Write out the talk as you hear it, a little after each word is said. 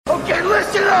fucking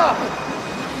listen up!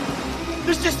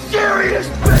 This is serious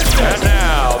business! And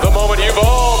now, the moment you've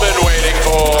all been waiting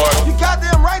for. You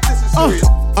goddamn right this is serious.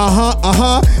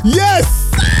 Yes!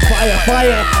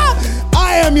 Fire.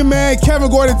 I am your man, Kevin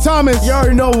Gordon Thomas. You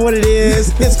already know what it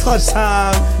is. It's clutch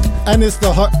time. And it's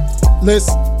the Heartless.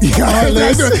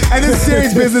 And it's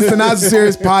Serious Business, the Not So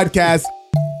Serious Podcast,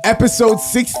 episode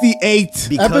 68.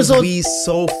 Because we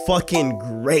so fucking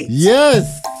great.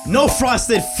 Yes. No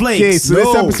frosted flakes. Okay, so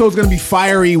this episode's gonna be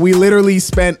fiery. We literally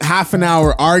spent half an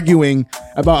hour arguing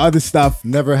about other stuff.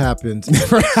 Never happened.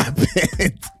 Never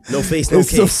happened. No face, no It's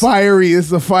case. a fiery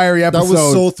episode. That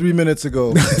was so 3 minutes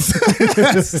ago.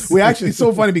 We actually, it's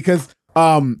so funny because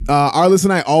Arliss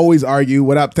and I always argue.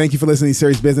 What up? Thank you for listening to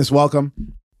Serious Business. Welcome.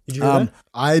 Did you hear that?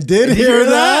 I did hear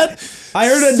that. I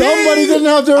heard a Somebody ding. didn't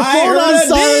have their I phone heard on a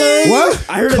silent. ding. What?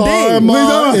 I heard a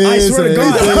Karma ding. I is swear to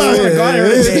God. I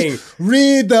heard a ding.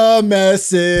 Read the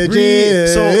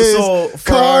messages. So for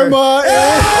Karma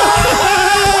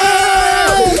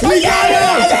We got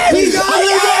him. We got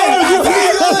him.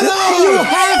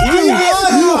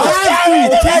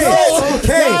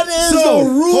 Okay. That is So the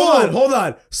rule. hold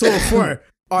on. So for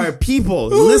our people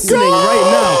listening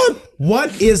right now,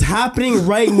 what is happening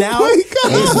right now is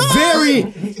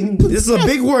this is a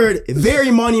big word, very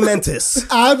monumentous.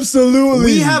 Absolutely.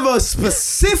 We have a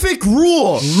specific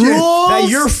rule that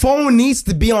your phone needs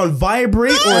to be on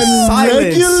vibrate or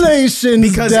silence.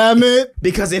 regulations, damn it.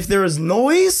 Because if there is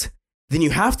noise, then you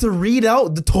have to read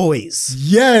out the toys.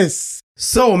 Yes.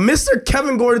 So, Mr.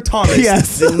 Kevin Gordon Thomas,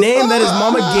 Yes. the name that his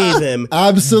mama gave him,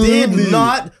 Absolutely. did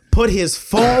not put his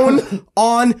phone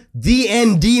on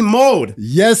DND mode.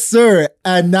 Yes, sir.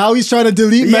 And now he's trying to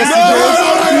delete messages.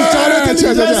 He's trying to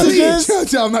delete messages.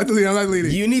 Chill, I'm not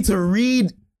deleting. You need to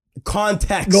read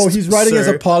context. No, he's writing his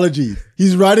sir. apology.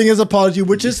 He's writing his apology,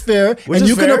 which is fair. Which and is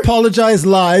you fair. can apologize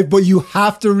live, but you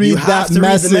have to read You have that to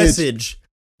message. read the message.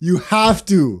 You have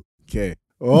to. Okay.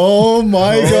 Oh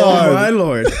my Oh God. my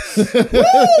lord!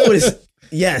 Woo!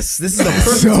 Yes, this is the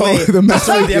perfect So, way the to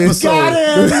start the message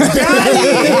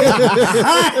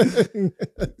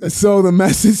episode. So the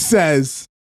message says,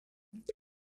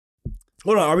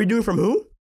 Hold on, are we doing from who?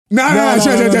 no. No.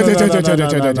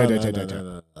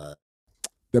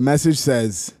 The message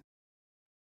says,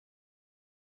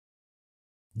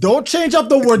 Don't change up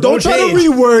the word. Don't try change. to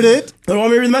reword it. Don't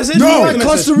want me to read the message? No, You read the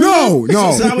message. no.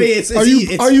 So that way it's Are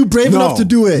you brave enough to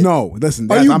do it? No, listen.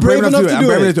 Are you I'm brave enough to do it?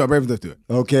 I'm brave enough to do it.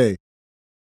 Okay.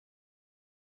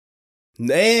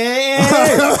 Hey.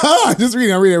 Just read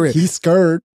it. He's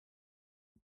scared.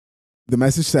 The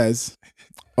message says,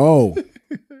 "Oh,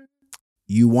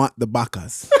 you want the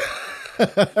bacas?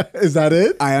 Is that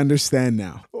it? I understand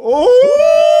now." Oh.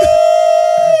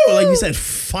 Like we said,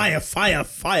 fiery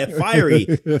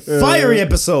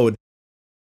episode.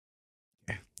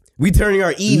 We turning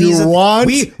our EVs. You want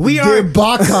we are the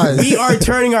bacas. we are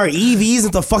turning our EVs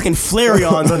into fucking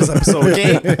Flareons on this episode.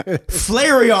 Okay,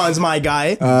 Flareons, my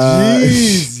guy.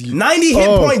 Jeez. 90 hit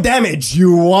point damage.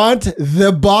 You want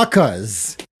the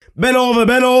bacas. Bend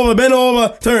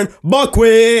over, turn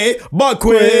Buckway.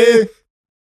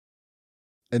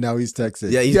 And now he's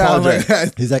texting. Yeah, he's Yeah,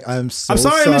 apologizing. He's like, I'm I'm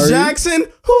sorry, Miss Jackson.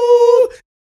 Whoo.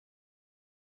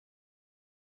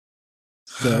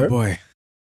 Oh boy.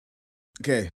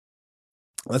 Okay,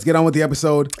 let's get on with the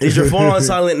episode. Is your phone on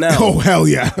silent now? Oh hell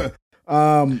yeah.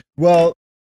 Well,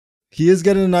 he is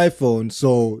getting an iPhone,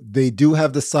 so they do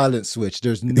have the silent switch.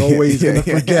 There's no way he's going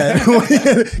to forget.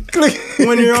 Click.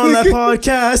 When you're on that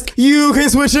podcast, you can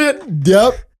switch it.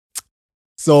 Yep.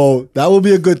 So that will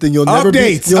be a good thing. You'll never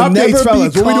Updates, be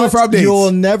fellas. What we doing for updates?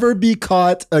 You'll never be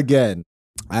caught again.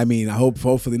 I mean,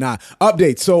 hopefully not.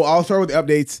 Updates. So I'll start with the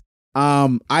updates.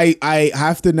 I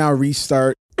have to now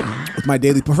restart with my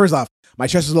daily. But first off, my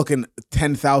chest is looking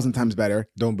 10,000 times better.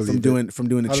 Don't believe from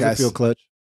doing the How does chest. it feel, Clutch?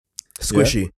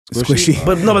 Squishy. Squishy.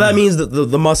 But that means that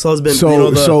the muscle has been,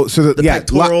 So the yeah,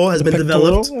 pectoral has been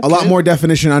developed. a lot more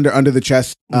definition under the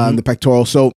chest, the pectoral.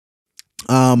 So,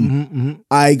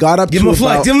 I got up. Give him a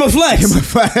flex. Give him a flex.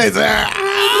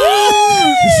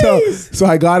 So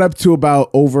I got up to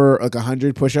about over like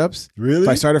 100 push-ups. Really?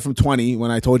 So I started from 20 when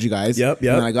I told you guys. Yep. And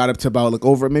then I got up to about like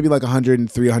over maybe like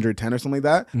 103, 110 or something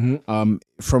like that.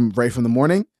 From the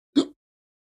morning. I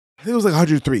think it was like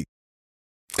 103.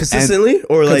 Consistently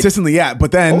or like Consistently, yeah.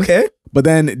 But then okay. But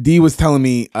then Dee was telling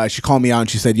me, she called me out and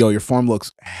she said, "Yo, your form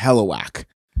looks hella whack."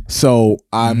 So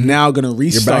I'm now gonna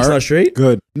restart. Your back's not straight?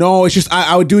 Good. No, it's just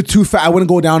I would do it too fast. I wouldn't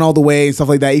go down all the way and stuff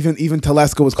like that. Even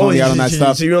Telesco was calling me out on that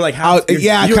stuff. So you're like half.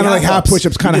 Yeah, kind of like half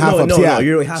push-ups, kind of half ups. Yeah. No,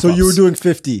 you're doing half So you were doing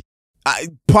 50.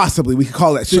 Possibly we could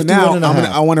call it. So 51 now and a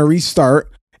half. I want to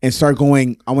restart and start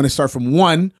going. I want to start from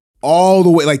 1 all the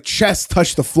way, like chest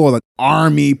touch the floor, like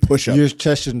army push-up. Your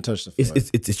chest shouldn't touch the floor.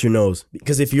 It's your nose,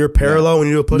 because if you're parallel when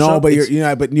you do a push No, up, but have to your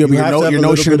have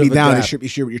nose a shouldn't little be bit of a down. It gap. should be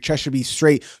your chest should be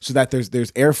straight so that there's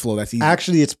airflow. That's easy.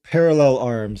 Actually, it's parallel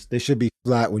arms. They should be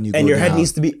flat when you go and your head down.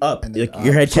 needs to be up. And then Like, up.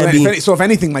 your head So, can't that be. if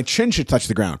anything, my chin should touch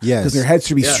the ground. Yes. Because your head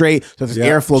should be straight, so there's Yeah.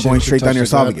 airflow Chin going should straight down touch your the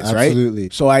ground. esophagus, right? Absolutely.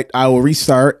 So I will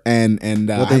restart and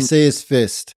What they say is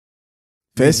fist.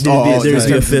 fist. There's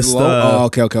okay. a fist,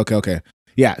 Okay.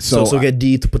 Yeah. So get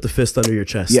D to put the fist under your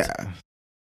chest. Yeah.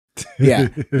 Yeah.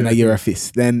 And I give her a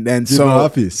fist. Then her so a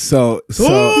fist. so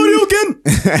Oh, you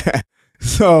can.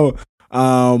 so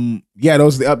yeah,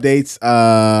 those are the updates.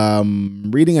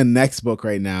 Reading a next book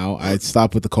right now. I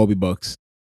stopped with the Kobe books.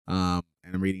 And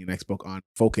I'm reading a next book on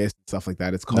focus and stuff like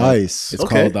that. It's called Nice. It's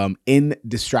Okay. called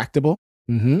Indistractable.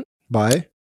 Mm-hmm. Bye.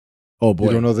 Oh boy.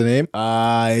 You don't know the name?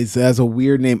 It has a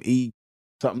weird name.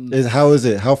 Something. How is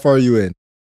it? How far are you in?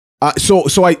 So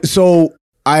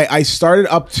I started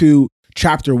up to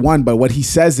chapter 1, but what he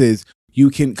says is you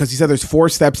can, because he said there's 4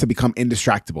 steps to become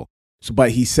indistractable. So,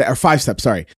 but he said, or 5 steps,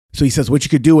 sorry. So he says what you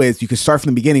could do is you could start from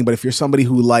the beginning, but if you're somebody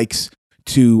who likes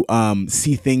to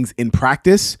see things in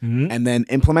practice and then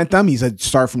implement them, he said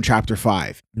start from chapter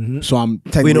 5. Mm-hmm. So I'm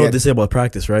technically We know what they say about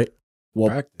practice, right?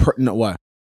 well, no, what?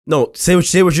 No, say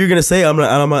what you're gonna say. I'm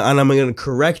gonna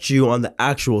correct you on the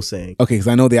actual saying. Okay, because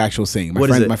I know the actual saying. What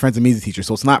is it? My friend's a music teacher,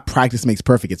 so it's not practice makes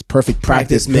perfect. It's perfect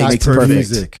practice Practice makes makes perfect.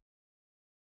 Music.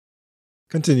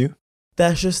 Continue.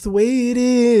 That's just the way it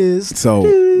is. So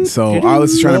I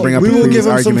was trying to bring up we a will give previous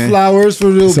him argument. some flowers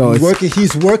for So it's- working.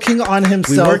 He's working on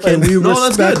himself, and we No, that's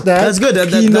respect good. that. That's good.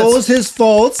 He knows his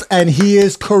faults, and he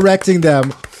is correcting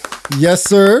them. Yes,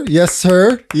 sir. Yes,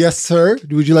 sir. Yes, sir.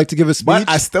 Would you like to give a speech? But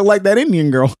I still like that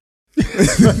Indian girl.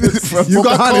 You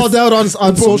got called out on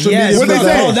social Yes, media. What you they got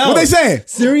say? called out. What they say?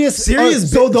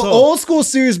 Serious So the old school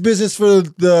serious business, for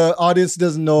the audience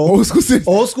doesn't know. Old school serious-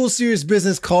 Old school serious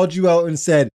business called you out and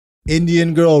said,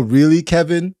 "Indian girl, really,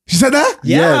 Kevin?" She said that?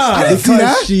 Yeah. Yes, I didn't see because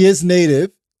that. she is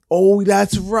native, Oh,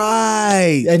 that's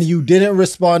right. and you didn't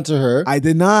respond to her. I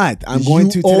did not. I'm going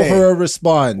to You owe today. her a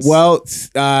response. Well,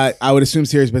 I would assume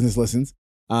Serious Business listens.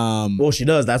 Well, she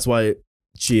does. That's why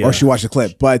she. Or she watched the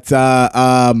clip. But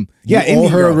yeah, you owe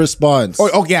Indian her girl. a response.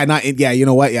 Oh, yeah, you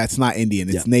know what? Yeah, it's not Indian.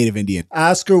 It's native Indian.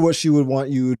 Ask her what she would want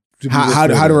you to be. How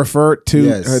to refer to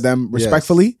Yes. her them Yes.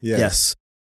 respectfully? Yes.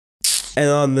 And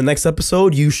on the next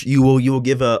episode, you will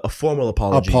give a formal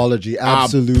apology. Apology,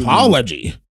 absolutely.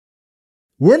 Apology.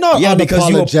 We're not because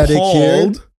you unapologetic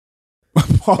here.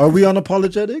 appalled. Are we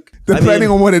unapologetic? Depending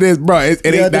on what it is, bro, it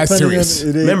Yeah, ain't that depending on- serious. it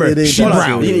ain't- Remember, it ain't she that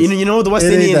brown. serious. You know what the West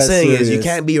It ain't Indian that saying is, you serious.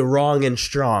 can't be wrong and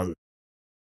strong.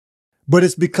 But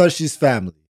it's because she's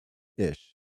family-ish.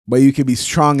 But you can be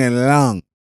strong and long.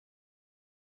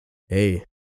 Hey,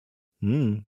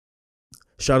 Mm.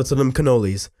 shout out to them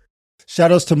cannolis.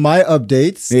 Shout outs to my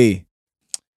updates. Hey.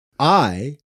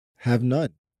 I have none.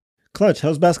 Clutch,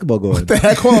 how's basketball going? The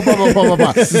heck? Hold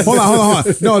on.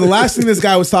 No, the last thing this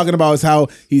guy was talking about is how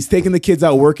he's taking the kids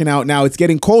out working out. Now it's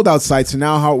getting cold outside, so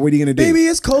now what are you gonna do? Baby,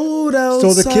 it's cold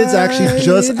outside. So the kids actually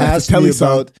just asked me Telly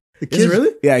song. about the kids. really?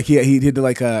 Yeah, he did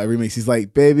like a remix. He's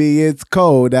like, "Baby, it's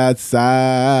cold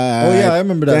outside." Oh yeah, I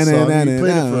remember that song. You played it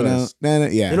for us.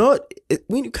 Yeah, You know what?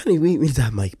 We need to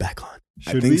have Mike back on.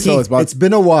 Should think we? so. It's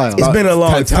been a while. It's been a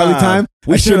long Telly time.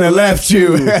 We shouldn't have left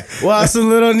you. Well, some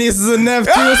little nieces and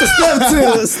nephews.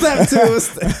 It's a step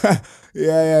two.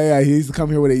 Yeah. He used to come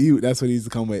here with a ute. That's what he used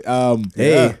to come with.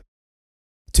 Hey. Yeah.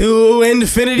 To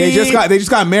infinity. They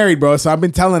just got married, bro. So I've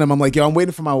been telling him, I'm like, yo, I'm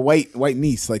waiting for my white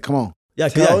niece. Like, come on. Yeah,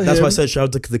 Tell that's why I him. said shout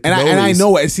out to the And I cannolis.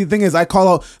 know it. See, the thing is, I call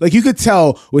out, like, you could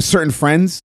tell with certain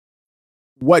friends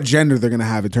what gender they're gonna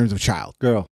have in terms of child.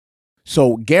 Girl,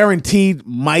 So guaranteed,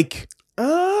 Mike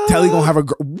Telly gonna have a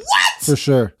girl. What? for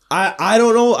sure. I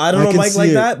don't know. I don't I know can Mike see like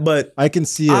it. that, but I can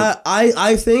see it.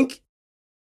 I think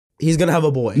he's gonna have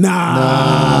a boy. Nah.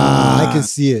 I can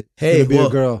see it. Hey, It's gonna be well,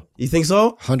 a girl. You think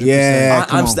so? 100%. Yeah.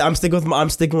 I'm come on.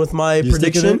 sticking with my You sticking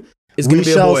prediction. it? It's We gonna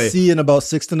be a shall boy. see in about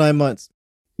 6 to 9 months.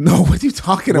 No, what are you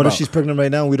talking What about? if she's pregnant right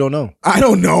now? We don't know. I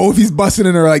don't know if he's busting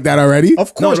in her like that already.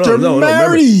 Of course, they're remember,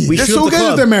 married. we They're shoot so up the good that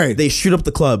club. they're married. They shoot up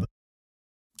the club.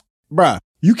 Bruh,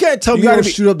 You can't tell You me you gotta don't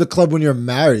be- shoot up the club when you're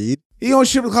married. you gonna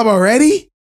ship the club already?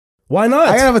 Why not?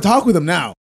 I gotta have a talk with him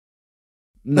now.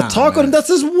 The Nah, talk man. on that's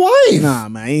his wife. Nah,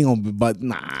 man, he ain't gonna be, but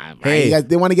nah, man. Hey.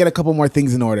 They want to get a couple more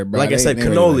things in order, bro. like I said,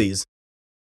 cannolis.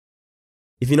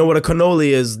 If you know what a cannoli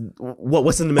is,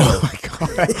 what's in the middle? Oh my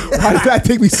god, why did that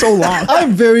take me so long?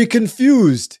 I'm very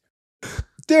confused.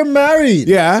 They're married.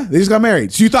 Yeah, they just got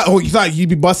married. So you thought you'd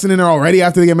be busting in her already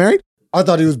after they get married? I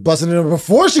thought he was busting in her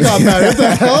before she got married. What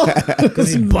the hell?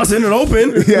 Because he's busting it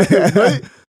open. Yeah.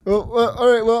 Well,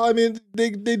 all right. Well, I mean, they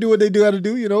do what they do got to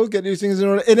do. You know, get these things in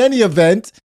order. In any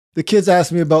event, the kids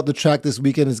asked me about the track this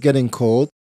weekend. It's getting cold.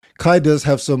 Kai does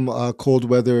have some cold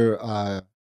weather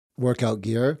workout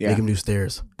gear. Yeah. Make him do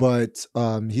stairs. But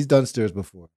he's done stairs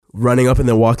before. Running up and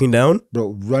then walking down?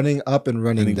 Bro, running up and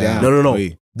running down. No.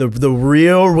 Wait. The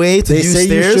real way to They do say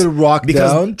stairs. you should walk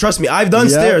because, down. trust me, I've done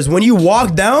Yeah. stairs. When you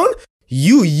walk down,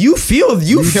 you feel that.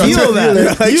 You feel feel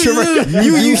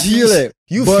it.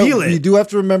 You But feel it. You do have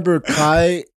to remember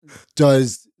Kai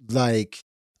does like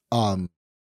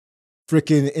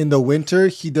freaking in the winter,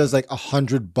 he does like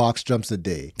 100 box jumps a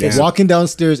day. Yeah. Walking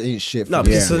downstairs ain't shit. No, for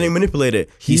because him. they manipulate it.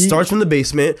 He He- starts from the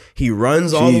basement. He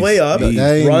runs all the Jeez, way up. that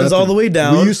ain't Runs all nothing. the way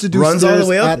down. We used to do runs all stairs the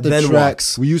way up. at the Then track.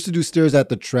 walks. We used to do stairs at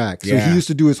the track. So Yeah. he used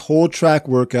to do his whole track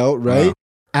workout, right? Wow.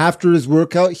 After his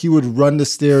workout, he would run the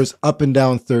stairs up and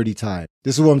down 30 times.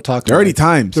 This is what I'm talking 30 about.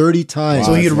 times. 30 times.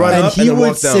 So he'd run and up he and then would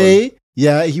walk down. say,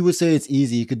 yeah, he would say it's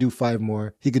easy. He could do 5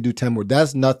 more. He could do 10 more.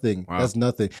 That's nothing. Wow. That's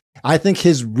nothing. I think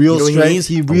his real You know what strength,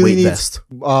 he A really weight needs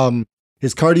vest.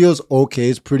 his cardio's okay,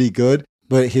 it's pretty good,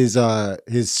 but his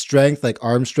strength, like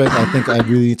arm strength, I think I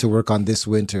really need to work on this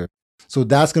winter. So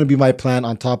that's going to be my plan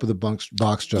on top of the box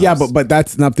jumps. Yeah, but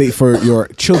that's an update for your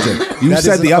children. You That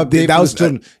said is the an update. That for was the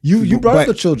children. You brought up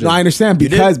but- the children. No, I understand You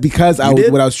did. because You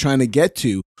did. what I was trying to get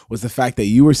to was the fact that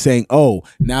you were saying, "Oh,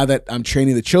 now that I'm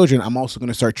training the children, I'm also going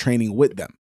to start training with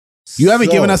them." You haven't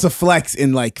So, given us a flex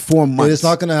in like 4 months. It's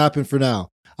not going to happen for now.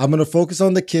 I'm going to focus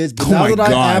on the kids. But Oh now my that I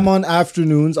God. am on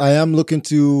afternoons, I am looking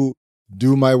to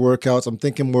do my workouts. I'm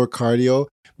thinking more cardio.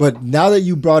 But now that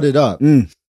you brought it up,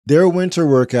 their winter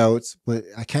workouts, but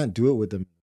I can't do it with them.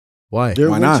 Why? Their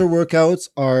Why not? winter workouts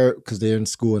are because they're in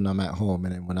school and I'm at home.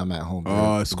 And then when I'm at home,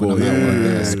 Oh, school. when I'm at work,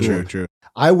 they're Yeah, at school. true.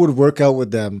 I would work out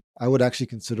with them. I would actually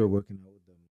consider working out with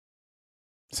them.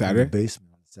 In the Saturday.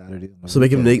 basement on Saturday. on the So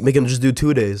make him weekend. just do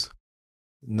 2 days.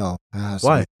 No.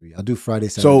 Why? I'll do Friday,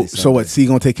 Saturday. So what? C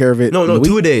gonna take care of it? No, in the week?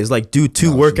 2 days. Like do 2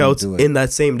 No, she won't workouts do it. in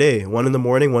that same day. One in the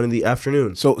morning, one in the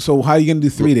afternoon. So how are you gonna do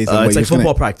 3 days? It's Wait, like you're football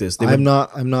gonna- practice. They I'm would,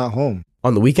 not home.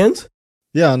 on the weekends.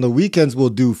 Yeah, on the weekends we'll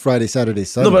do Friday, Saturday,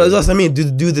 Sunday. No, but that's what I mean.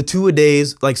 Do the 2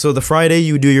 days. Like so, the Friday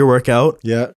you would do your workout,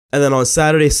 Yeah. and then on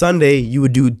Saturday, Sunday you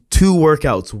would do 2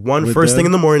 workouts. One With first thing them?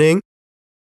 in the morning.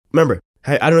 Remember,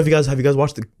 I don't know if you guys have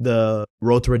watched the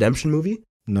Road to Redemption movie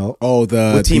No. Oh,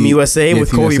 the with Team the- USA yeah,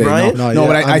 with Team Kobe USA. Bryant. No, No, yeah,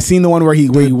 but I seen the one where he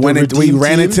the where he ran Redeem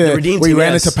Team? into The Redeem where he Team,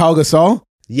 ran yes. into Pau Gasol.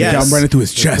 Yes, Yeah, I'm running to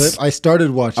his The clip, chest. I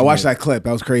started watching. I watched it. that clip.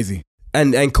 That was crazy.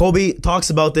 and Kobe talks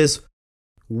about this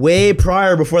way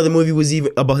prior before the movie was even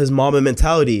about his Mamba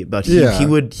mentality. But he Yeah.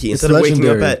 instead of waking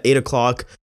up legendary. at 8:00,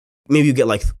 maybe you get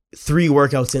like 3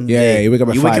 workouts in. the Yeah, day. you wake up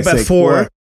at You 5, wake up at 6, 4, 4.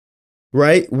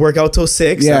 right? Work out till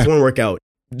 6. Yeah. That's one workout.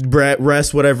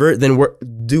 Rest, whatever. Then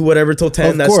do whatever till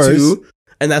 10. Of That's course. 2.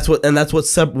 And that's what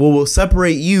will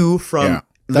separate you from Yeah.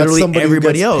 That's literally somebody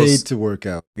everybody who gets else. paid to work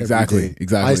out. every Exactly, day.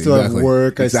 exactly, I still exactly. have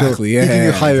work. Exactly, He yeah,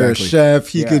 can hire exactly. a chef.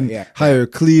 He Yeah, can yeah. hire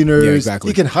cleaners. Yeah, exactly.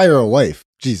 He can hire a wife.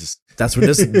 Jesus. That's where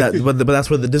but that's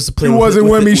where the discipline. He wasn't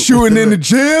with me shooting in the the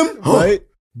gym. Right?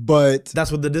 But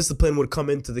That's what the discipline would come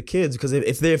into the kids, because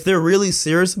if they're really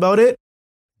serious about it,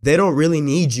 they don't really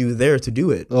need you there to do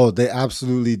it. oh, they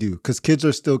absolutely do. Because kids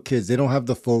are still kids. They don't have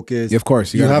the focus. Of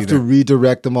course, You gotta have be to there.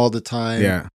 redirect them all the time.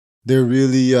 Yeah. They're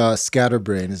really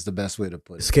scatterbrain is the best way to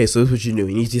put it. Okay, so this is what you do.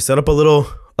 You need to set up a little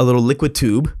liquid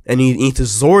tube, and you need to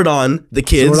Zordon the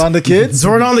kids. Zord on the kids?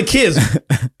 Zordon the kids.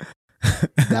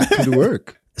 That could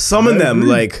work. Summon I them agree.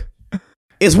 like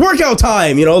it's workout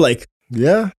time. Like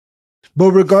Yeah.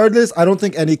 But regardless, I don't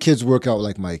think any kids work out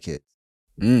like my kids.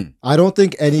 Mm. I don't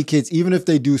think any kids, even if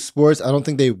they do sports, I don't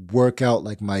think they work out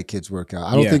like my kids work out.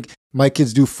 I don't Yeah. think my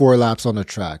kids do 4 laps on a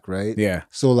track, right? Yeah.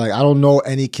 So like, I don't know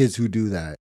any kids who do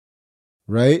that,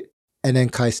 right? And then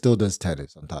Kai still does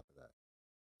tennis on top of that.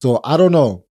 So I don't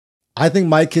know. I think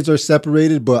my kids are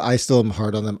separated, but I still am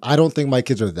hard on them. I don't think my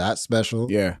kids are that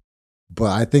special. Yeah.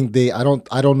 But I think I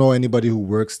don't know anybody who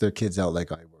works their kids out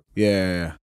like I work.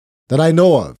 Yeah. That I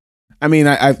know of. I mean,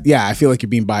 I feel like you're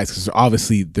being biased because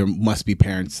obviously there must be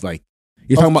parents like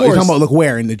you're Of talking about. You're talking course. about look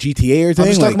where in the GTA or I'm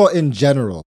something. just talking Like, about in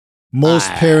general. Most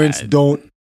parents don't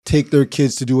take their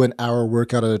kids to do an hour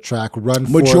workout at a track, run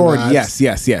 4 majority. laps.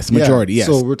 Yes. Yeah. Majority. Yes.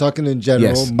 So we're talking in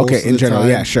general. yes. Most Okay. of In the general.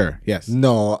 time. Yeah. Sure. Yes.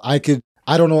 No, I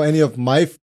don't know any of my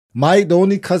the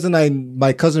only cousin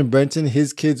my cousin Brenton,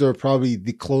 his kids are probably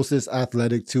the closest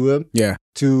athletic to him. Yeah.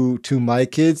 To my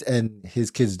kids, and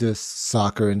his kids do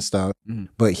soccer and stuff. Mhm.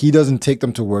 But he doesn't take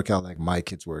them to work out like my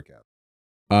kids work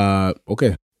out.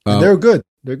 Okay. And they're good.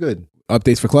 They're good.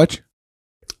 Updates for Clutch.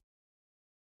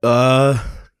 I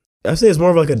say it's more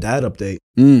of like a dad update.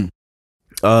 Mm.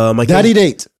 My Daddy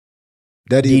date.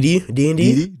 Daddy. D&D?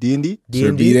 D&D? D&D?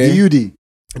 D-U-D.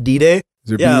 D-Day? Is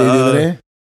there Yeah, B-Day the other day?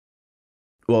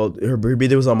 Well, her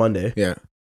birthday was on Monday. Yeah.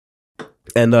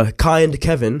 And kind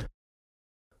Kevin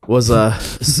was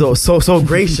so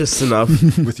gracious enough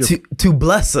to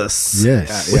bless us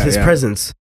Yes. with his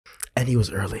presence. And he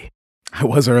was early. I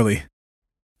was early.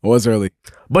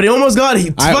 But he almost got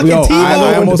fucking T-boned.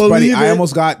 I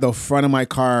almost got the front of my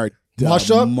car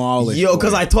Wash up? demolished. Yo,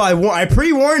 because I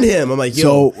pre-warned him. I'm like,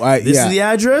 yo, this is the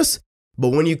address. But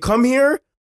when you come here,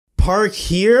 park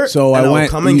here. So and I I'll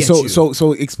went. come and get you.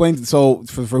 So explain. So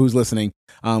for who's listening,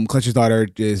 Clutch's daughter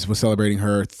was celebrating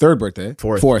her third birthday.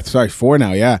 Four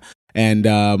now. Yeah. And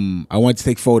I went to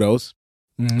take photos.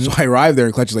 Mm-hmm. So I arrived there,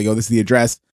 and Clutch is like, "Yo, this is the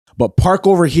address, but park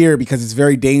over here because it's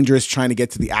very dangerous trying to get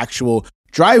to the actual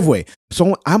driveway."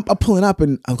 So I'm pulling up,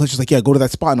 and Clutch is like, "Yeah, go to that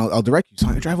spot, and I'll direct you." So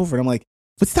I drive over, and I'm like,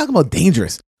 "What's he talking about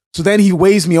dangerous?" So then he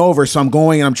waves me over, so I'm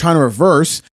going, and I'm trying to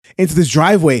reverse into this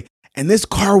driveway, and this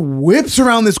car whips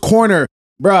around this corner,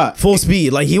 bruh. Full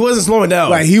speed. Like, he wasn't slowing down.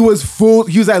 Like, he was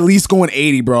at least going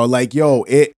 80, bro. Like, yo,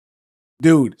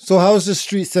 dude. So how is this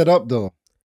street set up though?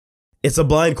 It's a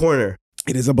blind corner.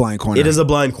 It is a blind corner. It is a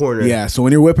blind corner. Yeah, so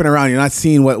when you're whipping around, you're not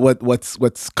seeing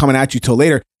what's coming at you till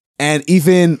later. And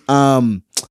even the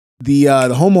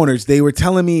homeowners, they were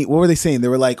telling me, what were they saying? They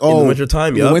were like, "Oh, in the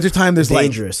wintertime, in the wintertime, there's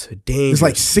dangerous. There's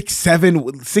like six,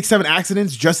 seven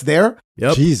accidents just there.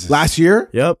 Yep. Jesus. Last year,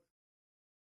 Yep.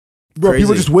 bro, Crazy.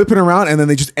 people just whipping around and then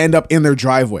they just end up in their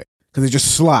driveway because they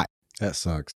just slide. That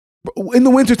sucks. In the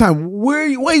wintertime, why are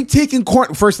you taking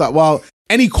corner? First off, well,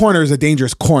 any corner is a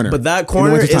dangerous corner. But that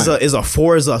corner is a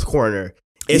Forza corner.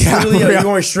 It's literally you're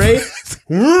going straight.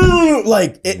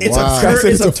 Like it's Wow. a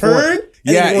turn. It's a turn.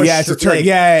 It's a turn.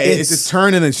 It's a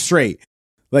turn and then straight.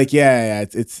 Like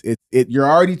it's you're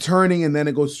already turning and then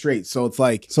it goes straight. So it's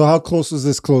like, So how close was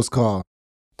this close call?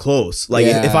 close. Like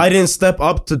Yeah. if I didn't step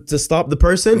up to stop the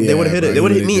person, they would have hit it. They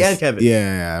would have hit me and Kevin.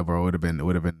 Yeah, bro, it would have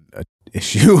been an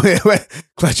issue.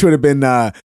 Clutch would have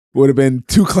been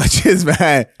two clutches,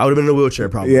 man. I would have been in a wheelchair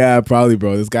probably. Yeah, probably,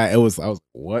 bro. This guy, I was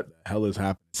what the hell is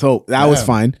happening? So that was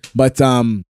fine. But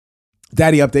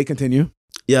daddy update, continue.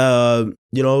 Yeah,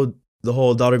 the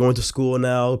whole daughter going to school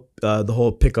now, the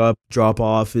whole pick up, drop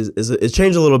off it's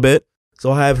changed a little bit.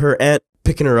 So I have her aunt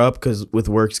picking her up because with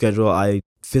work schedule, I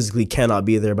physically cannot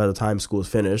be there by the time school is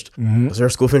finished. Because her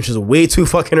school finishes way too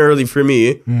fucking early for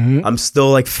me. I'm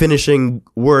still like finishing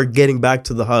work, getting back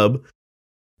to the hub.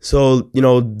 So,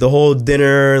 the whole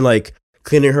dinner, like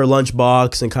cleaning her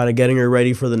lunchbox and kind of getting her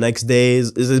ready for the next day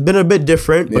has been a bit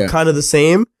different, but kind of the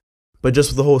same. But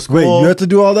just with the whole school. Wait, you have to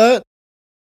do all that?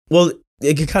 Well,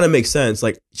 it can kind of make sense.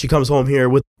 Like she comes home here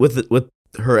with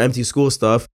her empty school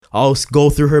stuff. I'll go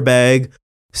through her bag,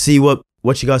 see what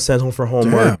she got sent home for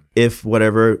homework. Damn.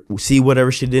 See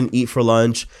whatever she didn't eat for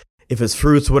lunch. If it's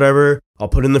fruits, whatever, I'll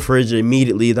put it in the fridge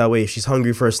immediately. That way, if she's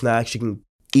hungry for a snack, she can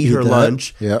eat her that.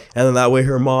 lunch. Yep. And then that way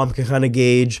her mom can kind of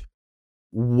gauge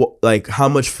like how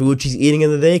much food she's eating in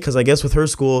the day. Because I guess with her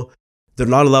school, they're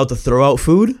not allowed to throw out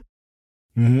food.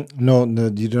 No,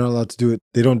 you're not allowed to do it.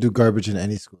 They don't do garbage in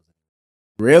any school.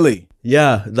 Really?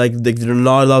 Yeah, like they're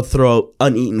not allowed to throw out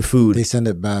uneaten food. They send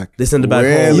it back. They send it back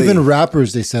home. Really? Even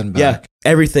rappers they send back. Yeah,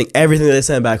 everything that they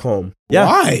send back home. Yeah,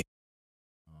 Why?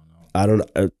 I don't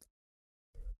know.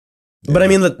 But I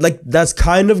mean, like that's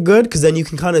kind of good because then you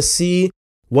can kind of see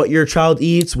what your child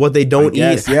eats, what they don't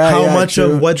eat, how much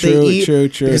of what they eat. True.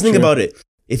 Because think about it.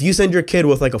 If you send your kid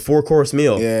with like a 4-course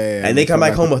meal and they come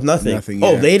back home with nothing,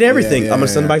 they ate everything. I'm going to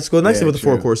send them back to school the next day with a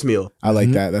 4-course meal. I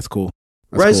like that. That's cool.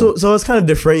 That's Right? cool. So it's kind of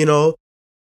different,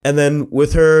 And then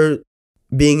with her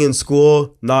being in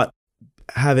school, not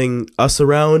having us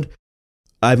around,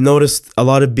 I've noticed a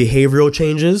lot of behavioral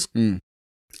changes.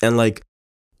 And like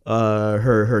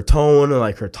her tone and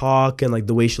like her talk and like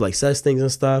the way she like says things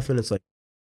and stuff. And it's like,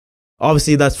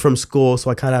 obviously that's from school. So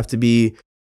I kind of have to be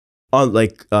on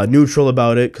like neutral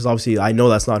about it. Cause obviously I know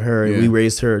that's not her and we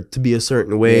raised her to be a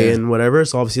certain way and whatever.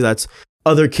 So obviously that's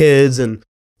other kids and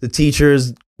the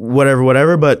teachers,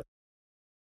 whatever. But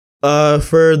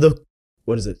for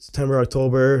September,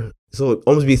 October. So it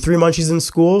almost be 3 months she's in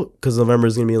school because November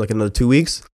is going to be like another 2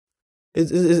 weeks.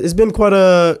 It's been quite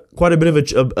a bit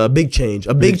of a big change,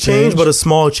 big change, but a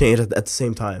small change at the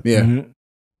same time. Yeah.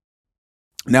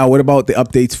 Now, what about the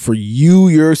updates for you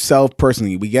yourself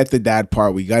personally? We get the dad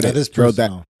part. We got to throw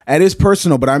that. That is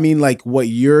personal, but I mean like what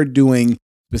you're doing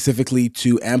specifically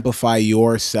to amplify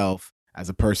yourself as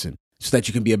a person so that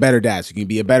you can be a better dad, so you can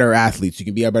be a better athlete, so you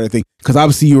can be a better thing. Because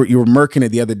obviously you were murking it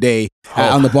the other day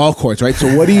on the ball courts, right?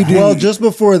 So what do you do? Well, just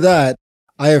before that,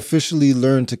 I officially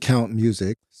learned to count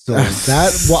music. So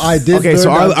that what I did. Okay, learn so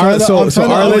that. our I'm so trying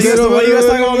to- our I'm list. trying to- While you guys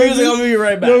talking about music, I'll be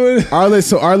right back.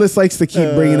 Our list likes to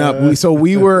keep bringing up.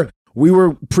 We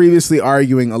were previously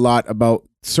arguing a lot about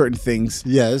certain things.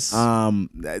 Yes.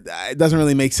 It doesn't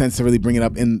really make sense to really bring it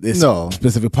up in this No.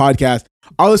 specific podcast.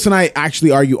 Arliss and I actually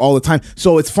argue all the time.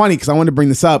 So it's funny because I wanted to bring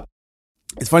this up.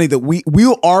 It's funny that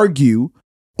we'll argue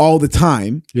all the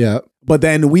time, Yeah. but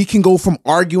then we can go from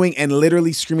arguing and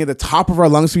literally screaming at the top of our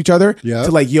lungs to each other Yeah.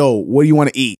 to like, yo, what do you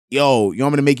want to eat? Yo, you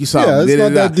want me to make you something? Yeah, it's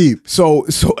not that deep. So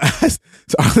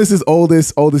Arliss's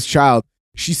oldest child,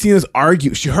 she's seen us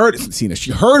argue. She heard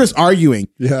us arguing.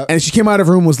 Yeah. And she came out of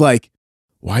her room and was like,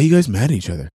 why are you guys mad at each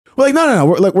other? We're like, no.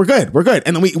 We're good.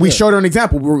 And then we showed her an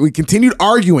example where we continued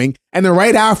arguing. And then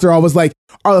right after I was like,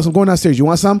 Arliss, I'm going downstairs. You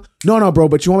want some? No, bro,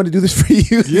 but you want me to do this for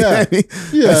you? You know Yeah. what I mean?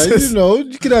 Yeah, That's just-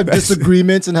 you can have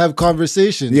disagreements and have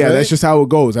conversations. yeah, right? that's just how it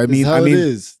goes. I That's mean, how it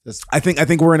is. That's, I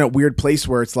think we're in a weird place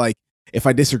where it's like, if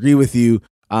I disagree with you,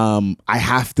 I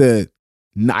have to,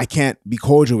 I can't be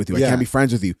cordial with you. I Yeah. can't be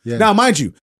friends with you. Yeah. Now, mind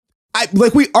you,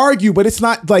 we argue, but it's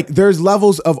not like there's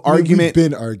levels of argument. We've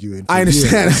been arguing. for I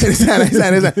understand. years. I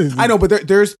understand. I know, but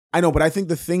but I think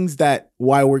the things that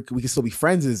why we can still be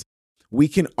friends is we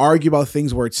can argue about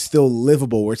things where it's still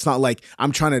livable, where it's not like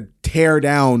I'm trying to tear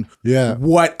down Yeah.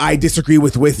 what I disagree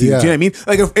with you. Yeah. Do you know what I mean?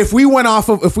 Like if we went off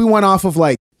of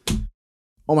like,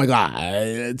 oh my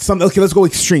God, something. Okay, let's go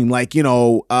extreme. Like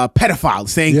pedophile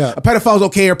saying Yeah. a pedophile's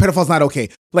okay or pedophile's not okay.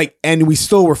 Like, and we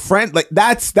still were friends. Like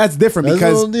that's different That's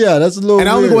because. that's a little. And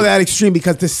I only weird. go that extreme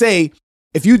because to say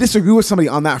if you disagree with somebody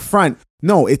on that front,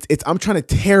 no, it's I'm trying to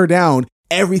tear down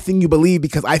everything you believe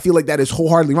because I feel like that is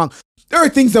wholeheartedly wrong. There are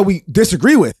things that we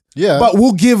disagree with, Yeah. but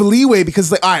we'll give leeway because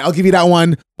it's like, all right, I'll give you that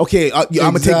one. Okay, I'm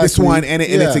gonna take this Exactly. one, and it's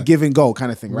Yeah. a give and go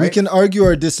kind of thing, right? We can argue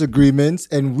our disagreements,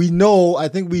 and I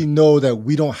think we know that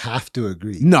we don't have to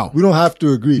agree. No. We don't have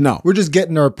to agree. No. We're just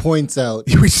getting our points out.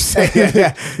 we just say,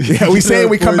 we say it,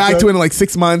 we come back to it in like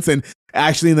 6 months, and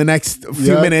actually in the next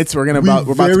few Yeah. minutes we're We about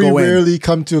to very go in. rarely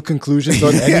come to conclusions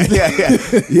on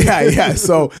anything. Yeah.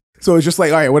 So it's just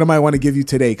like, all right, what do I want to give you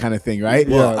today, kind of thing, right?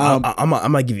 Yeah. I'm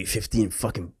gonna give you 15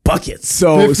 fucking buckets.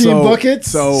 So 15 buckets?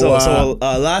 So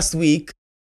Last week,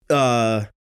 I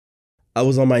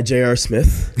was on my J.R.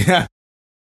 Smith. yeah.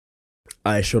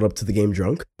 I showed up to the game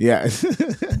drunk, Yeah.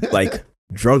 like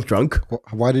drunk,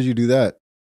 Why did you do that?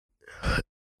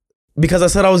 because I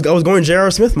said I was going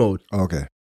J.R. Smith mode. Okay.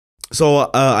 So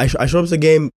I showed up to the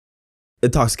game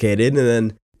intoxicated, and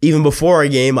then even before our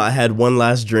game, I had one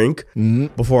last drink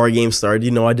before our game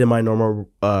started. I did my normal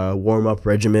warm up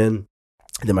regimen.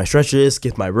 I did my stretches,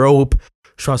 skipped my rope,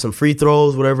 shot some free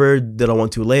throws, whatever. Did a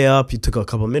 1-2 layup. You took a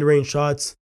couple mid range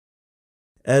shots,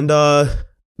 and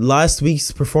last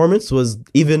week's performance was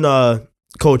even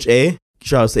Coach A.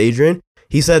 Shout out to Adrian.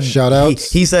 He said Shout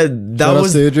outs. He said Shout out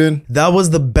to Adrian. that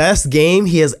was the best game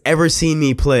he has ever seen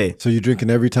me play. So you're drinking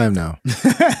every time now.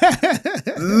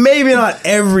 Maybe not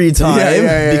every time,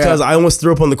 Yeah. because I almost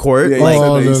threw up on the court. Yeah,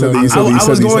 Like, you said that, you said that, you I said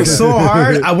was that, you going said so that.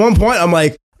 hard. At one point, I'm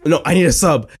like, no, I need a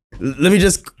sub. Let me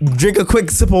just drink a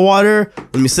quick sip of water.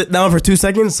 Let me sit down for 2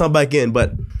 seconds, sub back in.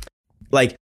 But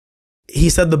like, he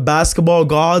said the basketball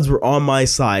gods were on my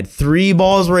side. 3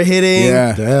 balls were hitting.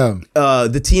 Yeah. Damn.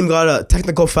 The team got a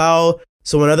technical foul.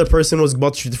 So another person was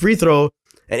about to shoot the free throw,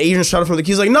 and Adrian shot it from the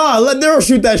key. He's like, nah, let Daryl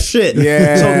shoot that shit.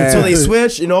 Yeah. So they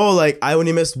switched. Like, I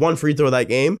only missed 1 free throw that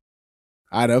game.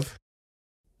 Out of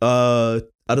Out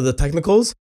of the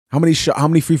technicals, how many how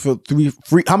many how many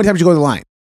times did you go to the line?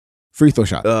 Free throw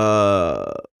shot.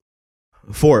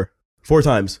 4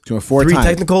 times. So 4 3 times.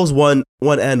 technicals, one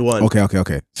and one.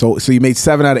 Okay. So you made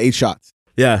 7 out of 8 shots.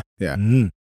 Yeah.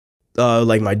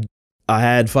 I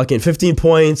had fucking 15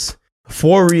 points,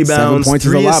 4 rebounds, 7 points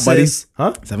is 3 a lot, buddy. assists.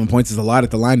 Huh? 7 points is a lot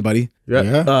at the line, buddy.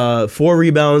 Yeah. 4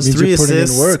 rebounds, Means 3 you're putting in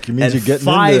assists, work. It means and you're getting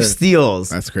in 5 there. steals.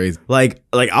 That's crazy. Like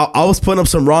I was putting up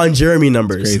some Ron Jeremy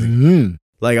numbers. Crazy.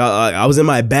 Like I was in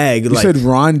my bag. You like said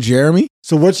Ron Jeremy?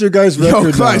 So what's your guys' Yo,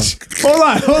 record now? Clutch. Hold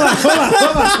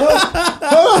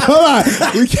on.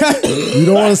 We can't. You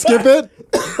don't want to skip it?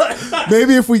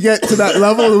 Maybe if we get to that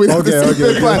level, we have to Okay,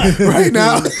 skip it. But right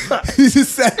now, he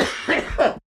just said,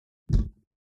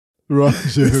 Ron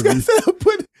this Jeremy. guy said,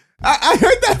 I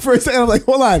heard that for a second. I'm like,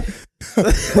 hold on.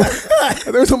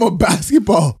 There's some more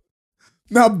basketball.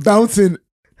 Now bouncing.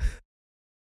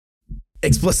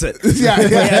 explicit. Yeah.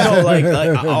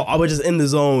 No, I was just in the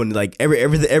zone. Like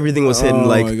everything was hidden. Oh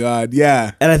Like, my God.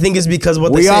 Yeah. and I think it's because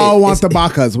what We they say. all want is- the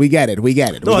Bacchus. We get it. No,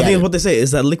 I think it's what they say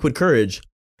is that liquid courage.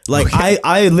 Like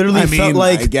I literally felt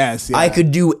like I guess, yeah. I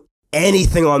could do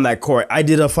anything on that court. I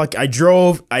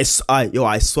drove. I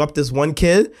swept this one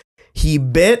kid. He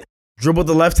bit, dribble with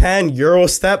the left hand, Euro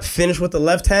step, finish with the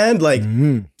left hand. Like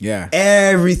Yeah.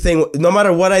 everything, no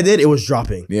matter what I did, it was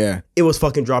dropping. Yeah. It was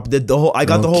fucking dropping. I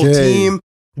got the whole Okay. team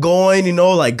going. You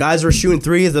know, like guys were shooting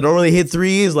threes that don't really hit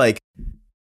threes. Like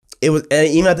it was, and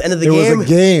even at the end of the It game, was a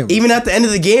game. even at the end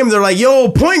of the game, they're like, "Yo,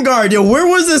 point guard, yo, where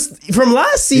was this from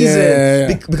last season?"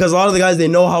 Yeah. Because a lot of the guys, they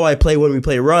know how I play when we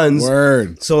play runs.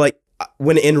 Word. So like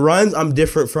when in runs, I'm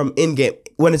different from in game.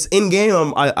 When it's in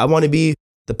game, I want to be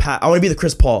I want to be the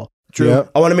Chris Paul. True.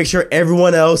 Yep. I want to make sure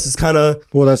everyone else is kind of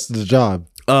Well, that's the job.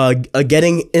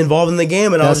 getting involved in the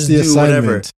game, and I'll That's just the do assignment.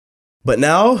 whatever. But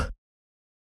now,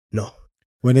 no.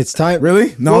 When it's time,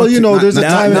 Really? No. Well, you know, there's a Now-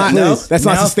 time now- and now- place. That's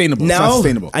not now- sustainable. It's Now not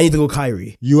sustainable. I need to go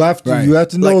Kyrie. You have to. Right. You have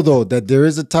to know Like- though that there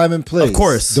is a time and place. Of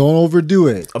course. Don't overdo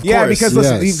it. Of Yeah, course. because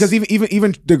listen, Yes. because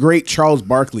even the great Charles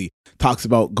Barkley talks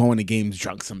about going to games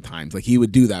drunk sometimes. Like he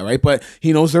would do that, right? But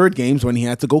he knows there are games when he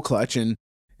had to go clutch and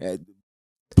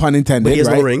pun intended, but he has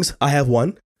right? no rings. I have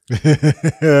one.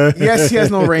 Yes, he has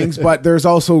no rings, but there's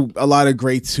also a lot of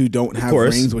greats who don't have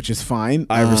course. rings, which is fine.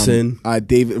 Iverson.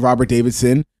 Robert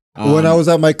Davidson. When I was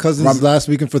at my cousin's Rob- last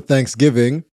weekend for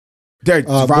Thanksgiving, David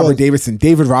well, Davidson.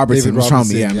 David Robertson. What's wrong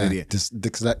with me? Yeah, I'm an idiot.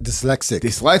 Dyslexic.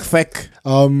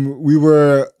 Dyslexic. We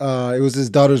were. It was his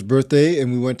daughter's birthday,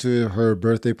 and we went to her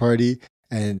birthday party.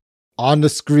 And on the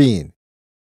screen,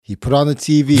 he put on the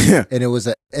TV, and it was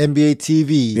an NBA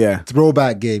TV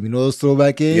throwback game. You know those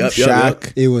throwback games? Yep, Shaq.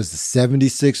 yep. It was the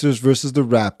 76ers versus the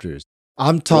Raptors.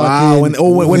 I'm talking.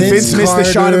 Wow. When Vince missed the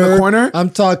shot in the Carter. corner. I'm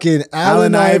talking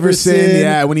Allen Iverson,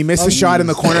 yeah, when he missed the Um, shot in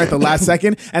the corner at the last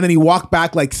second, and then he walked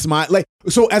back like smile, like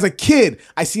so. As a kid,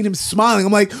 I seen him smiling.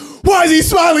 I'm like, "What is he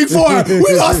smiling for?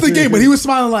 We lost the game," but he was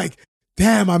smiling like,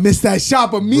 "Damn, I missed that shot."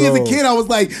 But me as a Bro. kid, I was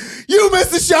like, "You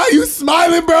missed the shot, you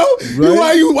smiling, bro?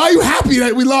 Right? Why you happy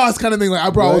that we lost?" Kind of thing.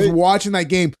 Like, bro, I was Right? watching that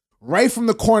game right from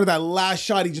the corner. That last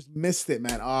shot, he just missed it,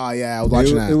 man. Oh yeah, I was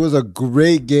watching that. It was a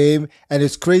great game, and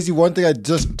it's crazy. One thing I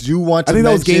just do want to I think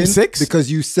that was mention, game 6? because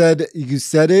you said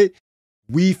it.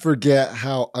 We forget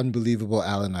how unbelievable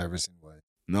Allen Iverson was.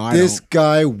 No, I This don't.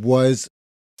 guy was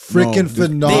freaking No,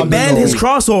 phenomenal. They banned his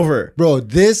crossover. Bro,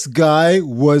 this guy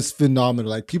was phenomenal.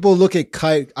 Like people look at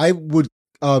I would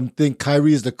think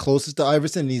Kyrie is the closest to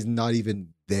Iverson, and he's not even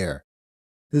there.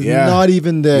 He's Yeah. not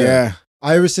even there. Yeah,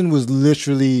 Iverson was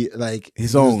literally like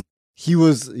his own. He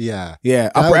was yeah. Yeah,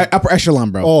 That- upper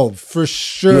echelon, bro. Oh, for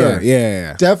sure.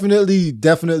 Yeah.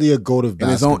 Definitely a goat of In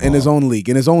basketball. his own league,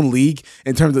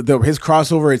 in terms of his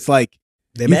crossover, it's like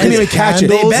They you couldn't banned even it. catch it,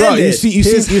 They bro. banned You it. see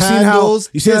His how handles,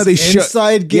 they his shook.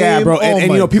 inside game. Yeah, bro. And Oh you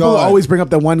my know, people God. always bring up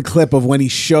that one clip of when he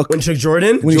shook. When he shook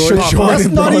Jordan? When he shook Pop, Jordan, That's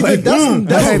pop. not bro, even. like,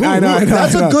 That's I know.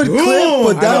 That's a good clip,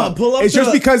 but I that know, pull up It's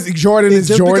just the- because Jordan is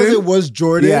just Jordan. because it was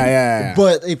Jordan. Yeah.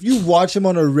 But if you watch him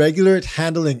on a regular, it's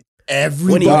handling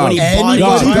everybody. When he bodied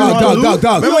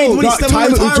Dog. Remember when he stepped on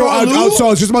Tyronn Lue? So I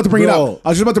was just about to bring it Bro.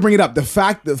 up.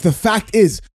 The fact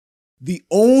is, the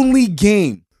only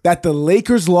game that the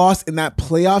Lakers lost in that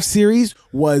playoff series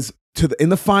was in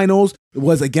the finals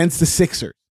was against the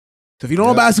Sixers. So if you don't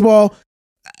know basketball,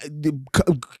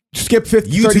 skip 30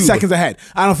 YouTube. seconds ahead.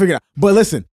 I don't figure it out. But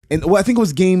listen, and I think it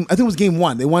was game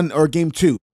 1. They won, or game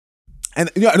 2. And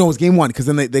no, it was game 1 because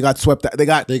then they got swept.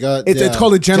 It's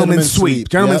called a gentleman's sweep.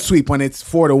 Gentleman's sweep when it's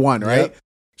 4-1, right? Yep.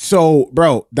 So,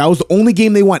 bro, that was the only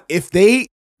game they won. If they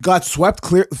got swept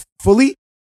fully,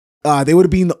 they would have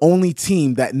been the only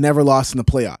team that never lost in the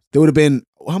playoffs. They would have been.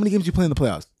 How many games do you play in the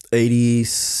playoffs? 80.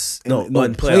 No,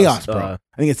 in playoffs, bro.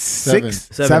 I think it's 6,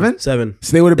 7. Seven.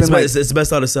 So they would have been like. It's the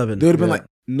best out of 7. They would have been like.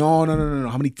 No.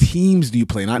 How many teams do you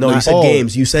play? No, you said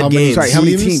games. You said how many- games. Sorry, how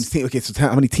many Teams? teams? Okay, so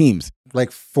how many teams?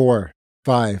 Like 4,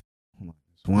 5.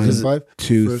 1, Is it 5?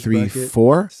 2, First 3, bracket.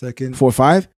 4. Second. 4,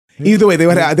 5. Either way, they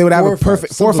would have 4 a or 5,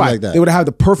 perfect 4 or something 5. like that. They would have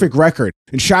the perfect record.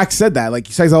 And Shaq said that, like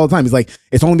he says all the time. He's like,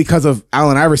 it's only because of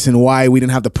Allen Iverson why we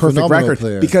didn't have the perfect Phenomenal record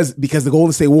player. because the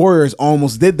Golden State Warriors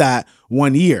almost did that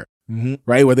one year,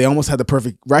 right? Where they almost had the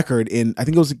perfect record in. I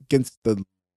think it was against the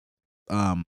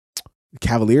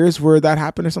Cavaliers where that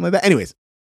happened or something like that. Anyways,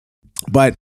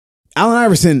 but Allen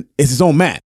Iverson is his own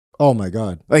man. Oh my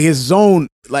God. Like his own.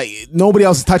 Like nobody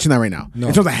else is touching that right now. No.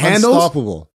 In terms of handles.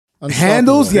 Unstoppable.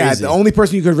 Handles, yeah. Crazy. The only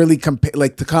person you could really compare,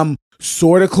 like to come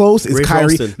sort of close, is Rafer Kyrie.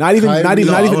 Alston. Not even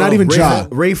Ja.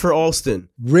 Rafer Alston.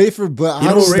 Rafer, but You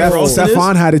I know don't who Rafer know. Alston is?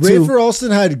 Stephon had it too. Rafer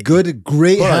Alston had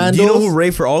great Hold on, handles. do you know who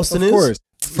Rafer Alston Of is? course.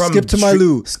 Skip to my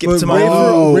Lou. Skip But to my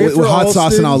Oh, Lou. with hot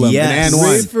sauce and all of them. Yes. And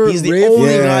one. He's the Rafer- only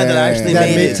Yeah. guy that actually that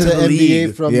made made it to the NBA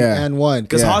league. from Yeah. and one.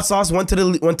 Because Yeah. Hot Sauce went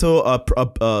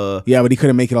to Yeah, but he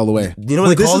couldn't make it all the way. you know what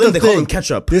they But this call is him? the They call thing. him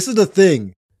Ketchup. This is the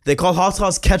thing. They call Hot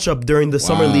Sauce Ketchup during the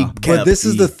summer Wow. league camp. But this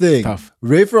is the thing. Tough.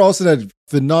 Rafer Alston had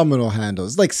phenomenal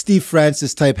handles, like Steve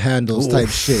Francis type handles, type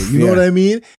shit. You know Yeah. what I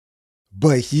mean?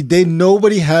 But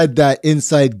nobody had that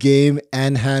inside game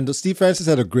and handle. Steve Francis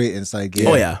had a great inside game.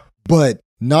 Oh yeah. But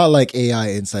not like AI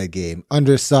inside game.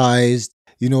 Undersized.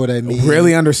 You know what I mean?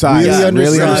 Really undersized. Really Yeah,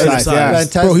 really undersized. undersized. Yeah.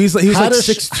 Fantastic. Bro, he's like Had a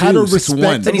 6'2", had a 6'1". respectable,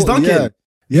 And he's dunking. Yeah.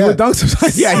 He would dunk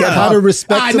sometimes. Yeah, yeah. Had a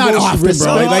respectable not often,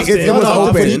 bro. Like, it not was often,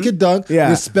 open. but he could dunk. Yeah.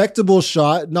 Respectable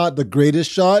shot, not the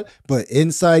greatest shot, but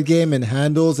inside game and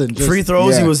handles and just Free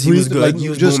throws, yeah. he was good. Like, he you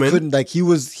was just booming. couldn't. Like he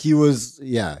was He was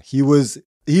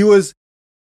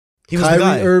the Kyrie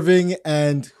guy. Irving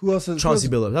and who else? Chauncey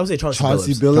Billups. I would say Chauncey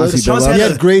Chauncey Billups. Billups. Chauncey He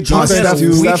had had great Chauncey had defense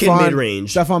a too. wicked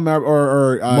mid-range. Stephon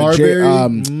Marbury.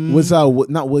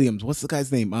 not Williams. What's the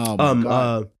guy's name? Oh my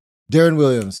God. Darren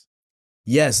Williams.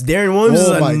 Yes, Darren Williams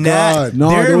Oh is my a nat. God. No,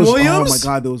 there Darren was, Williams. Oh my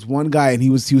God, there was one guy, and he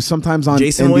was sometimes on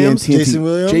Jason NBA Williams? and TNT. Jason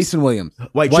Williams? Jason Williams.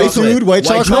 White White chocolate. dude, white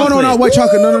chocolate? No, white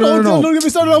chocolate. No. Don't get me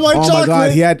started on white Oh chocolate. my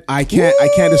God, he had. I can't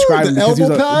describe him The because he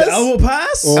was elbow a, pass? The elbow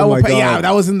pass. Oh elbow my pa- God. Yeah,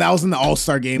 that was in the All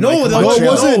Star game. No, like, that No, it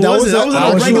wasn't. That was That was a in a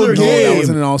actual regular No, that game.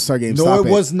 wasn't an All Star game. No, Stop it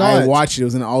was not. I watched it. It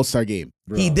was in an All Star game.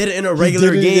 He did it in a He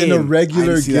regular did it game. in a regular I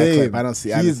didn't see that game. clip. I don't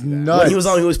see- I He didn't is see that. nuts.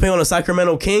 When he was playing on the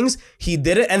Sacramento Kings, he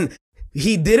did it, and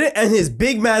his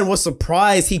big man was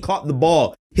surprised he caught the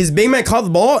ball. His big man caught the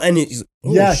ball, and he's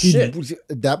shit.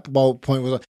 That ball point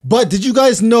was. But did you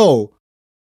guys know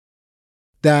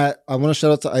that I want to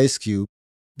shout out to Ice Cube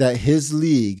that his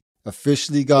league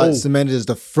officially got cemented as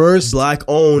the first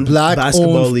Black-owned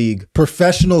basketball league.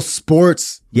 professional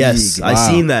sports Yes, league. I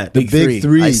seen that. The big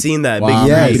three. I seen that. Wow, Big I'm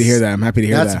Yes. happy to hear that. I'm happy to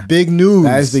hear That's that. big news.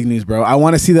 That is big news, bro. I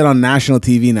want to see that on national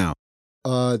TV now.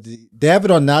 They have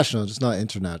it on national, just not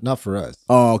internet, not for us.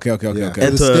 Oh, okay. Yeah. Okay. For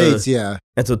And the to- States, yeah.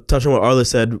 And to touch on what Arla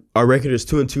said, our record is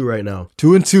 2-2 right now.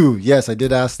 2-2. Yes, I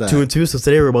did ask that. 2-2. So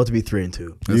today we're about to be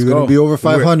 3-2. Let's You're going go. to be over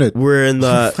 500. We're in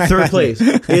the third place.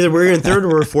 Either we're in third or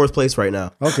we're fourth place right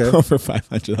now. Okay. Over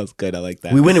 500. That was good. I like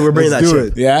that. We win it. We're bringing Let's that do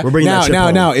ship. it. Yeah. We're bringing that ship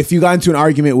home. Now, if you got into an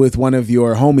argument with one of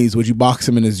your homies, would you box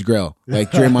him in his grill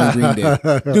like Draymond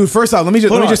Green did? Dude, first off, let me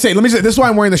just say, this is why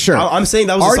I'm wearing the shirt. I'm saying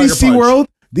that was a sucker RDC punch. World.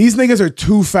 These niggas are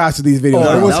too fast with these videos.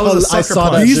 Oh, bro. that was a I sucker saw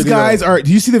punch. that These video. guys are.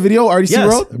 Do you see the video? RDC Yes.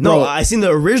 World? No, Bro. I seen the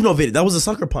original video. That was a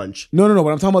sucker punch. No.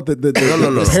 But I'm talking about the no.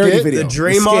 parody skit? video. The skit.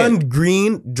 Draymond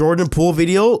Green Jordan Poole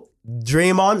video.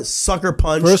 Draymond sucker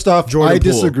punch. First off, Jordan I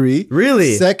Poole. disagree.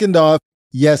 Really? Second off,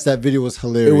 yes, that video was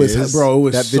hilarious. It was, bro. It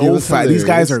was that so fast. These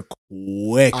guys hilarious. are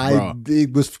quick, bro.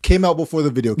 It came out before the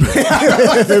video came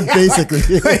out.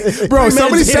 Basically. Bro,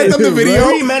 somebody sent them the video.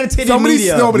 Premeditated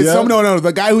media. No.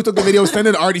 The guy who took the video sent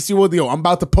it to RDC World. Yo, I'm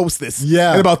about to post this.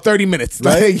 Yeah. In about 30 minutes.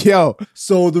 Right? Like, yo.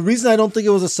 So the reason I don't think it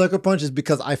was a sucker punch is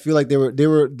because I feel like they were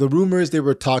the rumors they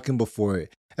were talking before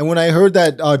it. And when I heard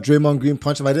that Draymond Green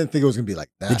punched him, I didn't think it was gonna be like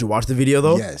that. Did you watch the video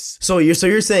though? Yes. So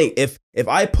you're saying if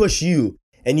I push you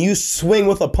and you swing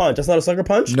with a punch, that's not a sucker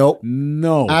punch? Nope.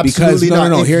 No. Absolutely because, not.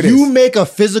 No. If Here it you is. make a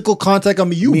physical contact on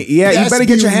me, you You best better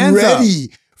get be your hands up.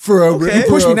 ready for a Okay. You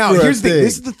push me now. for a Here's the thing. thing.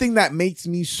 This is the thing that makes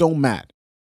me so mad.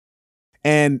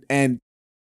 And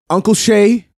Uncle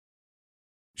Shay,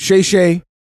 Shannon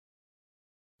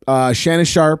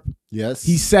Sharp, Yes.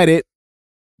 he said it,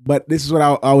 but this is what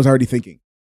I was already thinking.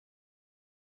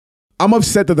 I'm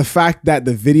upset at the fact that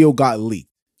the video got leaked.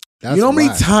 That's you know how many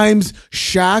whack. times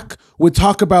Shaq would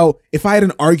talk about if I had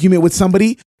an argument with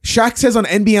somebody? Shaq says on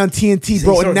NBA on TNT, said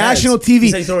bro, he's on throwing national heads. TV, He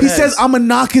said he's throwing he says heads. I'm gonna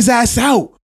knock his ass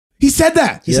out. He said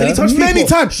that. He said he touched many people.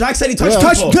 times. Shaq said he touched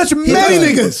Yeah. people. Touched He many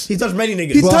touched- niggas. He touched many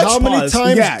niggas. He Well, touched- how many Pause.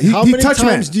 times? Yeah, how he many touched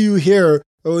times man. do you hear?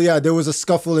 Oh yeah, there was a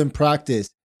scuffle in practice.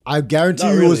 I guarantee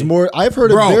Not you it was really. more. I've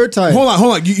heard Bro, of their time. hold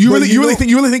on. You But really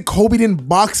know- think Kobe didn't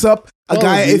box up a Oh,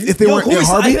 guy really? if they Yo, weren't Kobe, in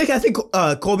Harvey? I think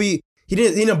Kobe he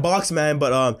didn't box man,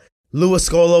 but Louis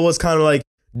Scola was kind of like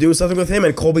doing something with him,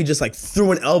 and Kobe just like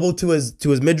threw an elbow to his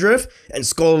midriff, and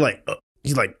Scola like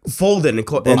he's like folded and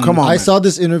Bro, come on, I man. saw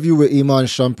this interview with Iman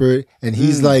Shumpert, and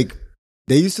he's like,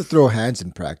 they used to throw hands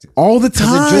in practice. all the 'Cause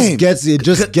time. It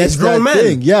just gets It's grown that men.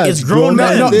 thing. Yeah, It's grown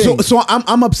men. No, thing. so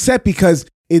I'm upset because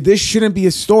this shouldn't be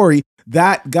a story.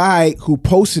 That guy who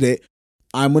posted it,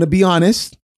 I'm gonna be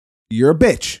honest, you're a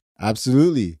bitch.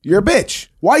 Absolutely. You're a bitch.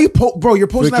 Why you bro? You're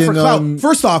posting that for Freaking, clout.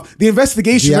 First off, the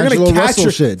investigation. They're D'Angelo gonna catch Russell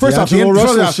your shit. First off, D'Angelo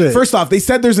Russell shit. first off, they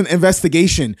said there's an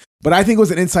investigation, but I think it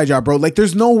was an inside job, bro. Like,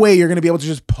 there's no way you're gonna be able to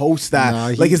just post that.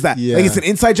 Nah, like, is that yeah. like it's an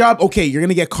inside job? Okay, you're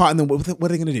gonna get caught, and then what are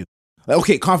they gonna do? Like,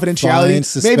 okay, confidentiality. Fine, maybe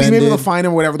suspended. they'll fine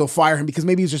him or whatever. They'll fire him because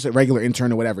maybe he's just a regular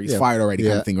intern or whatever. He's Yeah. fired already,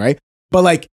 kind Yeah. of thing, right? But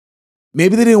like,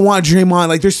 maybe they didn't want Draymond.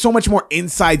 Like, there's so much more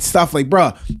inside stuff. Like,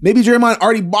 bruh, maybe Draymond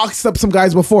already boxed up some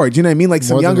guys before. Do you know what I mean? Like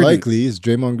some More than younger dude. likely is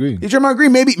Draymond Green. Draymond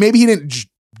Green, maybe he didn't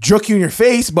juke you in your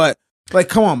face, but like,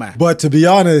 come on, man. But to be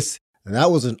honest, And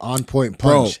that was an on-point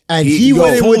Bro, punch. And he- he yo,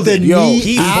 went in with the folded. knee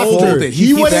He after. folded.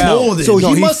 He went in. folded. So No,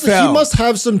 he he must fell.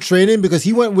 have some training because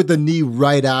he went with the knee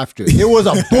right after. It was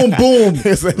a boom boom.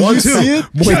 It's like, you see it?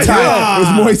 Muay Thai. It was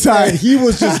Muay Thai. And he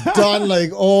was just done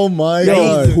like, oh my Yo,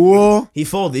 god. Poole. He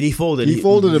folded. He folded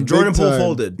him Jordan big Poole time.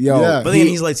 folded. Yo, Yeah. But then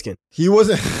he's light skinned. He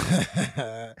wasn't.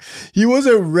 He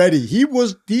wasn't ready. He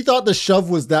thought the shove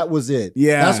was it.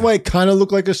 Yeah. That's why it kind of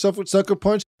looked like a sucker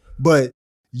punch. But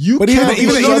you But can't even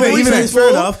be then, shoving even then, people. fair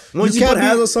enough. Once you can't put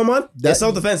hands on someone, that- it's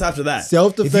self defense after that.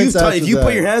 Self-defense after If you that.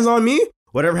 put your hands on me,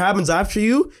 whatever happens after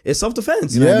you, it's self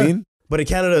defense. You know what I Yeah. mean? But in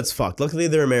Canada, it's fucked. Luckily,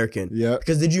 they're American. Yeah.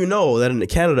 Because did you know that in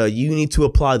Canada, you need to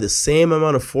apply the same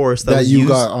amount of force that was you used,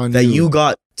 got on that you. you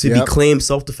got to be Yep. claimed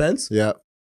self defense? Yeah.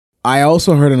 I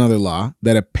also heard another law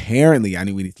that apparently, I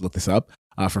know we need to look this up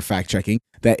for fact checking,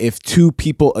 that if two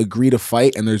people agree to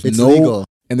fight and there's It's no legal.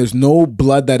 and there's no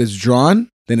blood that is drawn,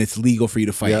 then it's legal for you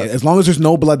to fight. Yeah. As long as there's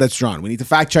no blood that's drawn. We need to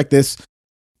fact check this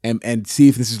and see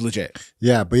if this is legit.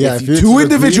 Yeah, but yeah, If if it's two an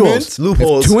individuals, agreement-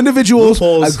 Loopholes. if two individuals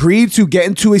Loopholes. agree to get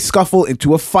into a scuffle,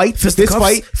 into a fight, fist Fisticuffs?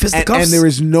 fight, Fisticuffs? and there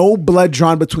is no blood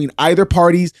drawn between either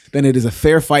parties, then it is a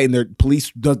fair fight, and the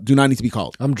police do not need to be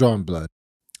called. I'm drawing blood.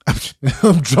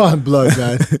 I'm drawing blood,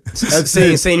 man. That's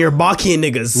saying you're Bakian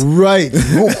niggas. right.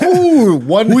 Ooh,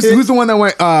 one hit. Who's the one that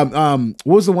went?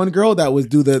 What was the one girl that was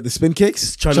do the spin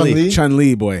kicks? Chun-Li.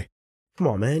 Chun-Li, boy. Come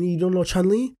on, man. You don't know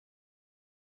Chun-Li?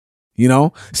 You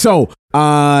know. So,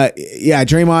 yeah,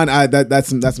 Draymond. That's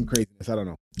some craziness. I don't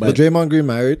know. But But Draymond Green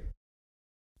married?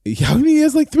 how many? He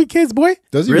has like 3 kids, boy.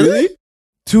 Does he Really? really?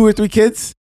 2 or 3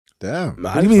 kids. Damn.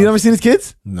 What do you mean? You never seen his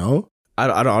kids? No.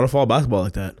 I don't follow basketball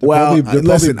like that. Well, probably- they're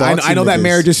listen, probably I know that boxing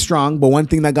marriage niggas. is strong, but one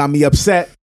thing that got me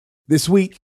upset this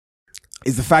week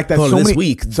is the fact that Hold so on, this many.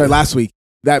 week? Sorry, last week.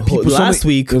 That people so last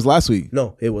many- week? It was last week.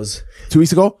 No, it was. 2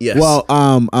 weeks ago? Yes. Well,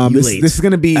 You this late, is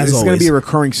gonna be as always. a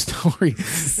recurring story.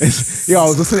 Yo, I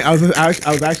was listening. I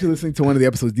was actually listening to one of the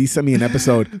episodes. D sent me an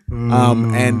episode, and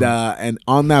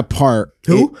on that part,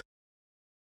 Who?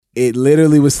 It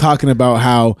literally was talking about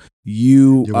how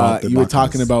you want the were bacchus.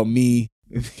 talking about me.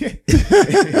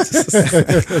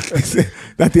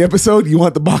 That the episode you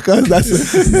want the bacchus?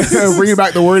 That's bringing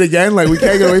back the word again. Like we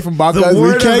can't get away from bacchus. The We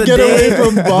word can't of the get day- away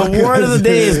from the bacchus. word of the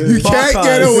day is you can't bacchus.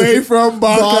 get away from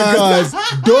bacchus.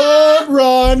 Bacchus. Don't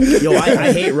run. Yo,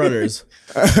 I hate runners.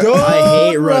 Don't I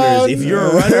hate runners. run. If you're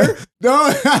a runner, No.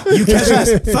 you catch us.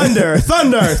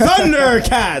 Thunder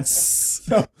cats.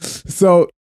 So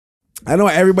I know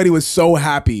everybody was so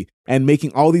happy and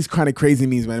making all these kind of crazy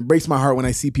memes, man. It breaks my heart when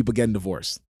I see people getting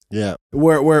divorced. Yeah.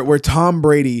 Where Tom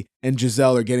Brady and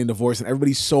Giselle are getting divorced and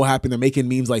everybody's so happy. They're making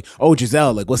memes like, oh,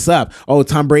 Giselle, like, what's up? Oh,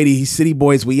 Tom Brady, he's City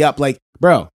Boys, we up. Like,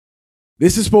 bro,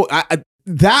 this is supposed,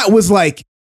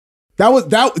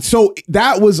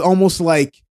 that was almost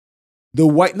like the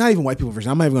white, not even white people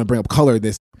version. I'm not even going to bring up color of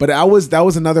this, but that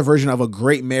was another version of a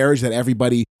great marriage that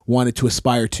everybody wanted to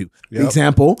aspire to. Yep.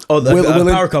 Example. Oh, the Will and-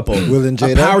 power couple. Will and a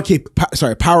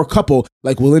Jada. power couple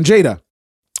like Will and Jada,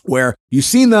 where you've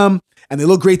seen them and they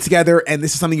look great together, and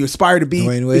this is something you aspire to be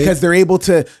Dwayne Wade. because they're able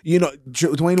to,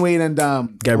 Dwayne Wade and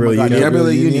Gabrielle Union. Gabrielle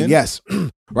Gabrielle Union, Union. yes,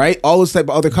 right. All those type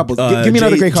of other couples. Give me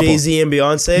another great couple. Jay-Z and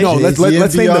Beyonce. No, let's Jay-Z and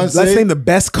let's Beyonce. name the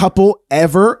best couple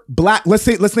ever. Black. Let's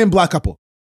name black couple.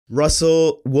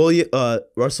 Russell Williams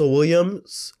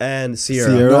and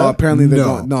Sierra. Sierra. No, apparently they're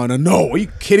No. going. No. Are you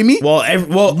kidding me? Well,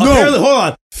 apparently, hold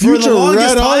on. Future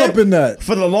red all up in that.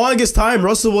 For the longest time,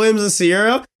 Russell Williams and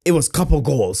Sierra, it was couple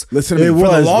goals. Listen to me. It For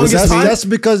the was. longest time- That's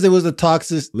because there was a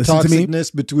Listen to me.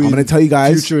 toxicness between I'm going to tell you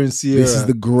guys. Future and Sierra. This is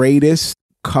the greatest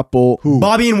couple.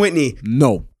 Bobby and Whitney.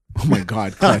 No. Oh my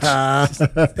God, Clutch.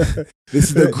 This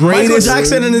is the Michael greatest.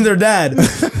 Jackson and their dad.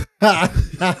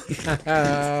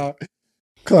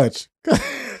 Clutch. guy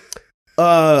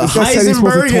said he's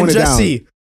supposed to Heisenberg tone and it down. Jesse.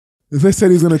 They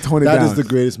said he's going to tone it That down. is the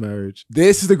greatest marriage.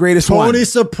 This is the greatest Tony one.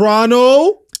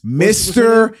 Soprano.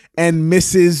 Mr. and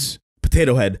Mrs.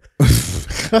 Potato Head.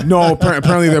 No,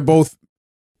 apparently they're both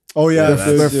Oh yeah,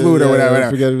 they're fluid or whatever.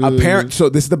 Forget Apparent. So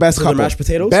this is the best So they're couple. mashed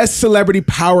potatoes? Best celebrity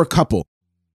power couple.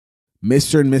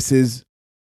 Mr. and Mrs.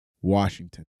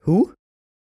 Washington. Who?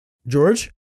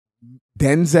 George?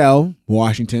 Denzel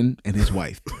Washington and his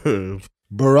wife.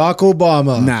 Barack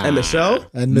Obama. Nah. And Michelle?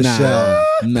 And Michelle.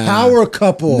 Nah. Power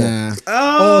couple. Nah.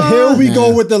 Oh, here we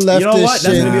go with the leftist You know what?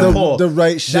 That's shit. gonna be a poll. The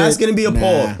right shit. That's going to be a Nah.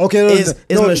 poll. Okay, Is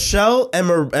no. Michelle and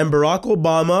Barack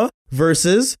Obama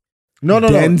versus... No.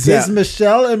 Denzel. Is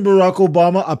Michelle and Barack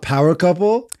Obama a power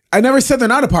couple? I never said they're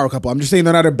not a power couple. I'm just saying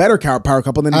they're not a better power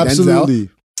couple than Denzel. Absolutely.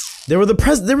 They were the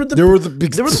president. They were the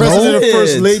president of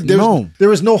first lady. There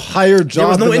was no higher job. There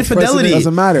was no than the infidelity. president.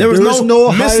 Doesn't matter. There was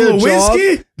no Miss higher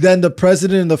Lewinsky job than the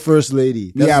president and the first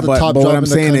lady. That's yeah, the but top what job I'm in the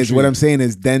saying is, country. what I'm saying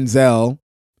is, Denzel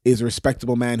is a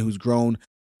respectable man who's grown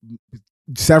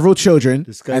several children,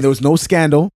 This guy's- and there was no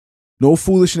scandal, no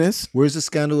foolishness. Where's the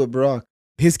scandal with Barack?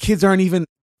 His kids aren't even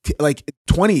like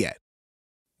 20 yet.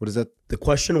 What is that? The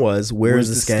question was, where's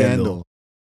the scandal?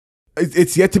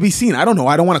 It's yet to be seen. I don't know.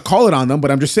 I don't want to call it on them,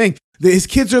 but I'm just saying that his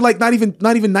kids are like not even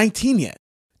 19 yet.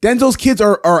 Denzel's kids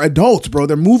are adults, bro.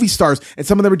 They're movie stars, and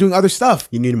some of them are doing other stuff.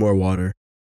 You need more water.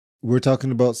 We're talking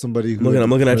about somebody who. I'm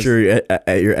looking at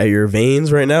your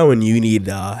veins right now, and you need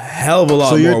a hell of a lot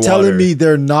So more you're water. telling me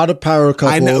they're not a power couple?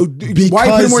 I know. Because Why are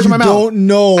you putting words in my mouth? don't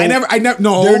know. I never.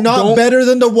 No, They're not don't. better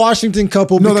than the Washington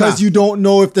couple No, they're because not. you don't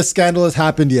know if the scandal has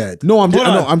happened yet. No, I'm Hold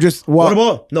just. on. No, I'm just. What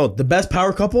about the best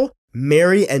power couple?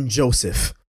 Mary and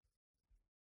Joseph.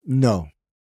 No.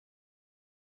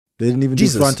 They didn't even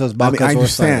Jesus. do Frontas, I mean, Bacas, I or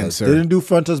understand, Sidas. sir. They didn't do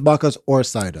Frontas, Bacas, or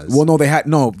Sidas. Well, no, they had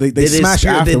no. They did smashed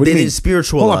after. What do you They mean? did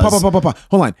spiritual. Hold on, pop.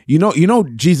 Hold on. You know,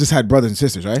 Jesus had brothers and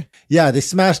sisters, right? Yeah, they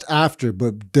smashed after,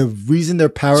 but the reason they're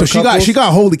power So she couples,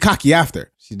 got holy cocky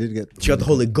after. she did get She got the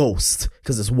Holy Ghost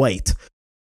because it's white.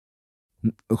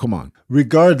 Oh, come on,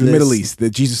 regardless. the Middle East. That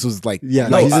Jesus was like. Yeah,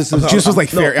 like, Jesus was like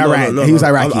fair. Iran. He was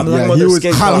Iraqi. I'm talking Yeah, about he their was-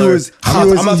 skin he color. was- I'm he not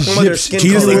was talking about their Egyptian.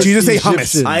 skin color. Jesus say hummus.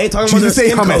 Egyptian. I ain't talking about their Jesus say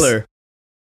skin hummus. color.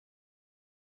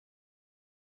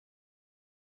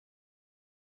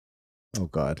 Oh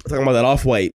God. I'm talking about that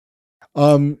off-white.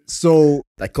 So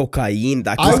That cocaine.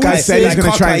 That I This guy would said he's say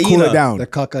gonna try and cool it down. the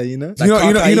cocaina.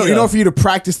 You know, for you to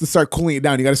practice to start cooling it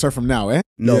down, you got to start from now, eh?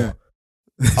 No. Yeah.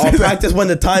 I'll practice when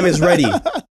the time is ready.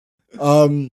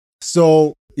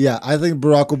 So yeah, I think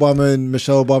Barack Obama and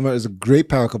Michelle Obama is a great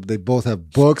power couple. They both have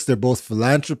books. They're both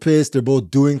philanthropists. They're both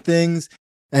doing things,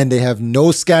 and they have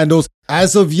no scandals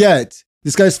as of yet.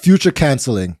 This guy's future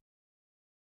canceling.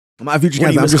 My future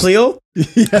When he cancer. I'm was just. Cleo?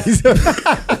 Yeah, he's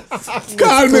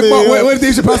God, when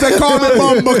Dave Chappelle said, call me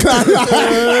bumbo clown.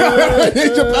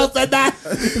 Dave Chappelle said that.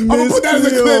 I'm going to put that as a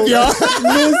clip, y'all.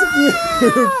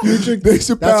 Future, Dave that's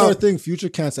our Chappelle. thing. Future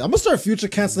canceling. I'm gonna start future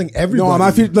canceling everybody. No, I'm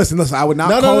not. Listen, I would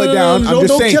not call it down. I'm just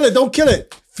don't saying. kill it. Don't kill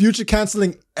it. Future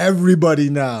canceling everybody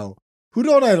now. Who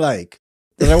don't I like?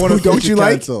 That I want to Who don't you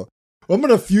like? cancel. Well, I'm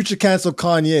gonna future cancel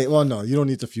Kanye. Well, no, you don't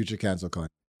need to future cancel Kanye.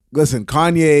 Listen,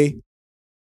 Kanye.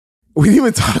 We didn't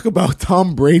even talk about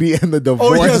Tom Brady and the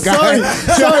divorce Oh yeah, guy.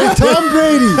 sorry, Tom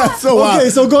Brady. That's so wild. Okay,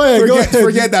 so go ahead.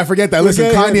 Forget that. Listen,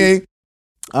 Forget Kanye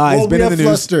has been in the news.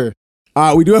 Fluster.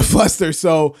 We do have Fluster.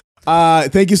 So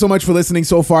thank you so much for listening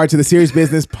so far to the Serious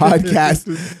Business Podcast.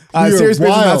 are Serious Business,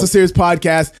 wild. Not So Serious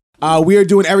Podcast. We are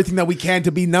doing everything that we can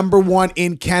to be number one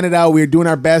in Canada. We are doing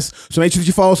our best. So make sure that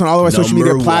you follow us on all of our social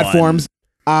media Number platforms.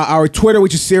 Our Twitter,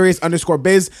 which is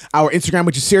Serious_biz. Our Instagram,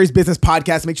 which is Serious Business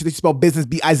Podcast. Make sure that you spell business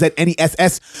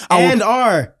BIZNESS. And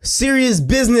our Serious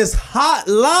Business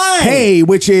Hotline. Hey,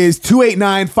 which is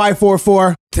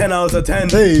 289-544. 10 out of 10.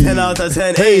 Hey. 10 out of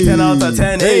 10. Hey. 10 out of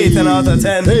 10. Hey. 10 out of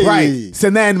 10. Hey. Right. So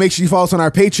then make sure you follow us on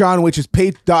our Patreon, which is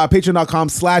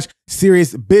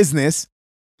patreon.com/seriousbusiness.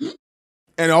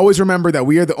 And always remember that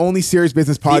we are the only Serious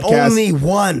Business The podcast only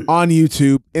one. on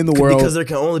YouTube in the world. Because there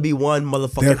can only be one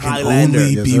motherfucking There can Highlander.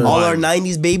 only be All one. our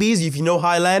 90s babies, if you know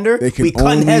Highlander, They can we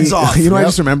cutting only- heads off. You know what I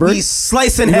just remembered? We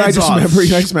slicing You know, I heads just off. remembered.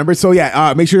 I just remembered. So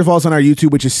yeah, make sure to follow us on our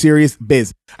YouTube, which is Serious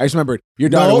Biz. I just remembered your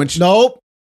daughter when she, Nope.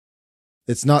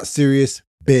 It's not serious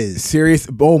biz. Serious.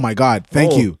 Oh my God!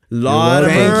 Thank you. Lord of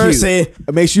Thank you. mercy.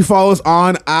 Make sure you follow us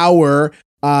on our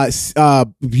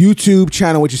YouTube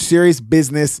channel, which is Serious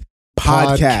Business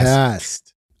Podcast.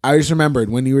 I just remembered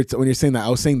when you're saying that. I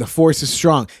was saying the force is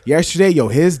strong. Yesterday,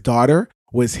 his daughter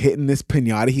was hitting this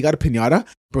pinata. He got a pinata,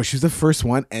 bro. She was the first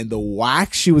one, and the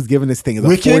whack she was giving this thing is a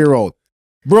Wicked? 4-year-old,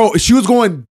 bro. She was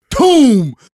going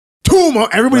toom.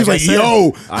 Everybody's Like I like, said,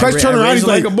 yo. I Christ turned ra- I around. raised He's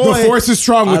like like, a boy. the force is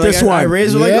strong with this one. I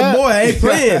raised her like Yeah. a boy. I ain't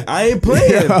playing. I ain't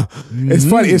playing. Yeah. It's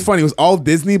funny. It's funny. It was all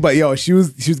Disney, but she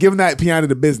was giving that piano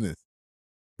to business.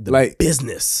 The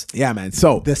business. Yeah, man.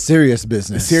 So The serious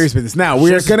business. serious business. Now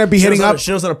we're gonna be hitting up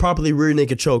She knows how to properly rear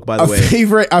naked choke, by the a way.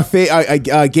 favorite, a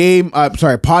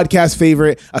podcast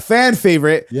favorite, a fan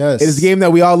favorite. Yes. It is a game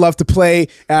that we all love to play.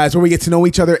 It's where we get to know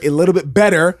each other a little bit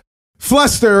better.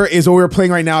 Fluster is what we're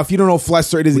playing right now. If you don't know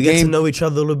Fluster, it is We a get to game. know each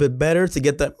other a little bit better to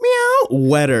get that meow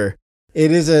wetter.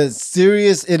 It is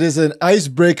an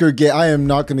icebreaker game. I am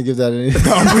not going to give that any.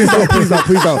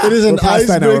 Please don't. It is an We're past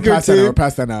that now. We're icebreaker past that now. team. We're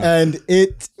past that now. And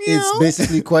it's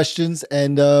basically questions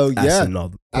and Asking all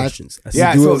the questions.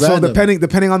 Yeah, do so it random.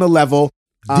 depending on the level,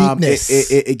 Deepness.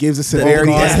 It gives a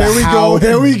severity. depth. as to There we how go.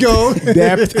 There we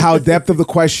go. depth of the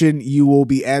question you will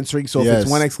be answering. So if Yes.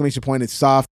 it's 1 exclamation point, it's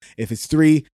soft. If it's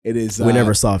 3, it is. We're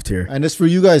never soft here. And it's for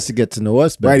you guys to get to know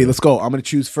us better. Righty, let's go. I'm gonna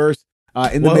choose first.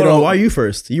 In the Well, hold middle. on, why are you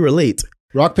first? You were late.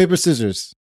 Rock, paper,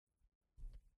 scissors.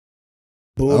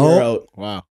 Boom, Oh. you're out.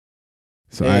 Wow.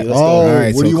 So Hey, I- let's go. Oh, All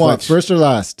right, what do so you want? clutch. First or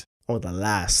last? Oh, the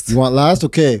last. You want last?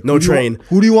 Okay. No Who do you train. want-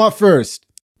 Who do you want first?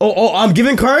 Oh, I'm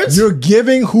giving cards? You're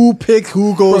giving who pick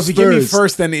who Bro, goes if you give me first.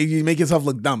 first, then you make yourself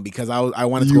look dumb because I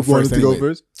wanted to You go first. wanted to go anyway.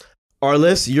 first?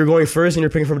 Arliss, you're going first and you're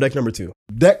picking from deck number 2.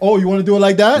 Oh, you want to do it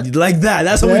like that? Like that.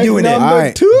 That's how Deck we're doing it. number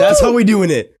Alright. 2. That's how we're doing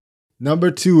it.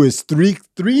 Number 2 is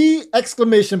three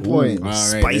exclamation points. All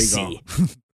right, there you Spicy. go.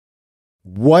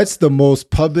 What's the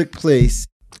most public place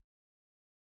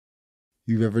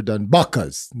you've ever done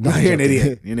buckas? No, you're an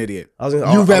idiot. You're an idiot. I was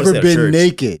gonna, You've I was ever at been church.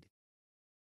 naked?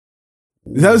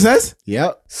 Is that what it says?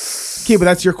 Yep. Okay, but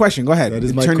that's your question. Go ahead. That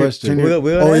is my Turn your- question. turn your-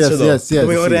 We gotta answer, though. yes. Do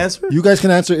we gotta answer? You guys can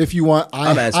answer if you want.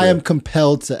 I'm answering. I am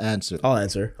compelled to answer. I'll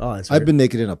answer. I've been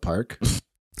naked in a park.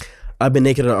 I've been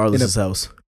naked at Arliss's house.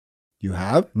 You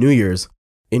have? New Year's.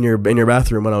 In your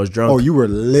bathroom when I was drunk. Oh, you were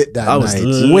lit that I was night.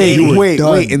 lit. Wait, You were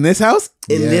wait. In this house?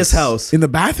 in Yes. this house. In the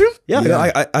bathroom? Yeah,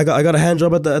 Yeah. I got a hand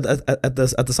job at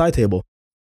the side table.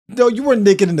 No, you were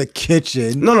naked in the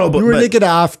kitchen. No, but you were but- naked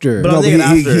after. But No, I'm but naked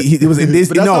after. it was in this.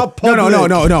 But that's no, not no, no, no,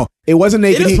 public. no. It wasn't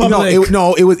naked. It is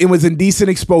public. It was indecent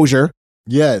exposure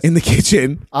Yes, in the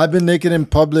kitchen. I've been naked in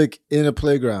public in a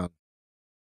playground.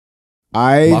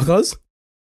 I've Bacchus?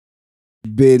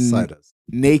 been Side us.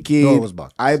 naked. No, it was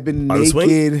Bach. I've been On the swing?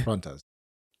 naked. Front us.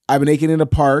 I've been naked in a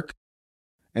park,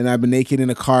 and I've been naked in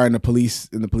a car, and the police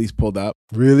pulled up.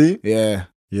 Really? Yeah,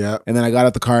 Yeah. and then I got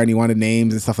out the car, and he wanted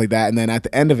names and stuff like that. And then at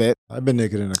the end of it, I've been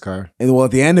naked in a car. and well,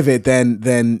 at the end of it,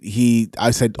 then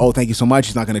I said, "Oh, thank you so much.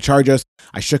 He's not going to charge us."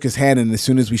 I shook his hand, and as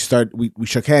soon as we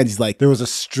shook hands, he's like, There was a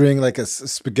string, like a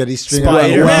spaghetti string.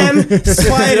 Spider-Man.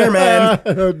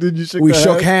 Spider-Man. Did you shake we the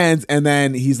shook hand? hands, and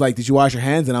then he's like, "Did you wash your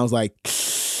hands?" And I was like,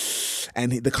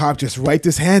 and the cop just wiped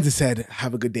his hands and said,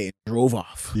 "Have a good day," and drove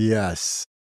off. Yes.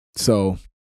 So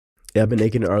Yeah, I've been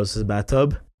naked in Arliss's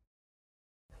bathtub.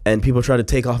 And people try to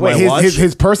take off my wait, watch.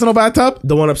 his personal bathtub?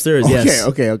 The one upstairs, yes.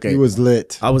 Okay. He was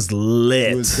lit. I was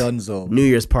lit. It was Dunzo. New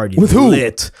Year's party. With who?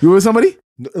 Lit. You were with somebody?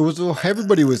 It was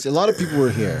everybody was. A lot of people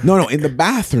were here. No, in the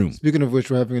bathroom. Speaking of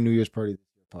which, we're having a New Year's party.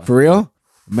 For real?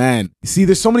 Man. See,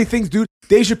 there's so many things, dude.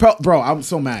 Dave Chappelle, bro, I'm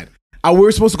so mad. We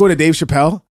were supposed to go to Dave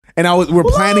Chappelle, and we're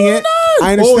planning it. I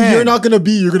Oh, understand. you're not gonna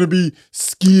be. You're gonna be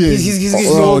skiing. He's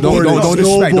Oh, don't disrespect. Don't Snowboarding.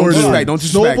 disrespect. Don't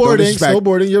disrespect. Don't Snowboarding. disrespect.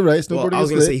 Snowboarding. You're right. Snowboarding. Well, I was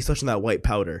is going to say lit. he's touching that white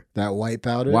powder. That white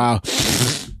powder. Wow.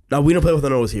 Now, we don't play with the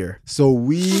nose here. So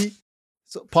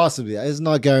possibly it's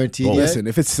not guaranteed Well, yet. listen,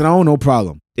 if it's snow, no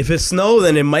problem. If it's snow,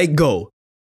 then it might go.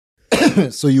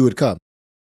 So you would come.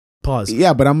 Pause.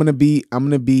 Yeah, but I'm gonna be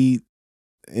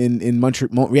in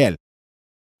Montreal.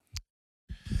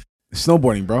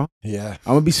 Snowboarding, bro. Yeah.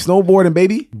 I'm gonna be snowboarding,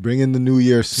 baby. Bring in the New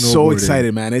Year snowboarding. So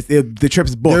excited, man. The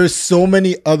trip's booked. There's so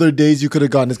many other days you could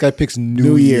have gone. This guy picks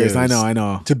New Year's. I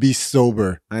know. To be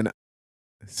sober.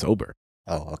 Sober.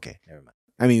 Oh, okay. Never mind.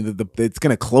 I mean, it's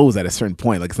gonna close at a certain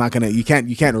point. Like it's not gonna. You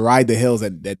can't ride the hills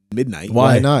at midnight.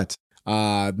 Why not?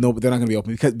 No, but they're not gonna be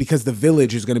open because the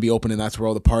village is gonna be open and that's where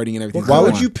all the partying and everything. Why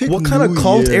would you pick? What kind of New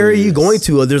cult area are you Year's? going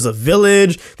to? There's a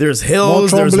village, there's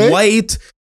hills, there's Mont-Tremblant? white.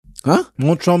 Huh?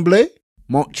 Mont Tremblay?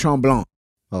 Mont Tremblant.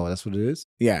 Oh, that's what it is.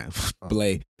 Yeah,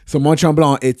 Blay. So Mont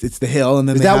Tremblant, it's the hill, and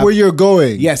then Is they that have- where you're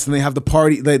going? Yes, and they have the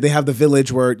party. They have the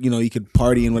village where you could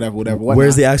party and whatever.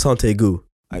 Where's the accent aigu?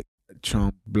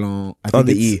 Tremblant? On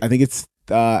the E. I think it's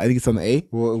on the A.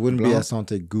 Well, it wouldn't be Blanc?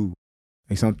 Asante Goo.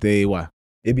 Accent what?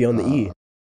 It'd be on the E.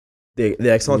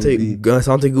 The accent maybe.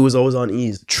 aigu is always on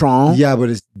E's. Trom. Yeah, but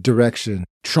it's direction.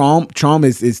 Trom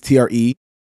is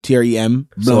TREM.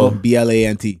 So-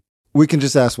 BLANT. We can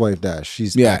just ask Wife Dash.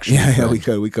 She's actually Yeah. French.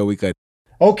 We could.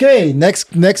 Okay,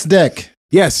 next deck.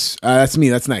 Yes, that's me.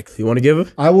 That's next. You want to give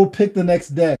it? I will pick the next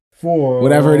deck for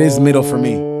Whatever it is, middle for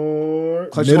me.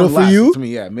 Clutch Middle going for last. you? It's me,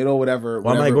 yeah. Middle, whatever.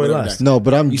 Why am I whatever- going whatever last? deck. No,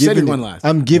 but I'm You said giving you went last.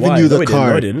 I'm giving Why? you the No, I didn't. No, I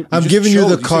card. didn't. I'm You giving just you chose.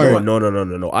 the You said card.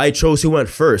 No. I chose who went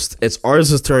first. It's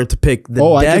ours' turn to pick the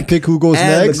Oh, I deck. can pick who goes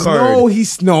and the next? card. No, he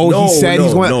said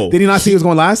he's going. no. Did he not say he was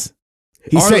going last?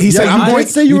 He Ours- said yeah, I'm you going.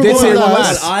 did say you were did going say you're going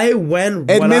last.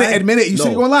 last. Admit it. You said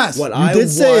you're going last. When You I did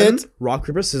say won it. rock,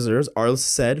 paper, scissors, Arlis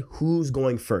said who's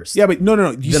going first. Yeah, but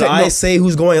no. You Did said I no. say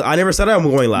who's going? I never said I'm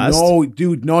going last. No,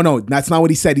 dude, no. That's not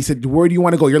what he said. He said, where do you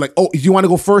want to go? You're like, oh, do you want to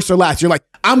go first or last? You're like,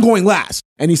 I'm going last.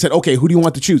 And he said, okay, who do you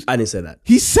want to choose? I didn't say that.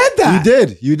 He said that.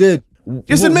 You did.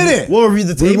 Just admit it. We'll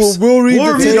review the We tapes. will read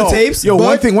the review tapes. the tapes. Yo, But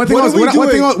one thing what are we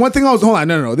doing? else. Hold on.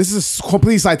 No. This is a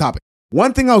completely side topic.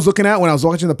 One thing I was looking at when I was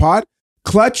watching the pod,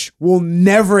 Clutch will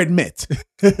never admit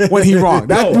when he's wrong.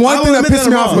 That's No, one I thing will that admit pisses that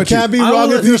me I'm off wrong. with you. Can't be I wrong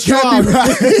will- if you're you can't be strong.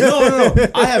 right. No.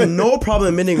 I have no problem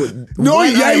admitting with. No,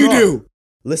 when yeah, I'm you wrong. do.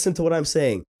 Listen to what I'm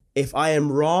saying. If I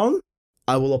am wrong,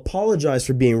 I will apologize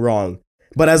for being wrong.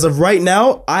 But as of right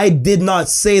now, I did not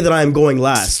say that I'm going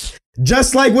last.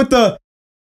 Just like with the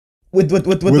Wayne?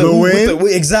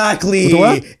 exactly With the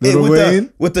what? Little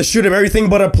Wayne? with the shoot of everything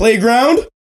but a playground.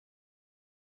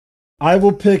 I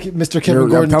will pick Mr. Kevin I'm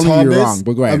Gordon telling you Thomas. you're wrong,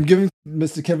 but go ahead. I'm giving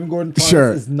Mr. Kevin Gordon Thomas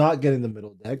Sure. is not getting the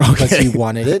middle deck because Okay. he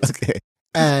wanted it, Okay.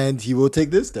 and he will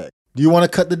take this deck. Do you want to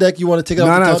cut the deck? You want to take it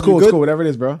No, off the no, top? it's cool. You It's good? cool. Whatever it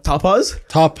is, bro. Top us.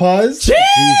 Top pause.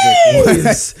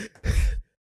 Jeez.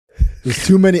 There's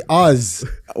too many Oz.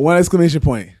 One exclamation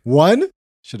point. One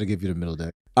should have give you the middle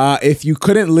deck. If you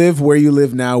couldn't live where you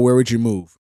live now, where would you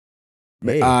move?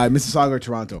 Hey. Mississauga or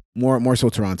Toronto? More so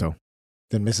Toronto.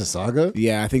 Then Mississauga.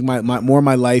 Yeah, I think my more of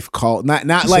my life called not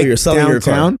So like you're selling your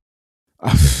car. downtown.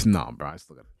 No, bro, I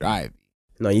still gotta drive.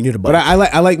 No, you need a But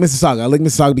bike. I like Mississauga. I like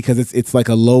Mississauga because it's like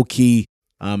a low key,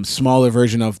 smaller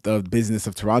version of the business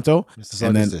of Toronto. Mississauga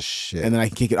And then- is the shit. And then I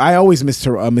can kick it. I always missed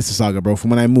Mississauga, bro. From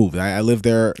when I moved, I lived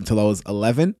there until I was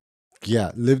 11.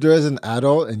 Yeah, live there as an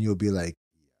adult, and you'll be like,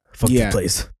 Fuck yeah. the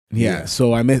place. Yeah, Yeah.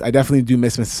 so I definitely do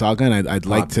miss Mississauga, and I'd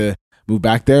like to move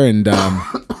back there, and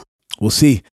we'll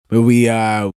see. Maybe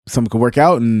something could work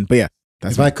out, but yeah,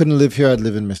 that's if I couldn't live here, I'd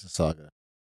live in Mississauga.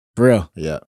 for real.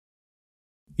 Yeah,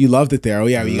 You loved it there. Oh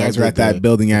yeah, I you guys loved were it at that there.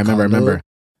 building. Yeah, I The remember. condo.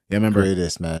 Yeah, I remember.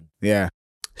 greatest man. Yeah,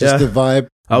 Just Yeah. the vibe.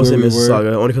 I was where in we were.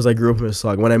 Mississauga only because I grew up in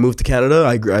Mississauga. When I moved to Canada,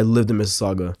 I lived in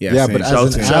Mississauga. yeah. Yeah, same. but as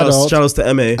Shout an out adult- shout outs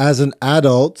to MA. As an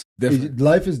adult, Different.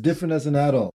 life is different as an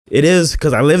adult. It is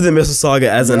because I lived in Mississauga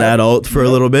as an Yeah. adult for a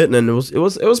Yeah. little bit, and then it was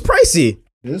pricey.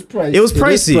 It is pricey. It was is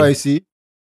pricey. pricey.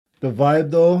 The vibe,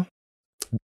 though,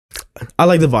 I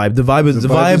like the vibe. The vibe was The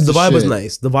the vibe vibe. is The the vibe was shit.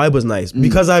 nice. The vibe was nice Mm.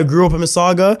 because I grew up in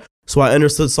Mississauga, so I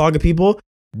understood Saga people.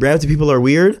 Brampton people are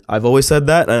weird. I've always said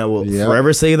that, and I will Yeah.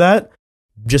 forever say that,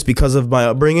 just because of my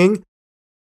upbringing.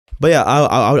 But yeah,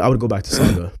 I would go back to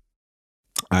Saga.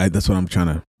 That's what I'm trying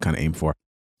to kind of aim for.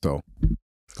 So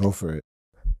go for it.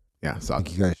 yeah, I so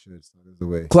think you guys should. So there's the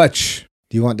way. clutch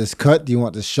Do you want this cut? Do you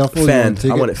want this shuffle? Fanned.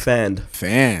 I want it fanned.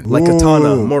 fan. Like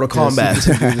Katana, Ooh. Mortal Yeah, see, Kombat.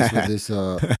 we can do this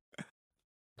with this,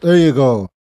 there you go.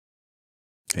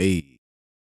 Hey,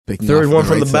 picking Third off one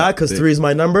from right the back side. because 3 is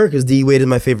my number because D Wade is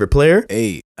my favorite player.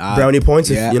 Hey, Brownie points,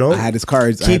 if, Yeah, you know. I had his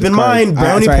cards. I Keep had his in cards. mind,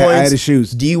 brownie I had points. his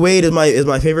shoes. D Wade is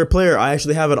my favorite player. I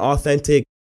actually have an authentic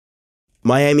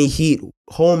Miami Heat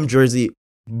home jersey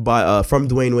from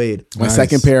Dwayne Wade. My Nice.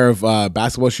 second pair of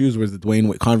basketball shoes was the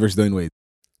Converse Dwayne Wade.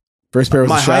 First pair was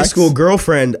My the high Shaqs. school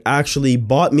girlfriend actually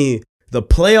bought me the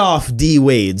playoff D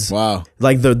Wades, Wow.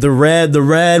 like the red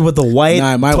with the white.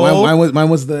 Nah, toe. mine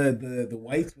was the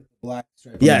white with the black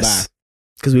stripe. on Yes,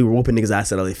 because we were whooping niggas'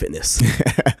 ass at LA Fitness.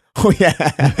 the back. Oh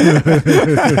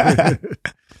yeah.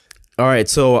 All right,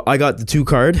 so I got the 2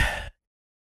 card.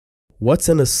 What's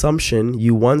an assumption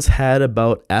you once had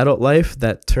about adult life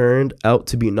that turned out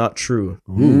to be not true?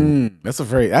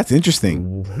 That's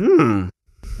interesting.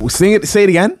 Hmm. Say it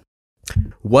again.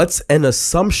 What's an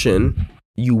assumption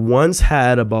you once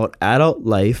had about adult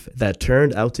life that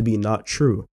turned out to be not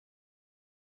true?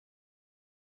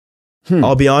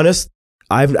 I'll be honest,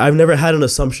 I've never had an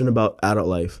assumption about adult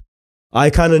life. I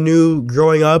kind of knew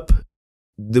growing up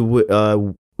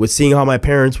with seeing how my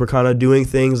parents were kind of doing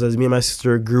things as me and my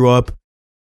sister grew up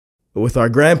with our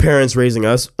grandparents raising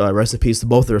us, rest in peace to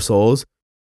both their souls,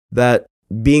 that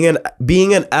being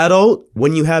an adult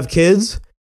when you have kids,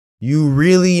 you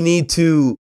really need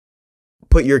to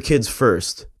put your kids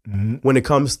first when it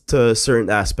comes to certain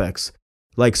aspects.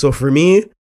 Like, so for me,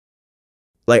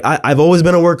 like I've always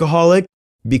been a workaholic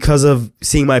because of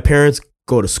seeing my parents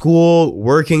go to school,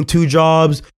 working 2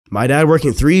 jobs, my dad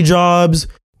working 3 jobs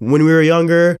when we were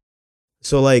younger.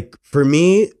 So like for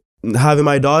me, having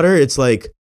my daughter, it's like,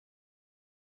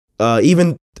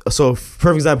 even so,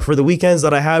 for example, for the weekends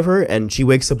that I have her and she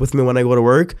wakes up with me when I go to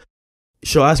work,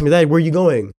 she'll ask me, Dad, where are you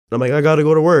going? And I'm like, I gotta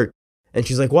go to work. And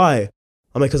she's like, why?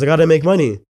 I'm like, because I gotta make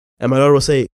money. And my daughter will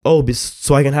say, oh,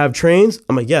 so I can have trains?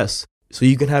 I'm like, yes, so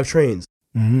you can have trains.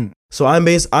 So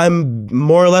I'm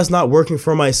more or less not working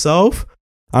for myself.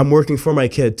 I'm working for my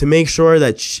kid to make sure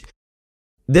that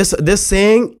this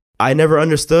saying I never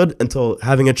understood until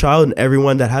having a child, and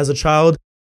everyone that has a child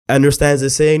understands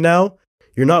this saying now.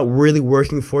 You're not really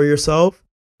working for yourself.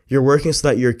 You're working so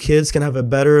that your kids can have a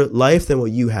better life than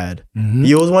what you had.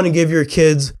 You always want to give your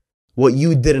kids what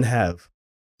you didn't have.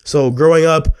 So growing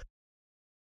up,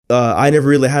 I never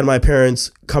really had my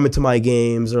parents coming to my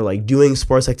games or like doing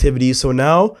sports activities. So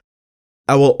now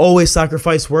I will always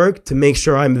sacrifice work to make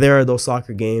sure I'm there at those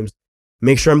soccer games,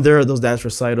 make sure I'm there at those dance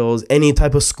recitals, any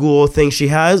type of school thing she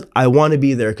has. I want to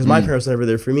be there because my parents are never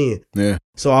there for me. Yeah.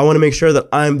 So I want to make sure that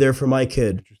I'm there for my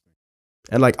kid.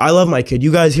 And like, I love my kid.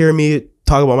 You guys hear me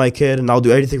talk about my kid, and I'll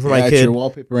do anything for my It's kid. your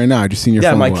wallpaper right now. I just seen your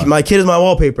Yeah, phone. my kid is my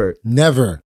wallpaper.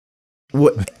 Never.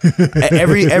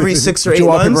 Every 6 or What's 8 your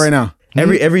wallpaper months. right now?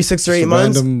 Every 6 or Just 8 a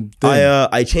months, random thing.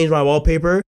 I change my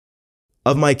wallpaper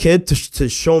of my kid to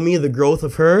show me the growth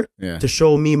of her, Yeah. to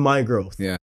show me my growth.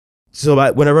 Yeah. So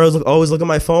whenever I always look at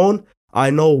my phone, I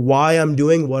know why I'm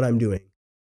doing what I'm doing.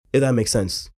 If that makes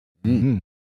sense. Mhm.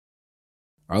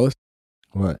 Arliss?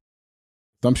 What?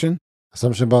 Assumption?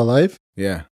 Assumption about life?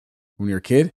 Yeah. When you're a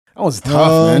kid? That was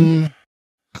tough, man.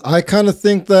 I kind of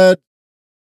think that,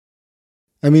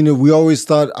 I mean,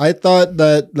 I thought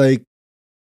that, like,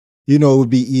 you know, it would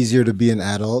be easier to be an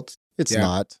adult. It's Yeah.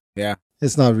 not. Yeah.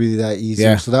 It's not really that easy.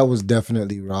 Yeah. So that was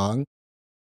definitely wrong.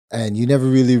 And you never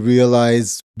really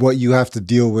realize what you have to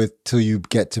deal with till you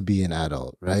get to be an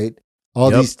adult, right?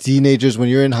 All Yep. these teenagers, when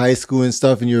you're in high school and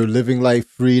stuff and you're living life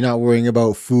free, not worrying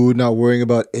about food, not worrying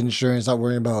about insurance, not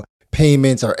worrying about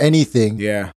payments or anything,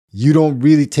 Yeah. you don't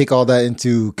really take all that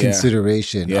into Yeah.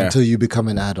 consideration Yeah. until you become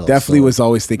an adult. Definitely So, was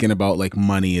always thinking about like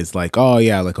money is like, oh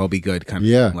yeah, like I'll be good kind of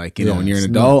Yeah. thing. Like, you know, Yeah, when you're an it's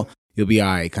adult, you'll be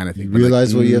all right kind of thing. you But, like,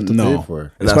 realize what you have to no. pay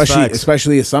for. And that's facts.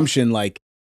 Especially assumption, like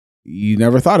you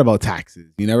never thought about taxes.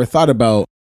 You never thought about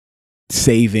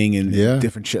saving and Yeah.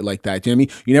 different shit like that. Do you know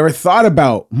what I mean? You never thought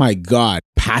about, my God,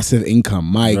 passive income.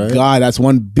 My Right. God, that's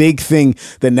one big thing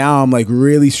that now I'm like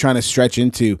really trying to stretch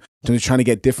into. So trying to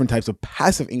get different types of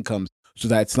passive incomes so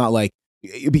that it's not like,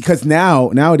 because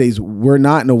nowadays we're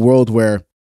not in a world where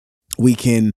we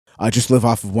can just live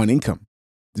off of one income.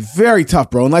 It's very tough,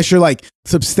 bro. Unless you're like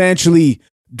substantially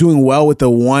doing well with the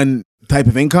one type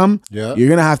of income, Yeah. you're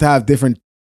gonna have to have different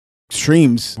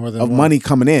streams More than of one. money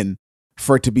coming in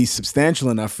for it to be substantial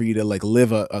enough for you to like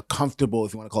live a comfortable,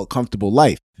 if you want to call it comfortable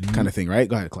life, Mm-hmm. kind of thing, right?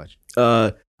 Go ahead, Clutch.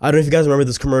 I don't know if you guys remember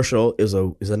this commercial. It was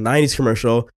a 90s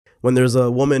commercial when there's a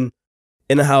woman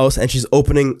in a house and she's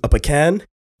opening up a can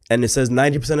and it says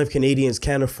 90% of Canadians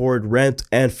can't afford rent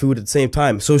and food at the same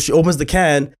time. So she opens the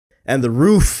can and the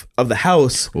roof of the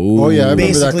house Oh, yeah, I remember that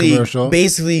basically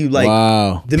commercial. like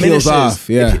wow, diminishes. peels off,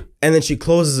 yeah. And then she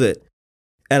closes it.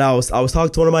 And I was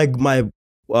talking to one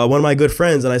of my good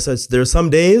friends and I said, there's some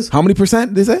days How many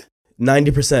percent did they say?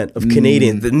 90% of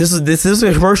Canadians. And this is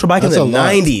a commercial back That's in a the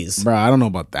lot. 90s. Bro, I don't know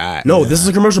about that. No, this is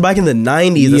a commercial back in the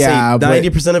 90s that Yeah, say but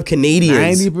 90% of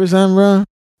Canadians. 90%, bro.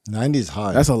 90's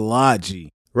high. That's a lot, G.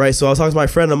 Right. So I was talking to my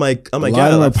friend. I'm like, lot yeah,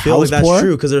 of I them feel like house that's poor?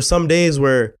 true. Because there's some days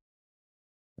where,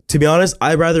 to be honest,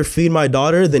 I'd rather feed my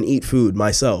daughter than eat food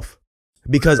myself.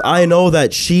 Because I know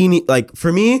that like,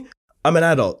 for me, I'm an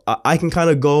adult. I can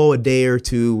kind of go a day or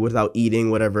two without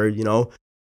eating, whatever, you know.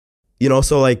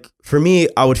 So like, for me,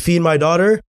 I would feed my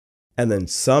daughter. And then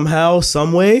somehow,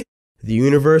 some way, the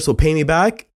universe will pay me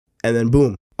back. And then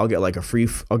boom, I'll get like a free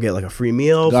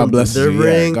meal God from bless you. Yeah,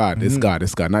 delivering. God, it's God,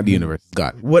 it's God, not the universe. It's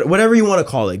God. Whatever you want to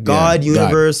call it. God, Yeah, God.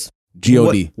 universe.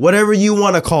 G-O-D. Whatever you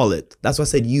want to call it. That's why I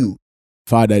said you.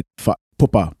 Father,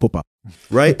 Pupa.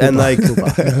 Right? And like,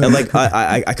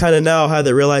 I kind of now had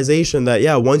the realization that,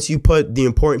 yeah, once you put the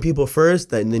important people first,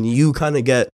 then you kind of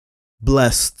get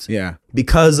blessed Yeah.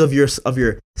 because of your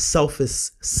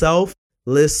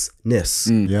selflessness.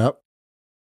 Yep.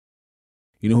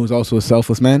 You know who's also a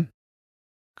selfless man?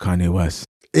 Kanye West.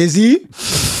 Is he?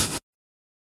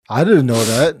 I didn't know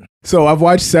that. So I've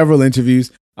watched several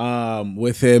interviews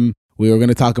with him. We were going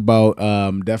to talk about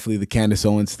definitely the Candace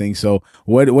Owens thing. So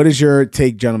what is your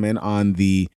take, gentlemen, on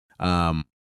the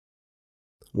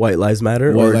White Lives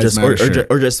Matter, White or Lives just Matter or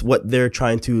shirt. just what they're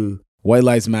trying to. White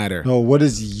Lives Matter? No, what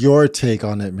is your take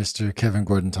on it, Mr. Kevin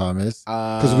Gordon Thomas?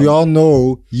 Because Um, we all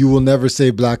know you will never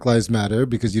say Black Lives Matter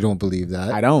because you don't believe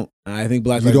that. I don't. I think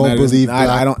Black You Lives don't Matter. believe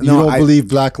I don't. you No, don't believe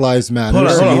Black Lives Matter. Hold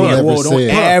on, so hold on, you will hold on. never Whoa, say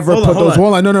don't it. ever Hold on, put hold those. on.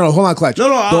 Hold on. No. Hold on, Clutch. No,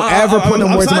 Don't ever put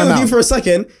them words in my I'm with you mouth. for a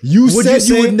second. You Would said you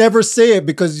say- would never say it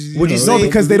because Would you know, say- No,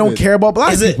 because they don't care about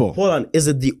black Is it? people. Hold on. Is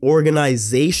it the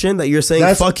organization that you're saying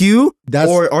That's- fuck you, that's-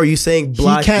 or are you saying He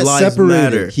Black can't Lives separate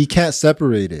Matter? it. He can't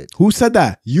separate it. Who said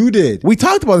that? You did. We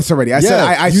talked about this already. I you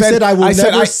said said I will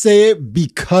said never say it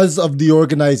because of the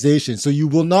organization. So you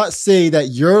will not say that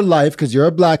your life, because you're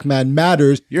a black man,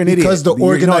 matters You're an idiot. because the You're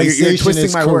organization twisting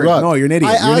is my corrupt. word. No, you're an idiot.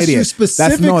 I You're an asked idiot. you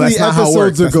specifically that's not how it works.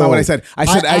 episodes That's ago. not what I said. I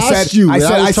said asked you. I and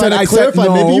said I was trying to clarify.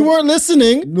 no. Maybe you weren't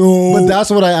listening. No. but that's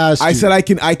what I asked. I you. said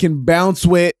I can bounce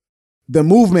with the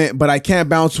movement, but I can't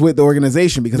bounce with the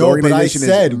organization because the no, but I organization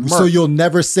said is so. murk. You'll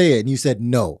never say it, and you said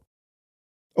no.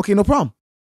 Okay, no problem.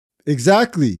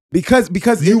 Exactly. Because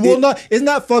You will not. Isn't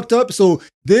that fucked up? So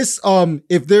this,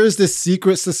 if there's this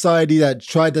secret society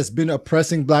that's been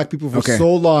oppressing black people for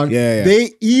so long,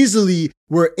 they easily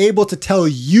were able to tell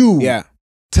you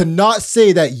to not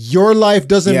say that your life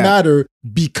doesn't matter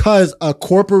because a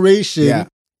corporation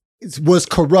was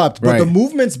corrupt. But the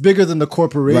movement's bigger than the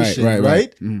corporation,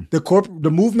 right? The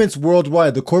movement's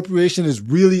worldwide. The corporation is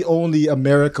really only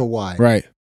America-wide. Right.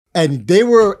 And they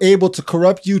were able to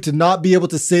corrupt you to not be able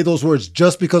to say those words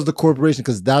just because of the corporation,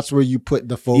 because that's where you put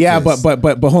the focus. Yeah, but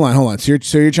hold on. So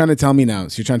you're trying to tell me now.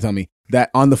 So you're trying to tell me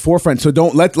that on the forefront. So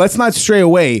let's not stray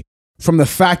away from the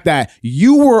fact that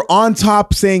you were on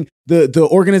top saying the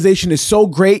organization is so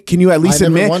great. Can you at least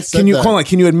admit? Can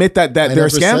you admit that they're a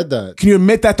scam? Can you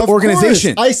admit that the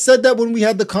organization? I said that when we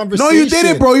had the conversation. No, you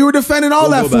didn't, bro. You were defending all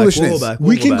that foolishness.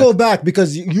 We can go back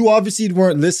because you obviously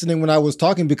weren't listening when I was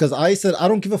talking, because I said I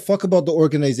don't give a fuck about the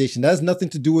organization. That has nothing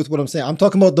to do with what I'm saying. I'm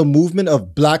talking about the movement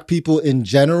of black people in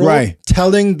general. Right.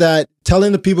 Telling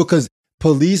the people, because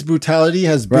police brutality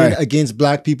has been against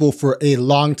black people for a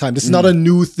long time. This is not a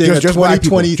new thing. Just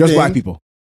 2020 thing. Just black people.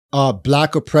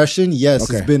 Black oppression, yes,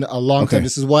 it's been a long time.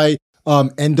 This is why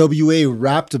NWA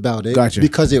rapped about it,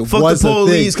 because it was the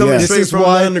police a thing. Coming straight from the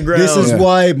underground. This is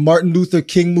why Martin Luther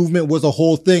King movement was a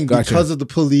whole thing, because of the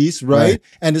police, right?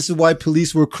 And this is why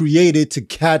police were created to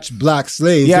catch black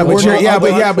slaves. Hold on.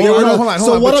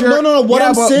 What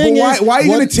I'm saying is, why are you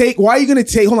gonna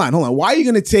take? Hold on. Why are you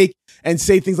gonna take and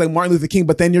say things like Martin Luther King,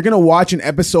 but then you're gonna watch an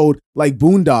episode like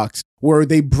Boondocks where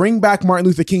they bring back Martin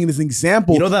Luther King as an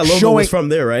example? You know that logo was from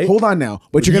there, right? Hold on now,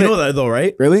 but you know that though,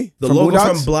 right? Really? The logo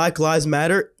from Black Lives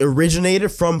Matter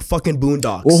originated from fucking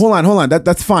Boondocks. Well, hold on.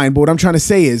 That's fine. But what I'm trying to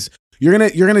say is, you're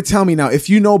gonna tell me now, if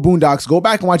you know Boondocks, go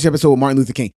back and watch the episode with Martin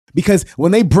Luther King, because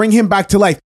when they bring him back to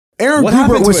life, Aaron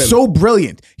Gruber was so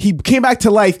brilliant. He came back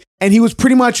to life and he was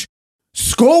pretty much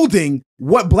scolding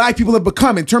what black people have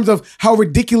become in terms of how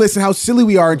ridiculous and how silly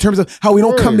we are in terms of how we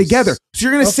don't come together. So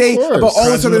you're going to say about all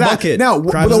this other that. Now,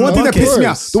 the one thing that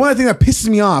pisses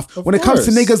me off when it comes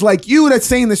to niggas like you that's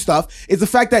saying this stuff is the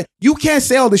fact that you can't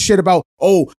say all this shit about,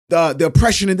 the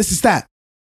oppression and this is that.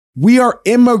 We are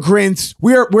immigrants.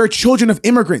 We're children of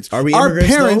immigrants. Are we Our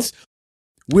parents...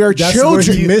 We are children. That's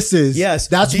what he misses. Yes.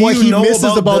 That's why he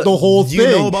misses about the whole thing. Do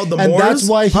you know about the Moors? And that's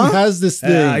why he has this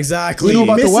thing. Yeah, exactly. You know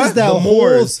about the what? The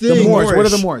Moors. The Moors. What are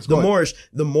the Moors?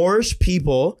 The Moorish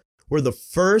people were the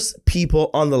first people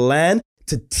on the land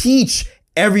to teach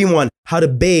everyone how to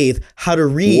bathe, how to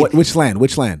read. Which land?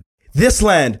 This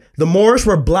land. The Moorish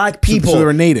were black people. So they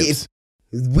were natives.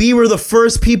 We were the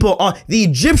first people on. The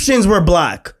Egyptians were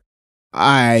black.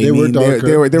 They were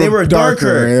darker. They were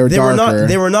darker.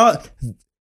 They were not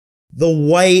the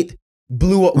white,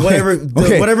 blue, whatever,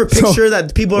 whatever picture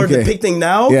that people are depicting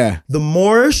now. Yeah. The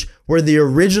Moorish were the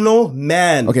original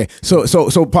man. Okay. So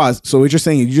pause. So what you're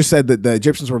saying, you just said that the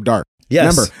Egyptians were dark.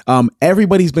 Yes. Remember,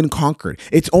 everybody's been conquered.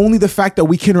 It's only the fact that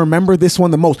we can remember this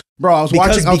one the most. Bro, I was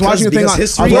watching a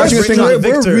thing on.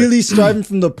 We're really striving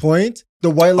from the point. The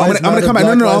white lives I'm gonna come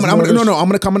back. No. I'm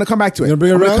gonna come back to it. I'm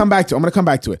gonna come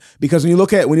back to it because when you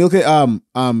look at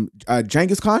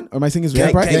Genghis Khan, or am I saying his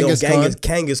name right?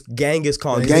 Genghis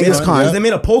Khan. They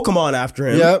made a Pokemon after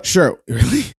him. Yeah, sure.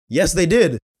 Really? Yes, they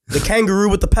did. The kangaroo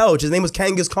with the pouch. His name was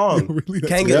Kangas Khan. Really?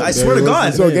 I swear to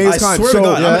God. So Genghis Khan.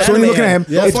 So when you look at him,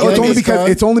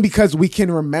 it's only because we can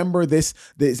remember this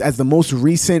as the most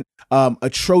recent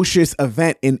atrocious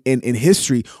event in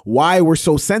history. Why we're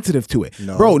so sensitive to it,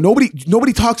 bro?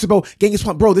 Nobody talks about Genghis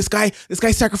Khan, bro. This guy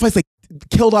sacrificed,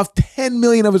 killed off 10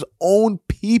 million of his own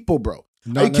people, bro.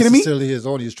 Not Are you kidding me? necessarily his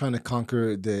own. He was trying to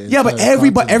conquer the. Yeah, but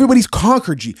everybody's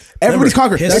conquered. G. Everybody's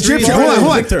conquered. Egyptians.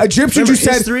 Hold on. Egyptians. You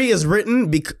said history is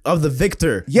written of the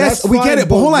victor. Yes, we get it.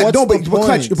 But hold on. No, but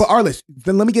Clutch. But Arliss,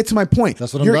 then let me get to my point.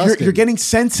 That's what I'm asking. You're getting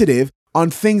sensitive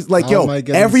on things like,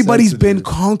 everybody's been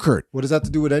conquered. What does that have to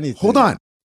do with anything? Hold on.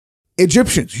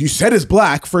 Egyptians, you said is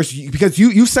black first because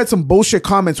you said some bullshit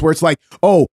comments where it's like,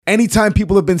 anytime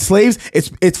people have been slaves,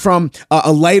 it's from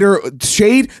a lighter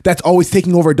shade that's always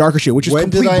taking over a darker shade, which is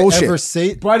complete bullshit. Did I ever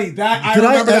say, buddy? I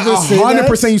remember that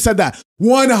 100%. You said that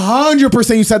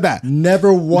 100%. You said that.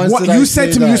 Never once. You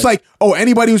said to me, you're like,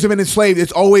 anybody who's been enslaved,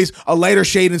 it's always a lighter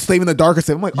shade enslaving the darker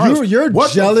shade. I'm like, you're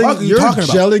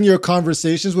gelling your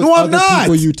conversations with other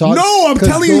people you talk. No, I'm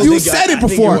telling you, you said it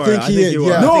before.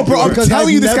 No, bro, I'm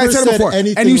telling you, this guy said it before, and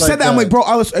you said that. I'm like,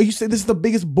 bro, you said this is the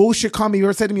biggest bullshit comment you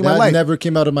ever said to me in my life. Never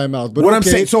came out of my my mouth. But what okay, I'm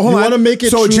saying, so hold you on. want to make it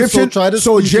so true, so try to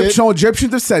speak it.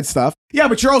 Egyptians have said stuff. Yeah,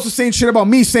 but you're also saying shit about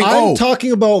me saying, I'm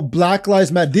talking about Black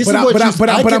Lives Matter. This is what I'm coming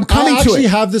to it. I actually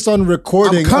have this on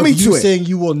recording. I'm coming of you to it. saying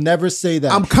you will never say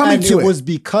that. I'm coming to it. It was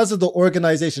because of the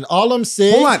organization. All I'm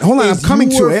saying. Hold on. Is I'm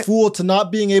coming you to were it. Fool to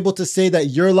not being able to say that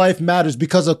your life matters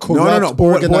because of corrupt No. But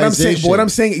organization. what I'm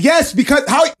saying, yes, because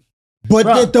how.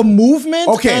 But the movement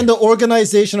Okay. and the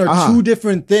organization are two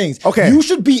different things. Okay. You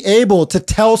should be able to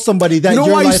tell somebody that You know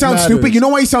your why you life sound matters. stupid? You know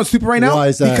why you sound stupid right now? Why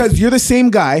is that? Because you're the same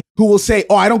guy who will say,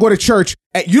 "Oh, I don't go to church."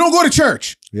 You don't go to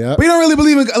church. Yeah. But you don't really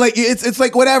believe in like it's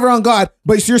like whatever on God.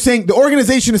 But you're saying the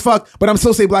organization is fucked, but I'm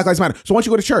still saying Black Lives Matter. So why don't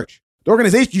you go to church? The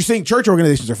organization, you're saying church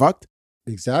organizations are fucked.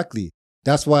 Exactly.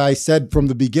 That's why I said from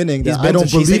the beginning that He's been I don't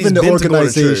to- he said believe in he's the been to go to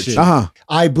organization. church.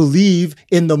 I believe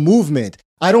in the movement.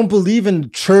 I don't believe in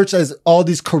church as all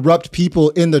these corrupt people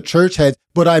in the church heads,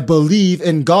 but I believe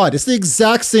in God. It's the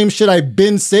exact same shit I've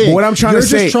been saying. But what I'm trying to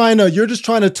say- You're just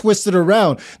trying to twist it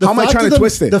around. How am I trying to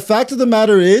twist it? The fact of the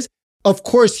matter is, of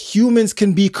course, humans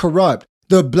can be corrupt.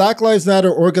 The Black Lives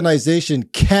Matter organization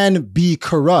can be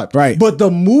corrupt. Right. But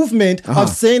the movement of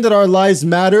saying that our lives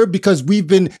matter because we've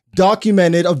been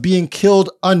documented of being killed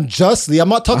unjustly. I'm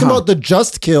not talking about the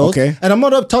just kills. Okay. And I'm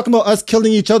not talking about us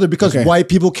killing each other because white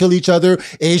people kill each other,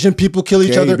 Asian people kill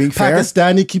each Okay, other, being fair.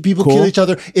 Pakistani people Cool. kill each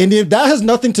other. Indian, that has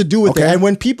nothing to do with it. Okay. And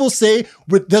when people say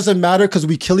it doesn't matter because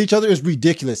we kill each other, it's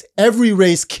ridiculous. Every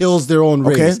race kills their own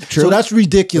race. Okay, true. So that's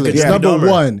ridiculous. Look at Number Jeffrey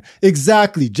Dahmer. one.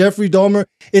 Exactly. Jeffrey Dahmer.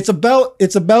 It's about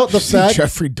the fact.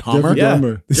 Jeffrey Dahmer. Yeah.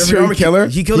 Dahmer. The Jeffrey serial Dahmer, killer?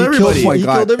 He killed He everybody. killed- Oh my he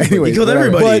God. killed everybody. Anyways, He killed whatever.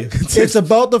 everybody. But it's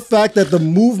about the fact that the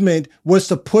movement was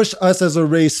to push us as a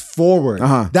race forward.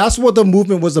 That's what the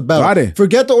movement was about. Got it.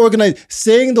 Forget the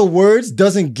saying the words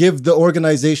doesn't give the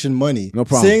organization money. No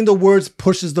problem. Saying the words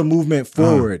pushes the movement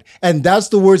forward. And that's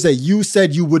the words that you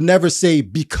said you would never say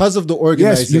because of the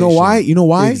organization. Yes, you know why? You know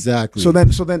why? Exactly. So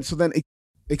then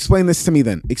explain this to me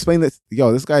then. Explain this.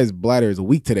 Yo, this guy's bladder is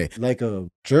weak today. Like a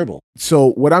gerbil.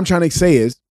 So what I'm trying to say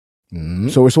is,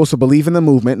 so we're supposed to believe in the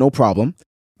movement, no problem.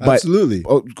 But Absolutely.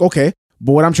 okay.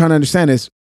 But what I'm trying to understand is,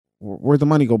 where'd the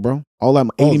money go, bro? All that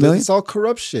 80 million? It's all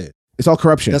corrupt shit. It's all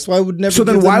corruption. That's why I would never. So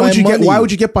then give them why would my you money. why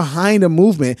would you get behind a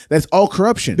movement that's all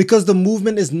corruption? Because the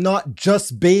movement is not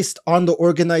just based on the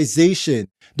organization.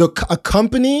 A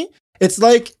company, it's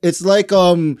like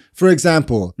for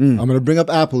example, I'm gonna bring up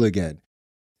Apple again.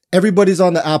 Everybody's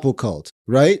on the Apple cult,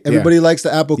 right? Everybody likes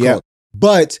the Apple cult.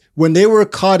 But when they were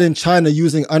caught in China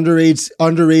using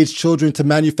underage children to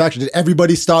manufacture, did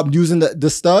everybody stop using the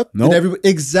stuff? No.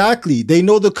 Exactly. They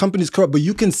know the company's corrupt, but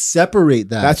you can separate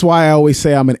that. That's why I always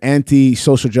say I'm an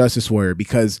anti-social justice warrior,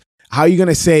 because how are you going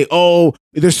to say, oh,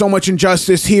 there's so much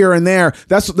injustice here and there?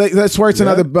 That's where it's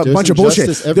another bunch of bullshit.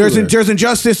 There's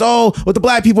injustice, with the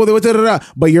black people,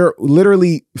 but you're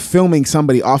literally filming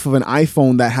somebody off of an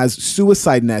iPhone that has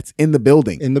suicide nets in the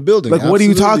building. Like, what are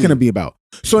you talking to me about?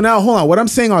 So now, hold on. What I'm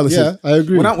saying, listen, I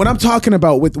agree. What I'm talking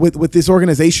about with this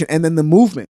organization and then the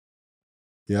movement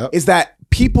is that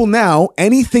people now,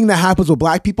 anything that happens with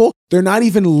black people, they're not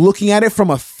even looking at it from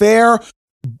a fair,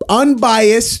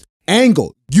 unbiased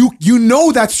angle. You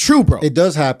know that's true, bro. It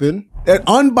does happen. An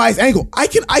unbiased angle. I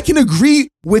can agree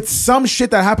with some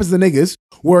shit that happens to niggas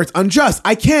where it's unjust.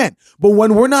 I can. But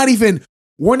when we're not even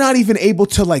able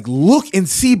to like look and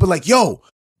see, but like, yo,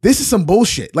 this is some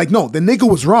bullshit. Like, no, the nigga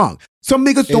was wrong. Some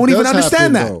niggas don't even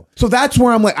understand that. Though. So that's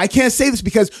where I'm like, I can't say this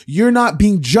because you're not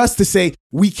being just to say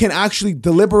we can actually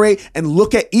deliberate and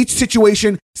look at each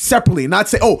situation separately, not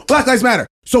say, oh, Black Lives Matter.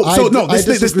 So no,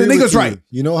 the nigga's right.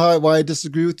 You know why I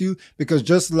disagree with you? Because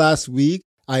just last week,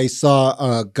 I saw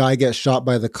a guy get shot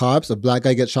by the cops, a black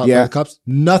guy get shot by the cops.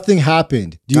 Nothing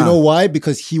happened. Do you know why?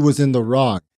 Because he was in the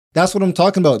wrong. That's what I'm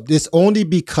talking about. It's only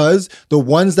because the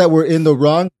ones that were in the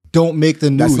wrong don't make the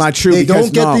news. That's not true. They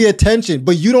don't get the attention,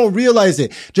 but you don't realize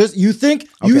it. Just do you think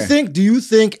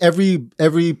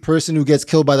every person who gets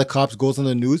killed by the cops goes on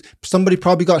the news? Somebody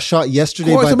probably got shot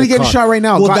yesterday. Or somebody getting shot right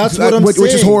now. Well, that's what I'm saying.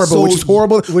 Which is horrible.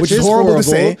 Which is horrible to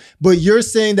say. But you're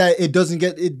saying that it doesn't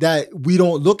get it, that we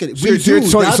don't look at it. We So do.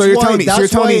 you're telling me.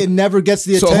 That's why it never gets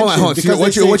the attention. Hold on. Because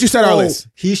what you said, Arliss?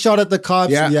 He shot at the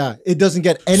cops. Yeah. It doesn't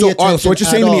get any attention. So what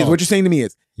you're saying to me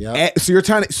is. Yeah.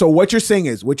 So what you're saying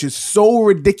is, which is so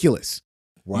ridiculous.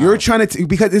 Wow. You're trying to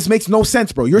because this makes no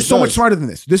sense, bro. You're so much smarter than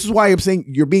this. This is why I'm saying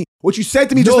you're being what you said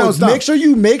to me just now is dumb.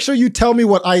 Make sure you tell me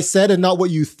what I said and not what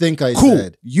you think I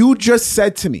said. You just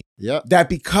said to me that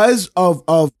because of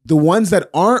the ones that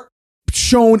aren't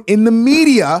shown in the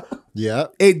media,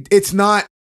 it's not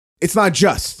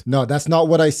just. No, that's not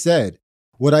what I said.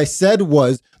 What I said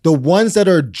was the ones that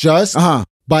are just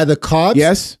by the cops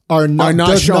Yes. are not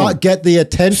does shown. not get the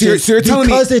attention So you're telling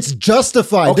me- because it's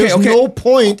justified. Okay, There's okay. no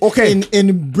point Okay.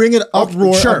 in bringing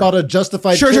uproar Sure. about a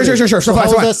justified Sure. killing. So how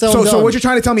fine, does that sound so dumb? what you're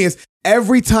trying to tell me is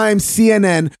every time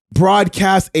CNN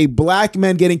broadcasts a black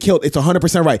man getting killed, it's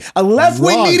 100% right. A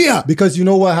left-wing Wrong. media. Because you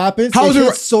know what happens? How is It it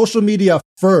hits social media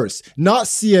first, not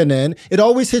CNN. It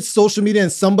always hits social media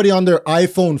and somebody on their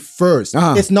iPhone first.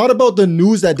 Uh-huh. It's not about the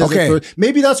news that does Okay. it first.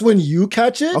 Maybe that's when you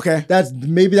catch it. Okay.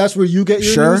 Maybe that's where you get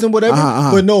your Sure. news and whatever.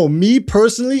 But no, me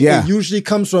personally, Yeah. it usually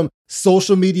comes from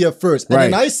social media first. And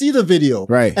Right. then I see the video.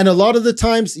 Right. And a lot of the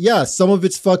times, yeah, some of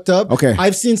it's fucked up. Okay.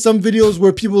 I've seen some videos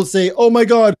where people say, oh my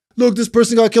God, look, this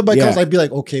person got killed by Yeah. cops. I'd be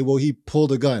like, okay, well, he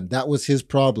pulled a gun. That was his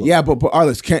problem. Yeah, but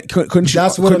Arliss, couldn't you?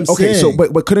 That's what I'm okay, saying. so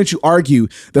but couldn't you argue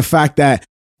the fact that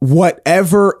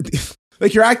whatever,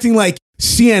 like you're acting like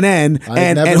CNN I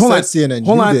and never hold said on, CNN.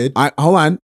 hold You on, did. hold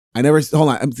on. I never hold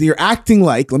on. You're acting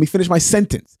like. Let me finish my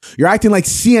sentence. You're acting like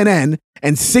CNN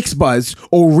and Six Buzz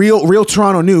or Real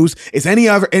Toronto News is any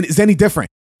different.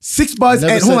 Six Buzz I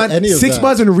never and hold said on. any of Six that.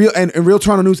 Buzz and Real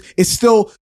Toronto News is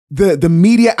still the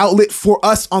media outlet for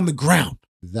us on the ground.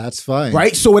 That's fine.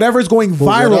 Right? So whatever's going But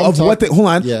what viral I'm of what they hold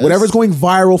on, Yes. whatever's going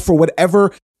viral for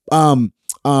whatever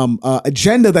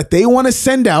agenda that they want to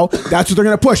send out, that's what they're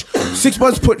gonna push. Six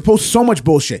Buzz posts so much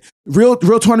bullshit. Real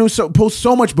Toronto News posts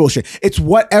so much bullshit. It's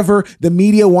whatever the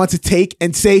media wants to take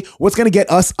and say what's gonna get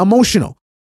us emotional.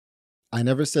 I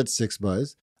never said Six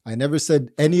Buzz. I never said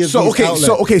any of So these okay,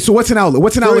 outlets. so what's an outlet?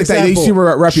 What's an For outlet that you example, seem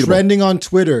reputable? Trending on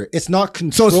Twitter. It's not So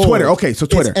controlled. it's Twitter. Okay, so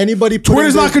Twitter. It's anybody putting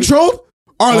Twitter's not their- controlled?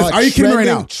 Arliss, are you kidding me right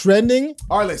now? Trending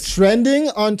Arliss. Trending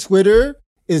on Twitter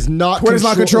is not Twitter's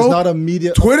not controlled. controlled? It's not a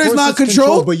media. Of Twitter's course not it's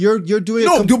controlled? but you're doing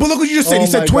No, it. dude, but look what you just said. Oh You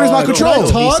said my Twitter's not God.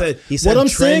 controlled. Talk, He said what I'm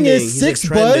saying trending. is He said Six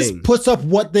Buzz trending. puts up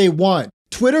what they want.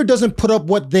 Twitter doesn't put up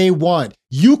what they want.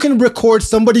 You can record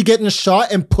somebody getting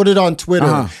shot and put it on Twitter.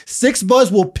 Uh-huh. Six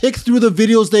Buzz will pick through the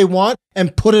videos they want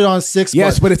and put it on Six Buzz.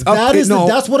 Yes, but it's up-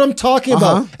 That's what I'm talking Uh-huh.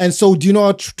 about. And so, do you know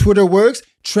how Twitter works?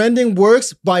 Trending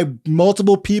works by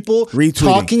multiple people Retweeting.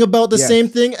 talking about the Yes. same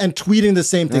thing and tweeting the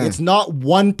same thing. Yeah. It's not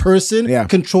one person Yeah.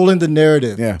 controlling the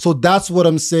narrative. Yeah. So that's what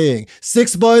I'm saying.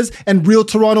 Six Buzz and Real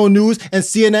Toronto News and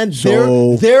CNN,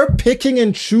 So- they're picking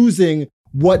and choosing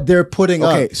what they're putting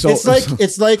Okay, up. so-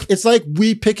 it's like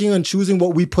we picking and choosing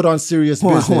what we put on serious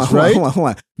Hold on, business, right? hold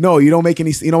on. No, you don't make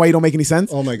any. You know why you don't make any sense?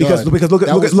 Oh my Because God. look at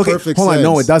That was look at. perfect Hold on,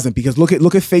 no, sense. it doesn't. Because look at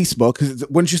Facebook. 'Cause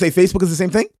wouldn't you say Facebook is the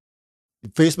same thing?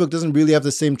 Facebook doesn't really have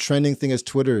the same trending thing as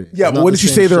Twitter. Yeah, It's but not wouldn't the you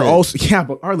same say they're shit. also? Yeah,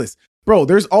 but Arliss, bro,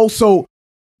 there's also.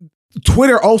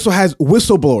 Twitter also has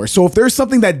whistleblowers. So if there's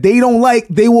something that they don't like,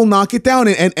 they will knock it down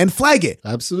and flag it.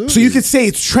 Absolutely. So you could say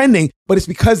it's trending, but it's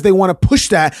because they want to push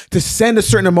that to send a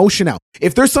certain emotion out.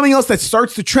 If there's something else that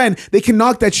starts to trend, they can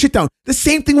knock that shit down. The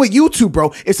same thing with YouTube,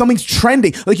 bro. If something's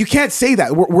trending, like you can't say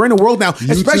that. We're in a world now,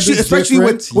 especially is especially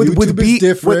different. with YouTube is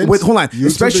different. hold on, YouTube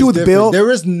especially is with different. Bill.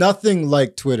 There is nothing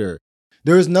like Twitter.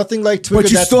 There is nothing like Twitter.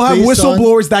 But you that's still have based on-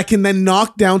 whistleblowers that can then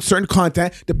knock down certain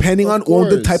content depending Of on all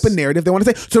the course. type of narrative they want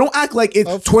to say. So don't act like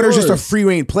Of Twitter's just a course. free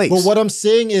reign place. But what I'm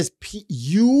saying is,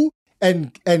 you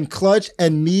and Clutch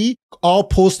and me all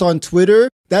post on Twitter.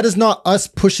 That is not us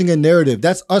pushing a narrative.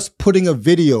 That's us putting a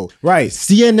video. Right.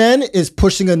 CNN is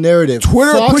pushing a narrative.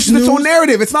 Twitter Fox pushes its own News-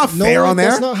 narrative. It's not fair on there.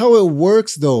 That's not how it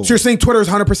works, though. So you're saying Twitter is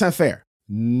 100% fair.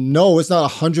 No, it's not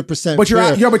 100%. But you're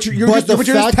fair. just the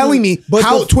fact telling me but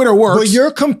how Twitter works. But you're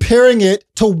comparing it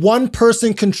to one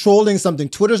person controlling something.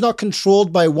 Twitter's not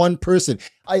controlled by one person.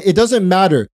 It doesn't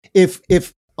matter if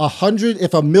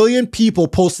a million people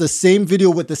post the same video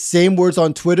with the same words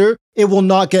on Twitter, it will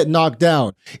not get knocked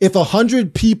down. If a million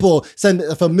people send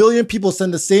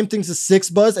the same things to Six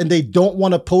Buzz and they don't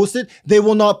want to post it, they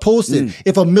will not post it.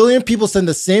 If a million people send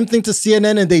the same thing to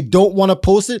CNN and they don't want to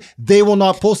post it, they will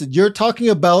not post it. You're talking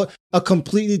about an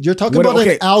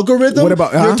algorithm. What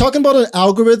about, You're talking about an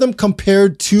algorithm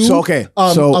compared to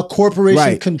a corporation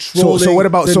right. controlling. So what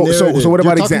about the narrative. so what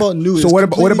about You're talking example? news. So It's what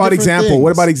about completely example? different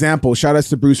What about things. example? Shout outs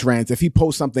to Bruce Rance. If he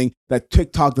posts something that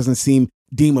TikTok doesn't seem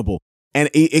deemable, and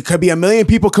it could be a million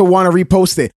people could want to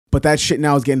repost it, but that shit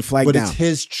now is getting flagged But down. it's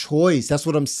his choice. That's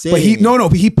what I'm saying. But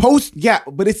he posts, yeah,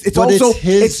 but it's But also it's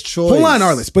his choice. Hold on,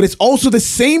 Arliss, but it's also the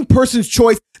same person's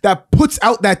choice that puts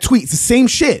out that tweet. It's the same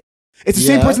shit. It's the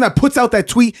same Yeah. person that puts out that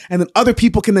tweet, and then other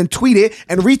people can then tweet it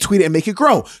and retweet it and make it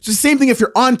grow. So it's the same thing if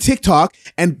you're on TikTok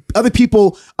and other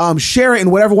people share it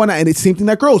and whatever, whatnot, and it's the same thing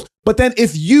that grows. But then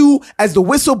if you, as the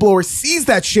whistleblower, sees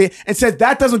that shit and says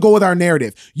that doesn't go with our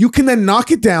narrative, you can then knock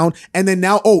it down and then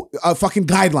now, fucking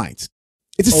guidelines.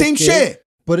 It's the same Okay. shit.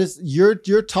 But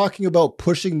you're talking about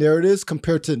pushing narratives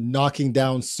compared to knocking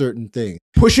down certain things.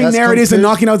 Pushing That's narratives and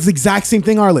compared- knocking out is the exact same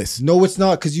thing, Arliss. No, it's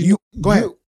not because Go ahead.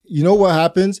 you know what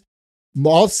happens?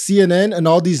 All CNN and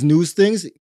all these news things.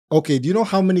 Okay, do you know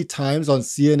how many times on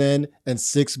CNN and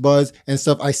 6Buzz and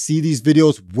stuff I see these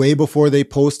videos way before they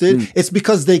post it? It's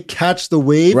because they catch the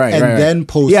wave then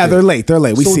post it. Yeah, they're late.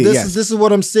 We see it. This is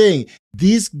what I'm saying.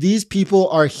 These people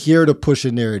are here to push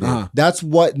a narrative. That's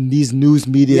what these news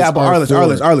media are for.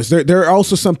 Arliss. There are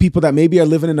also some people that maybe are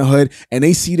living in the hood and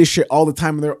they see this shit all the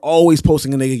time and they're always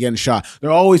posting a nigga getting shot. They're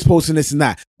always posting this and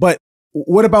that. But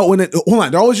what about when hold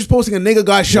on, they're always just posting a nigga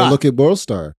got shot. Look at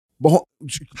WorldStar. But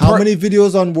how many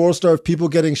videos on WorldStar of people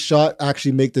getting shot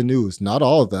actually make the news? Not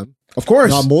all of them. Of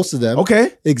course. Not most of them.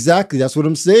 Okay. Exactly. That's what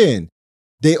I'm saying.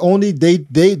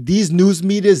 These news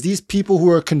medias, these people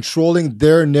who are controlling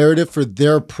their narrative for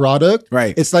their product.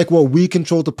 Right. It's like what we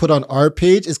control to put on our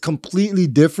page is completely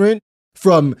different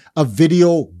from a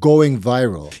video going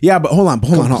viral. Yeah, but hold on.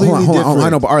 Different. I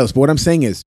know, but Arliss, but what I'm saying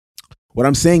is,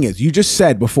 you just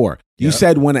said before, you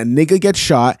said when a nigga gets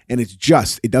shot and it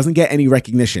doesn't get any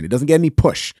recognition, it doesn't get any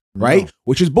push, right? No.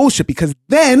 Which is bullshit because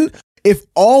then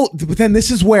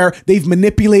this is where they've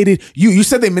manipulated you. You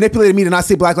said they manipulated me to not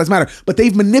say Black Lives Matter, but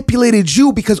they've manipulated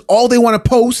you because all they want to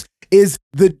post is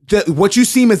what you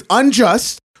seem as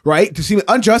unjust, right? To seem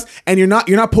unjust, and you're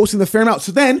not posting the fair amount.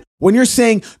 So then when you're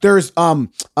saying there's what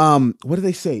do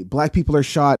they say? Black people are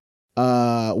shot.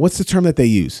 What's the term that they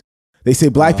use? They say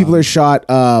black people are shot.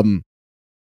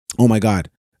 Oh my God,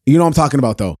 you know what I'm talking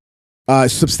about though. They're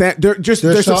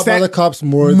shot by the cops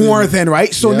more than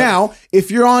right. So now, if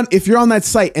you're on that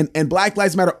site and Black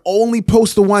Lives Matter only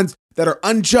posts the ones that are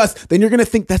unjust, then you're gonna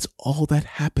think that's all that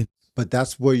happened. But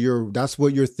that's what you're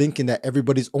thinking, that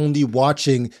everybody's only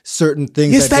watching certain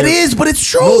things. Yes, that is, but it's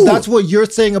true. No, that's what you're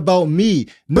saying about me.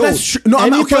 No, but that's true. No, I'm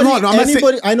not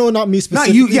saying, I know, not me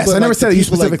specifically. Not you. Yes, I never said it. You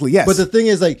specifically. Yes. But the thing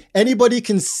is, like, anybody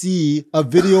can see a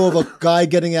video of a guy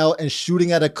getting out and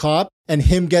shooting at a cop and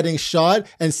him getting shot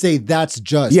and say that's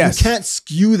just. Yes. You can't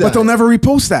skew that. But they'll never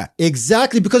repost that.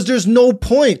 Exactly, because there's no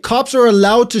point. Cops are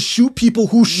allowed to shoot people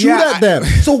who shoot at them.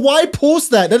 So why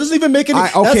post that? That doesn't even make any.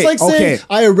 That's like saying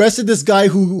I arrested this guy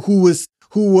who was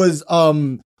a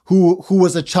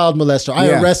child molester.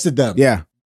 I arrested them. Yeah.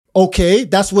 Okay,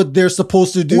 that's what they're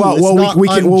supposed to do.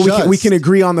 We can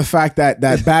agree on the fact that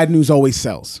bad news always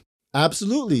sells.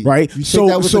 Absolutely. Right. So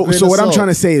what I'm trying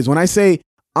to say is when I say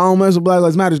I don't mess with Black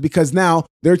Lives Matter, because now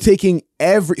they're taking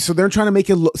so they're trying to make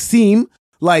it seem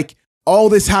like all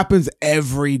this happens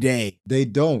every day. They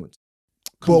don't.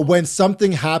 But when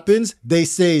something happens, they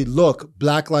say, look,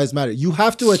 Black Lives Matter. You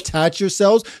have to attach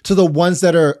yourselves to the ones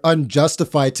that are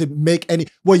unjustified to make any.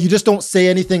 Well, you just don't say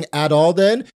anything at all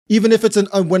then. Even if it's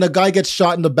when a guy gets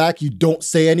shot in the back, you don't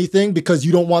say anything because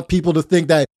you don't want people to think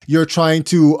that you're trying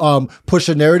to push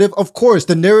a narrative. Of course,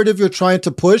 the narrative you're trying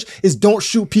to push is don't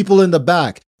shoot people in the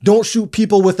back. Don't shoot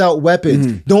people without weapons.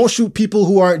 Mm-hmm. Don't shoot people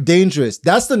who aren't dangerous.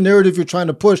 That's the narrative you're trying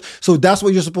to push. So that's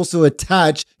what you're supposed to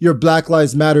attach your Black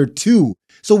Lives Matter to.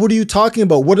 So what are you talking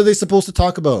about? What are they supposed to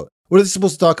talk about? What are they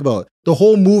supposed to talk about? The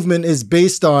whole movement is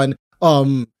based on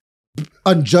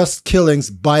unjust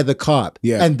killings by the cop.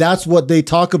 Yeah. And that's what they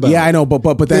talk about. Yeah, I know, but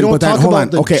then they don't talk hold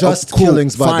about on. The just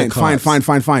killings by the cops.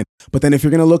 Fine. But then if you're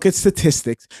gonna look at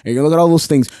statistics and you're gonna look at all those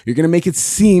things, you're gonna make it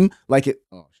seem like it.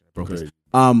 Oh shit, I broke this.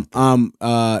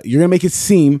 You're gonna make it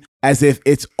seem as if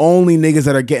it's only niggas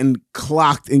that are getting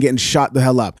clocked and getting shot the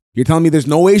hell up. You're telling me there's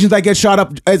no Asians that get shot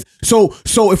up. So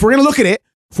if we're gonna look at it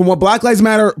from what Black Lives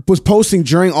Matter was posting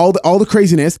during all the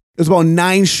craziness, it was about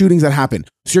 9 shootings that happened.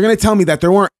 So you're gonna tell me that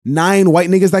there weren't 9 white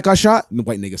niggas that got shot?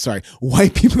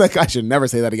 White people that got. I should never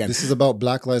say that again. This is about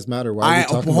Black Lives Matter. Why are we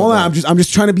talking hold about on, that? I'm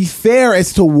just trying to be fair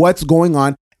as to what's going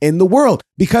on in the world,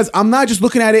 because I'm not just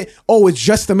looking at it, oh, it's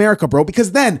just America, bro.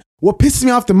 Because then what pisses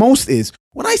me off the most is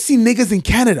when I see niggas in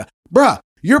Canada, bruh,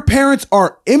 your parents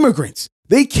are immigrants.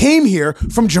 They came here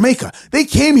from Jamaica. They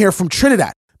came here from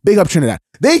Trinidad. Big up Trinidad.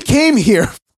 They came here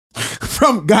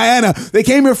from Guyana. They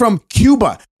came here from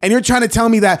Cuba. And you're trying to tell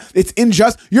me that it's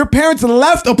unjust? Your parents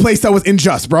left a place that was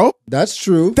unjust, bro. That's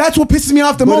true. That's what pisses me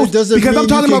off the most. Because I'm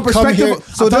talking about perspective.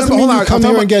 So it doesn't mean you come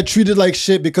here and get treated like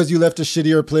shit because you left a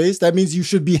shittier place. That means you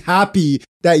should be happy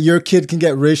that your kid can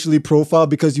get racially profiled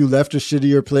because you left a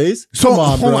shittier place. So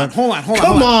hold on.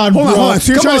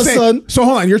 So you're trying to say, son. So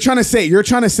hold on. You're trying to say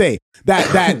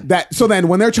that so then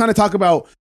when they're trying to talk about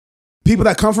people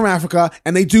that come from Africa,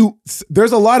 and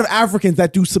there's a lot of Africans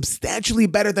that do substantially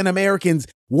better than Americans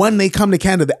when they come to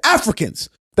Canada. The Africans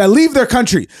that leave their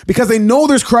country because they know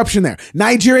there's corruption there.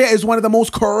 Nigeria is one of the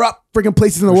most corrupt freaking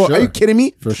places in the world. Sure. Are you kidding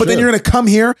me? Then you're going to come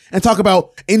here and talk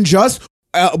about unjust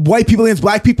white people against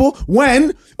black people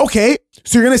when, okay,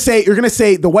 so you're going to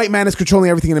say the white man is controlling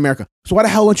everything in America. So why the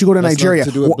hell don't you go to Nigeria?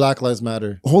 To do with Black Lives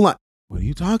Matter. Hold on. What are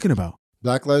you talking about?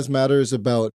 Black Lives Matter is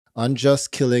about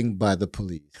unjust killing by the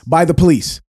police. By the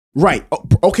police. Right.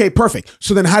 Okay, perfect.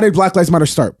 So then how did Black Lives Matter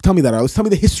start? Tell me that, Arliss. Tell me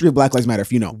the history of Black Lives Matter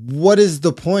if you know. What is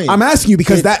the point? I'm asking you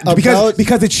because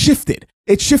because it shifted.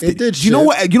 It shifted. It did Do you know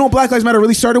what Black Lives Matter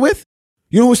really started with?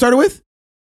 You know who it started with?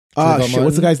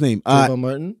 What's the guy's name? Trayvon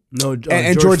Martin? No,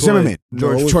 and George Zimmerman.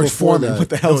 No, it was George before Foreman. that. What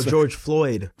the hell? No, George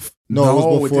Floyd. No,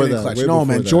 it was before didn't that. clutch. Way No, before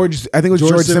man. that. George. I think it was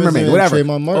George Zimmerman. and Whatever.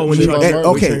 Trayvon Martin. Oh, when Trayvon he Martin.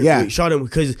 okay, yeah. he shot him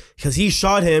because he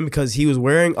shot him because he was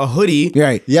wearing a hoodie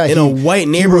Right. Yeah, in a white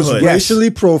neighborhood. He was Yes. racially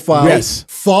profiled, Yes.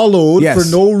 followed Yes. for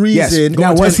no reason. Yes. Now,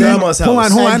 Going to was his he? grandma's Hold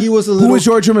house. on. And he was a Who little- was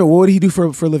George Zimmerman? What did he do for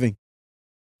a living?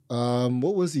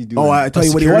 What was he doing? Oh, I tell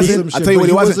you what he Security wasn't. some I'll shit, tell you what but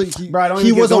he wasn't. He, Bro, don't he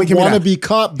even was a don't give me that. wannabe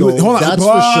cop, He though. was- hold on. That's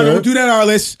Bro, for sure. Don't do that,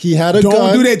 Arliss. He had a Don't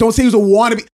gun. do that. Don't say he was a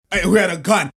wannabe. Who had a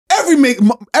gun? Every nigga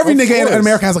in course.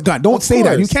 America has a gun. Don't Of say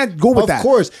that. You course. can't go with that. Of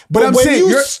course. But I'm when saying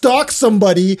you stalk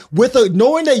somebody with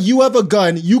knowing that you have a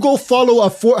gun, you go follow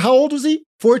how old was he?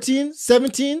 14,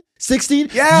 17, 16?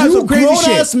 Yeah, you some crazy grown shit.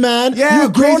 ass man. Yeah, you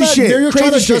grown crazy ass, shit. You're trying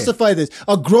to Crazy shit. justify this.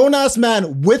 A grown ass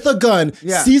man with a gun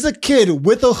Yeah. sees a kid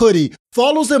with a hoodie,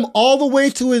 follows him all the way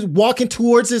to his walking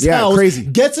towards his Yeah, house, crazy.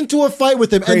 gets into a fight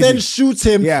with him, Crazy. and then shoots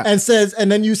him Yeah. and says,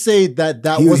 and then you say that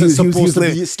He was- wasn't he was- supposed to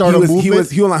he be was- start he a was-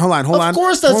 movement. Hold on. Of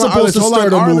course that's Hold on, supposed to Arliss,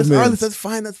 start a Arliss, movement. Arliss,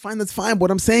 that's fine. What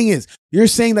I'm saying is, you're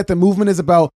saying that the movement is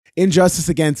about injustice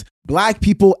against black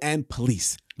people and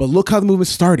police. But look how the movement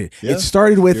started. Yeah, It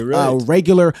started with you're right. a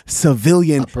regular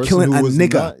civilian person killing who a was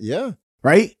nigga, not- yeah,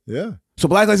 right? yeah. So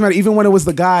Black Lives Matter, even when it was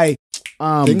the guy,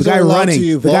 Things are allowed to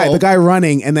evolve. the guy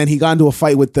running, and then he got into a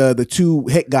fight with the two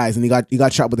hit guys, and he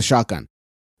got shot with a shotgun.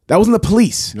 That wasn't the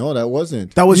police. No, that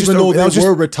wasn't. That was Even just a- though that they was just-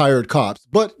 were retired cops.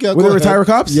 But yeah, Were go they ahead. retired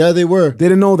cops? Yeah, they were. They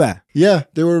didn't know that. Yeah,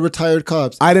 they were retired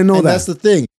cops. I didn't know and that. That's the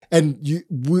thing. And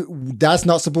that's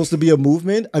not supposed to be a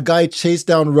movement. A guy chased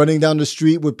down, running down the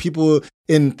street with people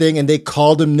in thing, and they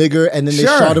called him nigger, and then they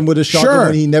shot him with a shotgun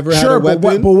when he never had a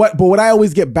weapon. But what I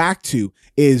always get back to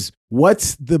is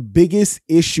what's the biggest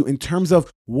issue in terms of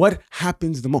what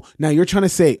happens the most. Now you're trying to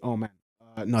say, oh man,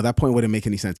 no, that point wouldn't make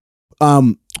any sense.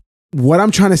 What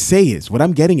I'm trying to say is, what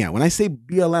I'm getting at when I say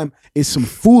BLM is some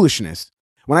foolishness.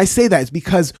 When I say that, it's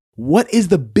because what is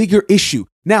the bigger issue?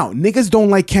 Now, niggas don't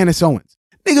like Candace Owens.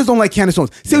 Niggas don't like Candace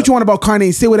Owens. Say what you want about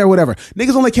Kanye, say whatever. Niggas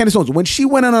don't like Candace Owens. When she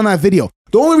went in on that video,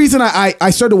 the only reason I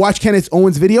started to watch Candace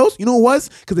Owens videos, you know what it was?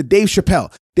 Because of Dave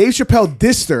Chappelle. Dave Chappelle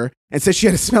dissed her and said she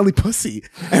had a smelly pussy.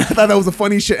 And I thought that was the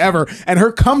funniest shit ever. And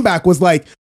her comeback was like,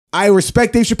 I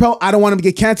respect Dave Chappelle. I don't want him to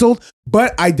get canceled,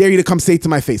 but I dare you to come say it to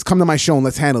my face. Come to my show and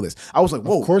let's handle this. I was like,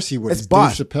 whoa. Of course he would. That's It's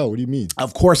boss. Dave Chappelle. What do you mean?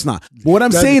 Of course not. But what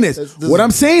I'm That- saying that's-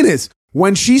 is,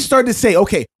 when she started to say,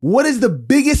 okay, what is the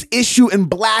biggest issue in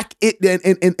black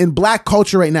in black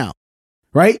culture right now?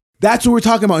 Right? That's what we're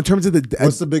talking about in terms of the.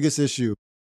 What's the biggest issue?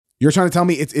 You're trying to tell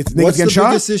me it's niggas What's the getting shot?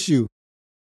 biggest issue?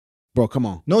 Bro, come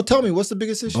on. No, tell me. What's the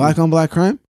biggest issue? Black on black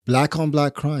crime Black on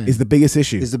black crime is the biggest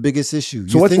issue. is the biggest issue.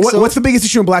 So You think so? what's the biggest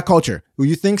issue in black culture? Well,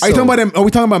 you think so? Are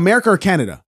we talking about America or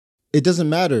Canada? It doesn't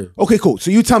matter. Okay, cool. So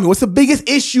you tell me, what's the biggest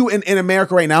issue in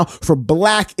America right now for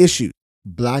black issues?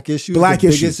 Black issue. Black the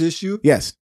issues. biggest issue.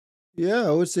 Yes. Yeah,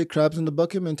 I would say crabs in the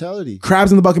bucket mentality.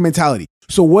 Crabs in the bucket mentality.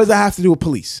 So what does that have to do with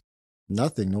police?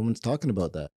 Nothing. No one's talking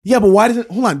about that. Yeah, but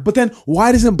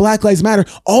why doesn't Black Lives Matter?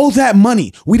 All that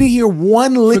money. We didn't hear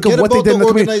one lick Forget of what they about did in the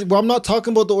community. Well, I'm not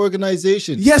talking about the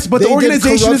organization. Yes, but the They did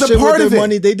organization is a corruption part with of their it.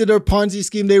 money. They did their Ponzi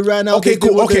scheme. They ran out. Okay, They did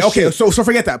cool. all their Okay. shit. So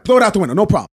forget that. Throw it out the window. No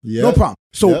problem. Yeah. No problem.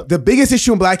 So Yeah. the biggest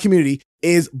issue in black community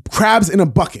is crabs in a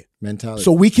bucket. Mentality.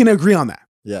 So we can agree on that.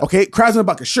 Yeah. Okay, crabs in a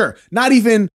bucket. Sure. Not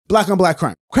even black on black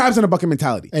crime. Crabs in a bucket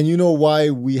mentality. And you know why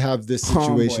we have this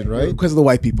situation, right? Because of the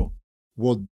white people.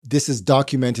 Well, this is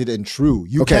documented and true.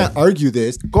 You Okay. can't argue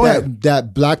this. Go ahead.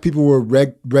 That black people were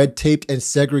red taped and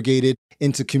segregated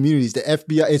into communities. The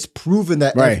FBI, it's proven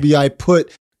that Right. FBI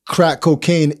put crack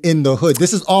cocaine in the hood.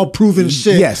 This is all proven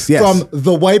shit Yes. from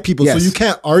the white people. Yes. So you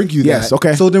can't argue Yes, that.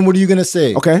 okay. So then what are you going to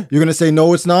say? Okay. You're going to say,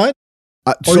 no, it's not?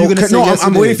 So you're gonna say no, yes,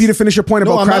 I'm it waiting is? for you to finish your point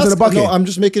about crabs in a bucket. No, I'm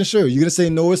just making sure. You're going to say,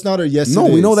 no, it's not, or yes, No, it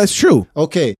is? we know that's true.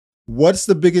 Okay. What's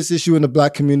the biggest issue in the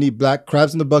black community? Black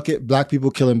crabs in the bucket, black people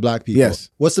killing black people. Yes.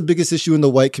 What's the biggest issue in the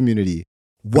white community?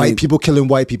 White mean- people killing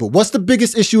white people. What's the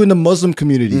biggest issue in the Muslim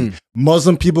community?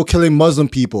 Muslim people killing Muslim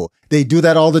people. They do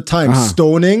that all the time. Uh-huh.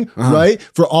 Stoning, Uh-huh. right?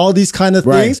 For all these kind of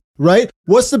Right. things, right?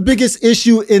 What's the biggest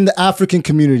issue in the African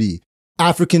community?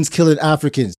 Africans killing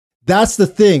Africans. That's the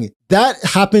thing. That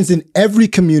happens in every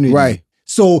community. Right.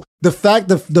 So the fact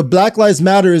that the Black Lives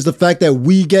Matter is the fact that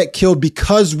we get killed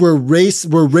because we're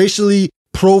racially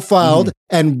profiled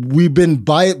and we've been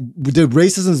the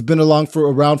racism's been around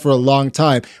for a long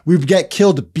time. We get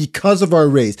killed because of our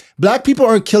race. Black people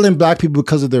aren't killing black people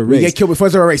because of their race. We get killed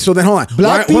because of our race. So then hold on.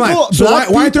 Black hold on. people- So black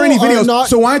why aren't there any people are videos? not-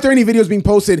 So why aren't there any videos being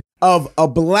posted of a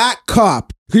black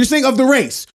cop? Because you're saying of the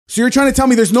race. So you're trying to tell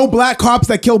me there's no black cops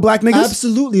that kill black niggas?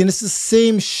 Absolutely, and it's the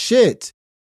same shit.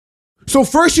 So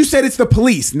first you said it's the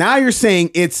police. Now you're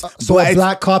saying it's So a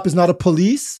black cop is not a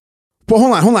police? But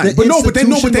hold on. The But then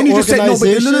you just said no.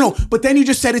 organization- But then you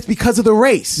just said it's because of the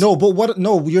race. No, but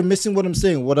you're missing what I'm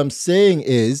saying. What I'm saying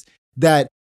is that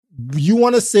you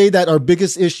want to say that our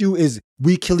biggest issue is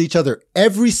we kill each other.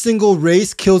 Every single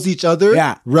race kills each other.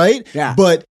 Yeah. Right? Yeah.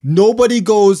 But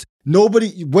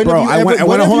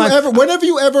whenever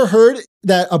you ever heard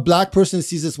that a black person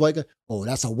sees this white guy, oh,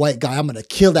 that's a white guy, I'm gonna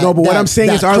kill that. No, but what I'm saying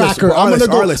is Arliss, cracker. I'm gonna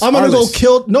go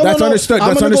kill. No, That's understood. I'm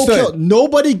That's gonna understood. go kill.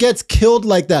 Nobody gets killed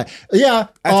like that. Yeah.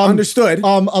 That's understood.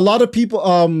 A lot of people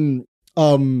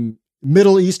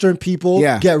Middle Eastern people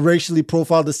get racially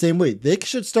profiled the same way. They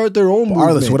should start their own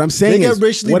movement. Arliss, what I'm saying they is get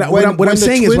racially what I'm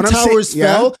saying is when the Twin Towers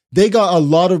fell, they got a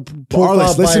lot of profiled.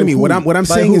 Arliss, listen to me. What I'm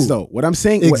saying is though. What I'm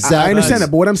saying. Exactly. I understand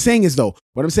that, but what I'm saying is though.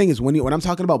 What I'm saying is when I'm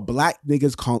talking about black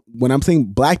niggas, when I'm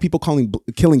saying black people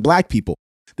killing black people,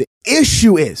 the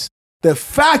issue is the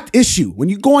fact issue. When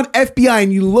you go on FBI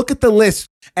and you look at the list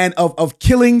and of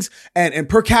killings and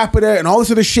per capita and all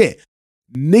this other shit,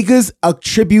 niggas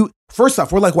attribute. First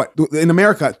off, we're like what in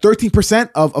America? 13%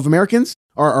 of Americans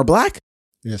are black.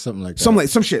 Yeah, something like that.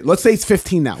 Some shit. Let's say it's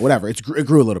 15 now. Whatever. It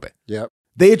grew a little bit. Yep.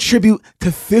 They attribute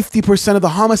to 50% of the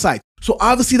homicide. So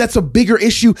obviously that's a bigger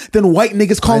issue than white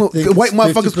niggas calling white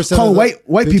motherfuckers calling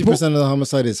white people. 50% of the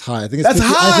homicide is high. I think That's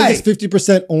high. I think it's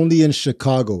 50% only in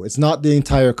Chicago. It's not the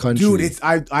entire country. Dude, it's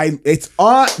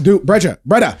on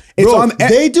Breda. It's Bro, on.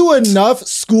 they do enough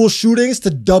school shootings to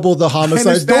double the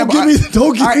homicides. understand,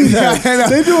 Don't give me that. I know.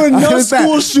 They do I enough understand.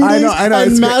 school shootings I know,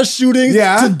 and it's mass shootings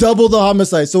to double the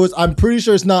homicide. So I'm pretty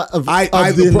sure it's not of I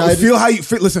the United. feel how you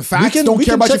feel. Listen, facts We don't care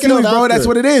can about your check it out feelings, bro. after. That's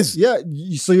what it is. Yeah.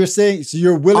 So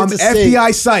you're willing On to the say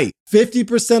FBI site.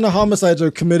 50% of homicides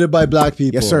are committed by black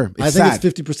people. Yes, sir. It's I think sad.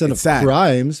 it's 50% of It's sad.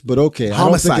 crimes, but okay. I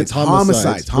don't think it's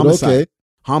Homicides. but okay.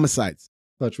 Homicides.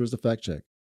 Touch, where's the fact check?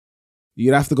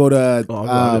 You'd have to go to.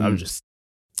 I'm just.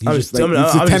 He's I'm just just- like, I'm-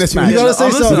 it's a I'm tennis just- match. You gotta say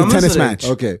I'm something. listening, It's a I'm tennis listening. match.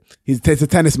 Okay. It's a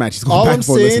tennis match. He's going All back I'm and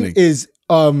forth saying listening. is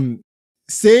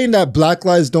saying that black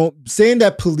lives don't, saying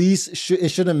that police it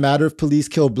shouldn't matter if police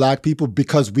kill black people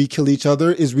because we kill each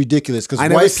other is ridiculous. Because I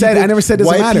never said it doesn't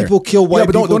white matter. people kill white yeah,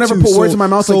 but people don't ever too. put words in my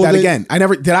mouth So like that they- again.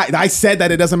 I said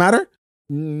that it doesn't matter?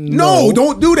 No,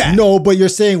 don't do that. No, but you're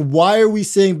saying, why are we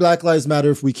saying Black Lives Matter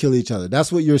if we kill each other? That's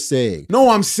what you're saying. No,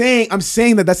 I'm saying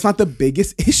that that's not the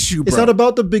biggest issue, bro. It's not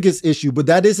about the biggest issue, but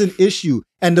that is an issue.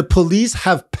 And the police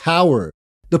have power.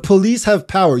 The police have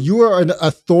power. You are an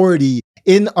authority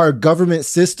in our government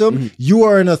system. Mm-hmm. You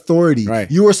are an authority. Right.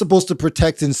 You are supposed to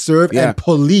protect and serve Yeah. and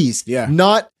police. Yeah.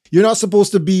 You're not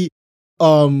supposed to be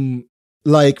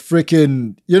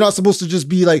you're not supposed to just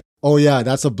be like, oh yeah,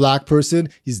 that's a black person.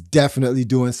 He's definitely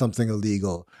doing something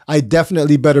illegal. I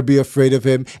definitely better be afraid of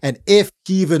him. And if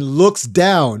he even looks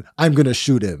down, I'm going to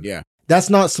shoot him. Yeah. That's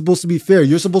not supposed to be fair.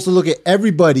 You're supposed to look at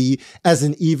everybody as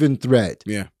an even threat.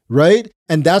 Yeah. Right?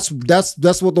 And that's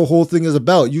what the whole thing is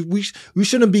about. We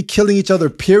shouldn't be killing each other,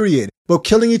 period. But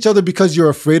killing each other because you're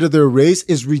afraid of their race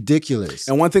is ridiculous.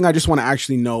 And one thing I just want to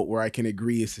actually note where I can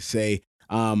agree is to say,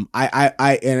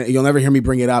 I and you'll never hear me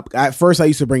bring it up. At first, I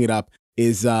used to bring it up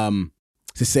is to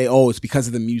say, oh, it's because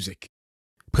of the music.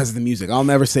 Because of the music. I'll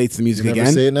never say it's the music You never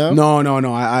again. say it now?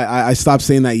 No. I stopped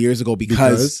saying that years ago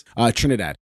because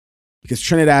Trinidad. Because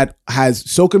Trinidad has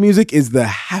soca music is the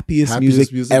happiest music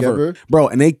ever. Bro,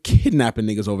 and they kidnapping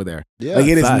niggas over there. Yeah, like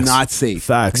it is facts. not safe.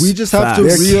 Facts. We just have Facts. to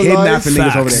They're realize kidnapping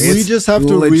niggas over there. we It's just have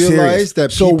to legit realize serious.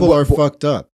 that So people are what- fucked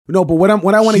up. No, but what I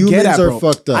want to get Humans at, are bro,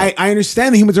 fucked up. I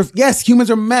understand that humans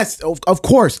are messed, of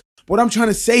course. What I'm trying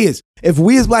to say is, if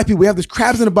we as black people, we have this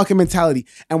crabs in a bucket mentality,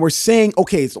 and we're saying,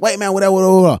 okay, it's the white man,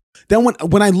 whatever. Then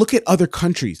when I look at other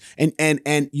countries, and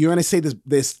you're gonna say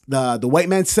the white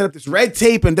man set up this red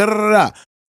tape and da da da da.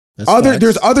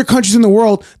 There's other countries in the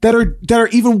world that are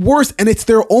even worse, and it's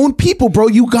their own people, bro.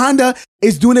 Uganda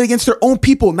is doing it against their own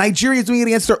people. Nigeria is doing it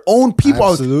against their own people.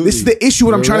 Absolutely. This is the issue.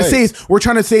 What I'm You're trying to say is, we're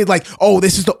trying to say like, oh,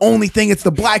 this is the only thing. It's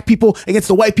the black people against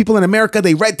the white people in America.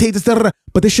 They red tape this, da, da, da.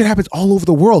 But this shit happens all over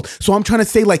the world. So I'm trying to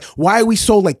say like, why are we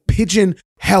so like pigeon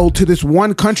held to this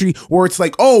one country where it's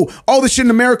like, oh, all this shit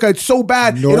in America, it's so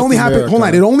bad. It only happens. Hold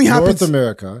on, it only happens. North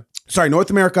America. Sorry, North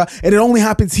America, and it only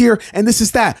happens here. And this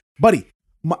is that, buddy.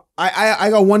 I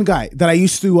got one guy that I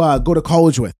used to go to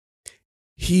college with.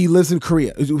 he lives in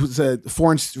Korea. He was a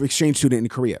foreign exchange student in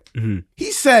Korea.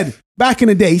 He said back in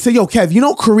the day, he said, yo, Kev, you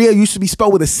know Korea used to be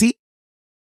spelled with a C?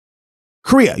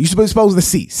 Korea used to be spelled with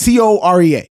a C,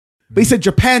 Corea. But he said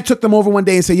Japan took them over one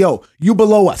day and said, yo, you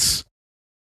below us.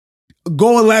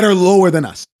 Go a letter lower than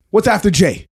us. What's after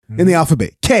J in the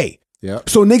alphabet? K. Yeah.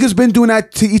 So niggas been doing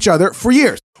that to each other for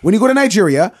years. When you go to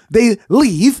Nigeria, they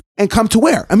leave and come to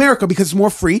where? America, because it's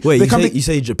more free. Wait, they you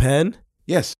say Japan?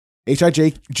 Yes.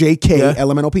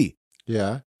 HIJKLMNOP.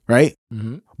 Yeah. Right?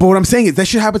 Mm-hmm. But what I'm saying is that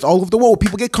shit happens all over the world.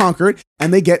 People get conquered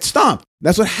and they get stomped.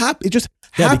 That's what happens. It just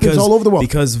happens all over the world.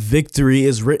 Because victory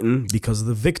is written because of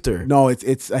the victor. No,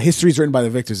 it's history is written by the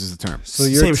victors is the term. So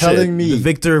you're telling me the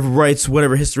victor writes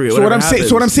whatever history. So what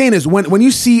I'm saying is when you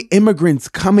see immigrants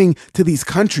coming to these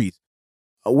countries,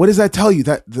 what does that tell you?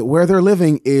 That where they're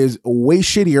living is way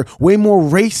shittier, way more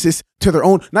racist to their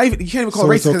own. Not even, you can't even call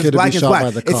it racist because it's black and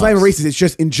black. It's not even racist. It's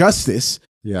just injustice.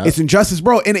 Yeah. It's injustice,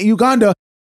 bro. And in Uganda,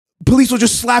 police will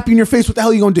just slap you in your face. What the hell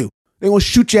are you gonna do? They're gonna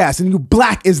shoot your ass, and you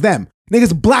black as them.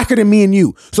 Niggas blacker than me and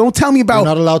you. So don't tell me about. You're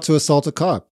not allowed to assault a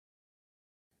cop.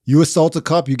 You assault a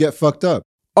cop, you get fucked up.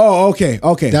 Oh, okay.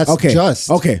 That's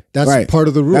just. Okay, That's right. part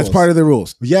of the rules. That's part of the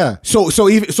rules. Yeah. So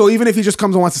even if he just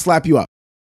comes and wants to slap you up.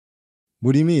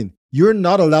 What do you mean? You're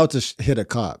not allowed to hit a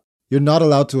cop. You're not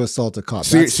allowed to assault a cop.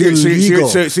 So That's you're illegal.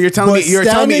 telling me you're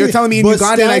telling me in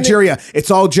Uganda and Nigeria, it's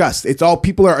all just. It's all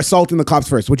people are assaulting the cops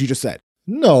first. What you just said.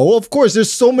 No, of course.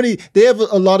 There's so many. They have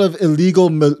a lot of illegal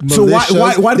militias. So why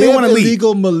do they want to leave?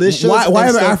 Illegal militias. Why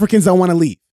are the Africans that want to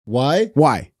leave? Why?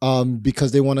 Why?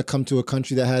 Because they want to come to a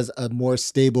country that has a more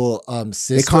stable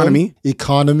system,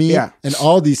 economy, yeah, and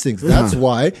all these things. That's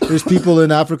why there's people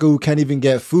in Africa who can't even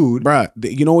get food. Bruh,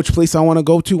 you know which place I want to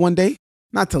go to one day?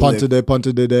 Not to live.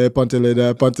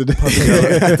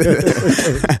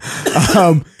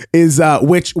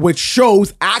 Which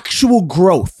shows actual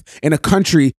growth in a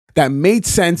country that made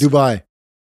sense. Dubai.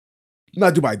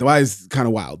 Not Dubai. Dubai is kind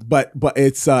of wild, but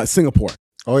it's Singapore.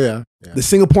 Oh yeah. The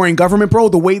Singaporean government, bro,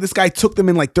 the way this guy took them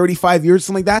in like 35 years,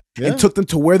 something like that, and took them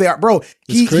to where they are, bro.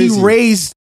 He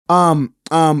raised the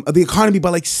economy by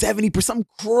like 70%, something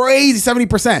crazy,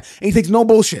 70%, and he takes no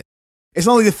bullshit. It's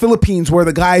not like the Philippines where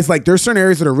the guy's like, there's certain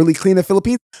areas that are really clean in the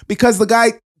Philippines because the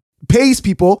guy pays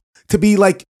people to be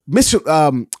like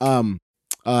pay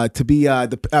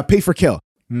for kill.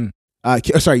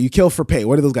 Sorry, you kill for pay.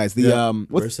 What are those guys?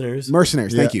 Mercenaries.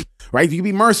 Mercenaries. Thank you. Right? You can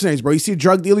be mercenaries, bro. You see a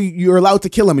drug dealer, you're allowed to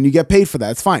kill him, and you get paid for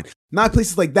that. It's fine. Not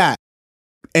places like that.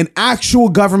 An actual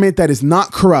government that is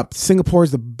not corrupt. Singapore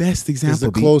is the best example.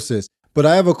 It's the closest. But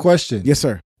I have a question. Yes,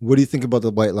 sir. What do you think about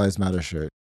the White Lives Matter shirt?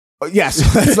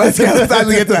 Yes, let's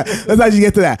actually get to that. Let's actually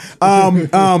get to that.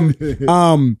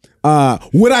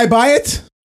 Would I buy it?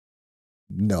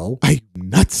 No. Are you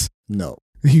nuts? No.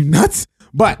 Are you nuts?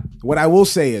 But what I will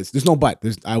say is, there's no but.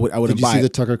 I wouldn't buy it. Did you see the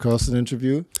Tucker Carlson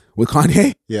interview with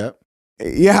Kanye? Yeah.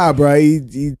 Yeah, bro.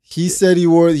 He said he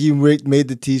made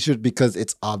the T-shirt because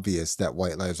it's obvious that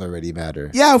white lives already matter.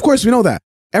 Yeah, of course we know that.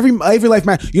 Every life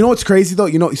matters. You know what's crazy though?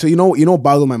 You know what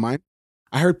boggled my mind?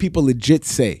 I heard people legit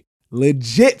say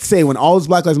when all this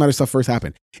Black Lives Matter stuff first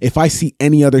happened, if I see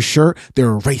any other shirt,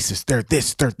 they're racist, they're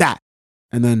this, they're that.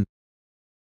 And then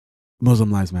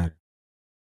Muslim lives matter.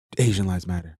 Asian lives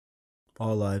matter.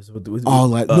 All lives. All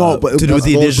lives. No, but to do with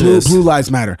the indigenous. Blue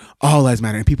lives matter. All lives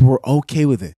matter. And people were okay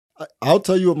with it. I'll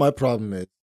tell you what my problem is.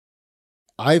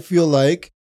 I feel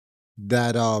like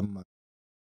that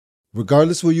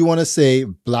regardless of what you want to say,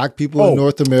 Black people in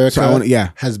North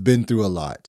America has been through a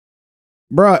lot.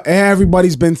 Bro,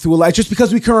 everybody's been through a lot. Just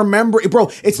because we can remember it, bro.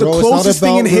 It's the closest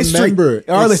thing in history.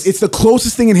 It's the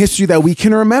closest thing in history that we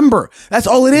can remember. That's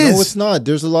all it is. No, it's not.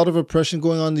 There's a lot of oppression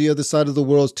going on the other side of the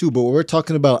world too. But we're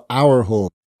talking about our home.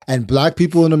 And Black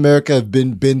people in America have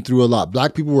been through a lot.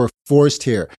 Black people were forced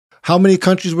here. How many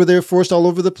countries were there forced all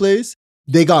over the place?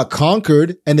 They got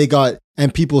conquered and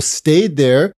people stayed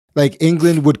there. Like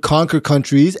England would conquer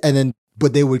countries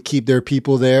but they would keep their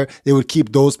people there. They would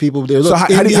keep those people there. Look,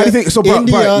 so how do you think? So,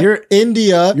 India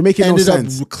you're making ended no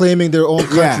sense. up claiming their own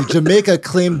country. Yeah. Jamaica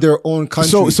claimed their own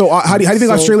country. So how do you think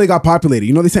Australia got populated?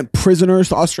 You know they sent prisoners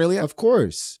to Australia? Of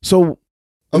course. So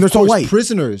of course, white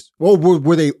prisoners. Well,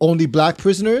 were they only Black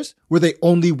prisoners? Were they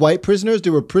only white prisoners?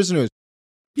 They were prisoners.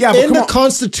 Yeah, but in the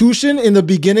Constitution, in the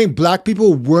beginning, Black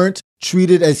people weren't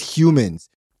treated as humans.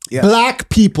 Yeah. Black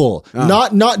people,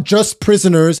 not just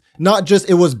prisoners,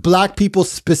 it was Black people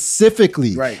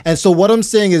specifically. Right. And so what I'm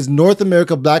saying is North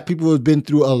America, Black people have been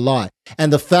through a lot.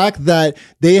 And the fact that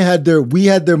we had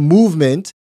their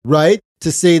movement, right,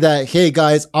 to say that, hey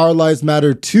guys, our lives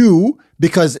matter too,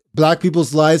 because Black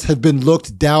people's lives have been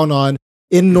looked down on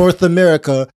in North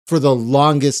America for the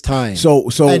longest time. So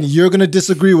and you're gonna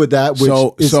disagree with that.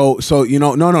 Which so you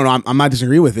know, no, I'm not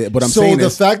disagreeing with it, but I'm saying the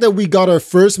fact that we got our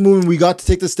first movement, we got to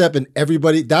take the step, and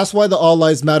everybody. That's why the All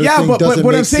Lives Matter thing doesn't but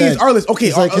what make I'm saying sense. is, Arliss,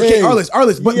 okay,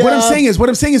 Arliss. But what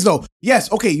I'm saying is though,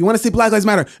 yes, okay, you want to say Black Lives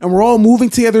Matter, and we're all moving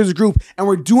together as a group, and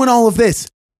we're doing all of this.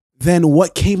 Then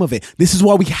what came of it? This is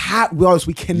why we cannot.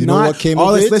 You know what came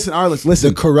of it? Arliss, listen.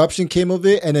 The corruption came of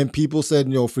it, and then people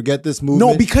said, forget this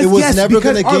movement. No, because it was never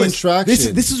going to gain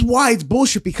traction. This is why it's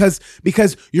bullshit. Because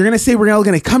you're going to say we're all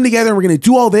going to come together and we're going to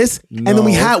do all this, and then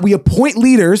we appoint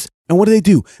leaders, and what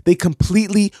do? They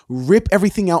completely rip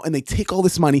everything out and they take all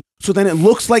this money. So then it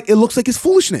looks like it's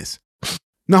foolishness.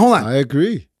 Now hold on. I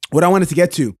agree. What I wanted to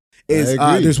get to is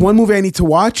there's one movie I need to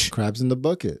watch. Crabs in the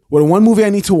Bucket. One movie I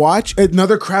need to watch,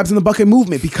 another Crabs in the Bucket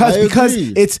movement, because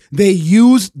they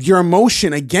used your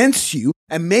emotion against you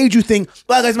and made you think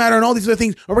Black Lives Matter and all these other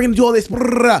things, or we're gonna do all this,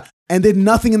 and did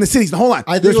nothing in the cities. Now hold on.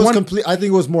 I think it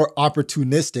was more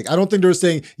opportunistic. I don't think they were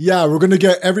saying, we're gonna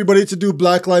get everybody to do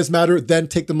Black Lives Matter, then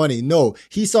take the money. No,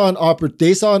 they saw an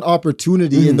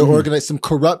opportunity in the some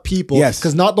corrupt people. Yes,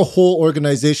 because not the whole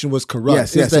organization was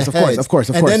corrupt. Yes, of course.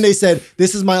 And then they said,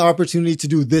 this is my opportunity to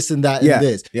do this and that and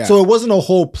this. Yeah. So it wasn't a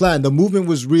whole plan. The movement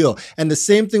was real. And the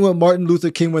same thing with Martin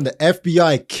Luther King, when the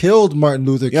FBI killed Martin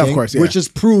Luther King, which is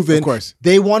proven. Of course.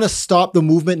 They want to stop the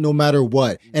movement no matter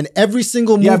what. And every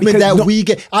single movement we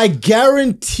get, I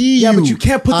guarantee you. Yeah, but you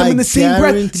can't put them in the same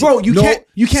breath. Bro, you can't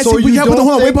say we can't put them,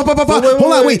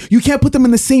 hold on, wait. You can't put them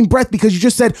in the same breath because you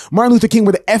just said Martin Luther King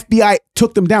where the FBI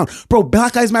took them down. Bro,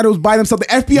 Black Lives Matter was by themselves.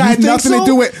 The FBI had nothing to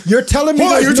do with. You're telling me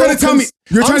you're trying to tell me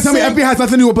FBI has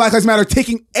nothing to do with Black Lives Matter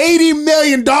taking $80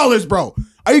 million, bro.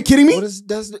 Are you kidding me?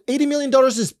 $80 million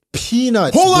is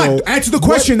peanuts. Hold on. Answer the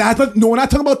question. No, we're not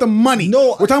talking about the money.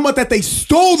 No. We're talking about that they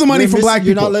stole the money from black people.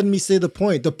 You're not letting me say the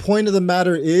point. The point of the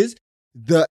matter is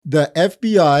the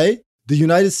FBI, the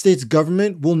United States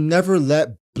government, will never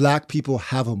let black people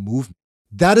have a movement.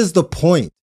 That is the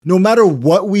point. No matter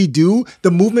what we do,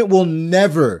 the movement will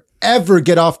never, ever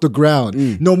get off the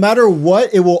ground. No matter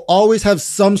what, it will always have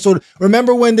some sort of...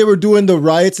 Remember when they were doing the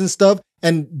riots and stuff?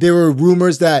 And there were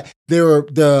rumors that the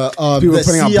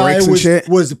CIA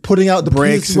was putting out the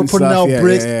bricks, were putting out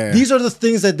bricks. Yeah. These are the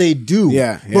things that they do.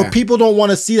 But people don't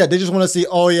want to see that. They just want to say,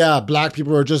 "Oh yeah, black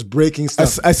people are just breaking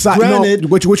stuff."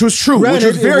 Which was true. Which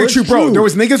was very true, bro. There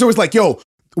was niggas that was like, "Yo,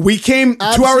 we came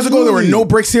 2 hours ago. There were no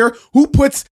bricks here. Who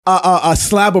puts a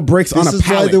slab of bricks on a pallet?" This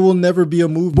is why there will never be a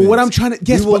movement. But what I'm trying to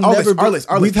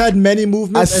Arliss, we've had many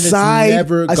movements and it's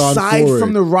never gone forward. Aside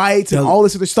from the riots and all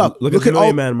this other stuff, look at the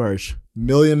Million Man March.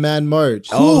 Million Man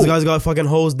March. All those guys got fucking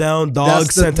hosed down,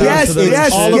 dogs sent out to them.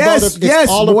 Yes.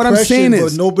 But what I'm saying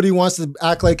is, but nobody wants to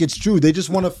act like it's true. They just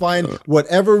want to find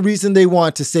whatever reason they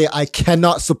want to say, I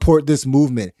cannot support this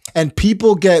movement. And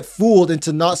people get fooled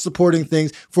into not supporting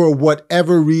things for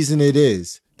whatever reason it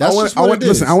is. That's just what it is.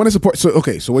 Listen, I want to support.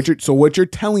 So what you're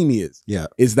telling me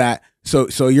is that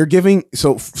so you're giving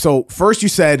so first you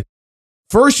said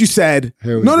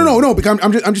no, because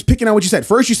I'm just picking out what you said.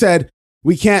 First you said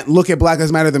we can't look at Black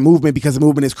Lives Matter, the movement, because the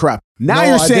movement is corrupt. Now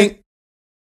you're saying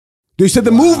you said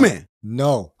the movement.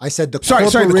 No, I said the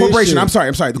corporation. Sorry, the corporation. I'm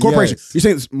sorry. The corporation. Yes. You're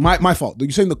saying it's my fault. You're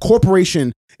saying the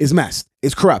corporation is messed,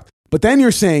 is corrupt. But then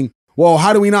you're saying, well,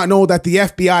 how do we not know that the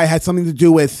FBI had something to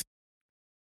do with?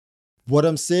 What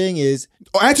I'm saying is,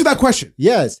 answer that question.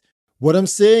 Yes. What I'm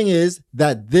saying is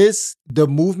that the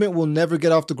movement will never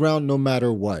get off the ground no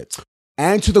matter what.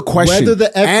 Answer the question.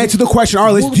 Answer the question,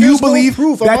 Arliss. Do you believe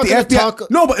that the FBI?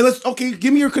 No, but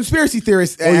give me your conspiracy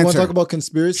theorist answer. You want to talk about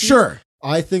conspiracy? Sure.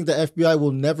 I think the FBI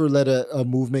will never let a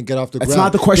movement get off the ground. That's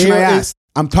not the question I asked.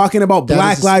 I'm talking about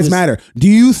Black Lives Matter. Do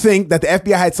you think that the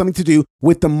FBI had something to do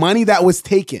with the money that was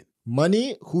taken?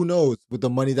 Money? Who knows with the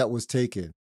money that was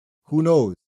taken? Who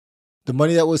knows? The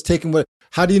money that was taken.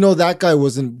 How do you know that guy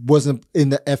wasn't in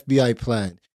the FBI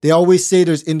plan? They always say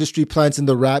there's industry plants in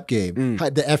the rap game.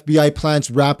 The FBI plants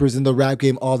rappers in the rap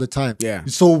game all the time. Yeah.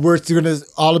 So we're going to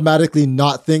automatically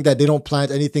not think that they don't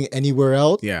plant anything anywhere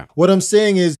else. Yeah. What I'm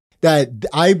saying is that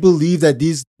I believe that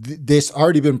this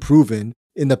already been proven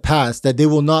in the past that they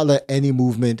will not let any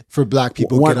movement for black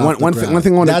people get off the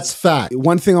ground. That's fact.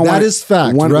 That is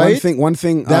fact, right? One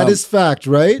thing. That is fact,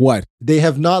 right? What? They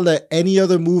have not let any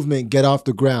other movement get off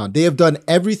the ground. They have done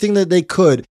everything that they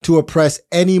could to oppress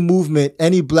any movement,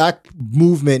 any black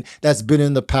movement that's been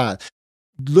in the past.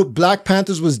 Look, Black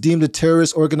Panthers was deemed a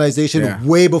terrorist organization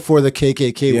way before the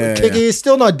KKK. KKK is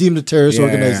still not deemed a terrorist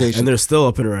organization. And they're still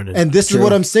up and running. And this is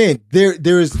what I'm saying. There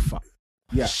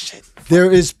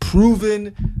is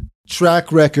proven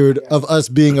track record of us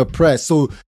being oppressed. So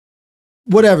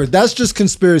whatever. That's just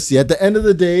conspiracy. At the end of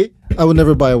the day, I would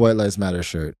never buy a White Lives Matter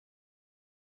shirt.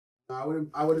 I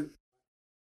wouldn't.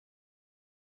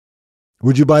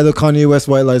 Would you buy the Kanye West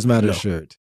White Lives Matter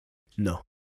shirt? No.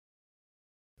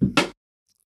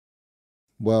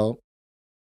 Well,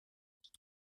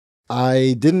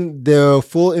 I didn't. The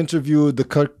full interview of the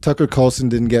Tucker Carlson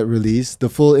didn't get released. The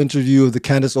full interview of the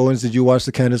Candace Owens. Did you watch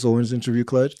the Candace Owens interview,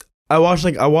 Clutch? I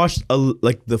watched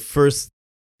the first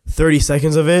 30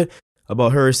 seconds of it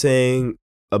about her saying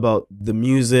about the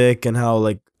music and how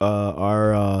like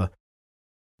our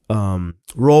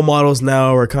role models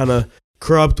now are kind of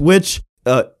corrupt, which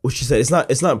she said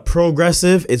it's not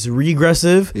progressive, it's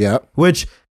regressive. Yeah. Which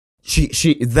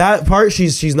she that part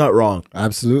she's not wrong.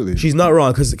 Absolutely. She's not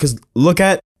wrong because look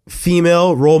at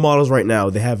female role models right now.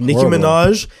 They have Nicki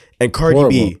Minaj and Cardi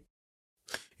B.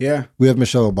 Yeah. We have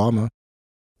Michelle Obama.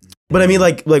 But I mean,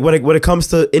 like when it comes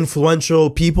to influential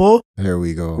people, Here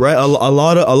we go. right? A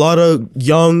lot of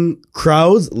young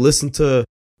crowds listen to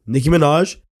Nicki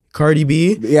Minaj, Cardi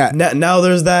B. Yeah. Now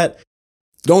there's that.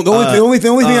 The only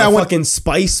thing I want. fucking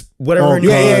Spice, whatever. Oh, her name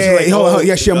is.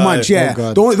 Yeah, she a munch. Yeah.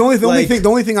 God. The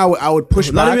only thing I would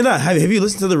push Not back. even that. Have you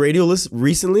listened to the radio list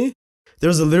recently?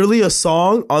 There's literally a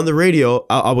song on the radio.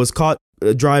 I was caught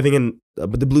driving and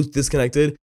but the Bluetooth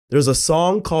disconnected. There's a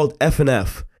song called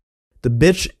F&F.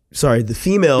 The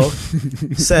female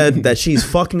said that she's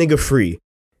fuck nigga free.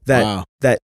 That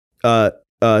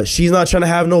she's not trying to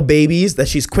have no babies. That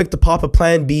she's quick to pop a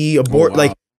Plan B, abort. wow.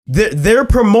 Like they're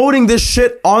promoting this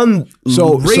shit on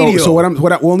radio. So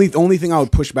only thing I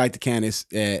would push back to Candace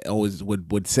always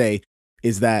would say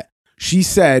is that she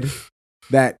said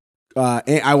that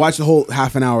and I watched the whole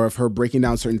half an hour of her breaking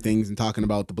down certain things and talking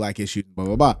about the black issues, blah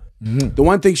blah blah. Mm-hmm. The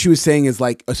one thing she was saying is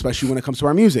like, especially when it comes to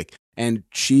our music, and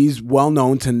she's well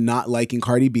known to not liking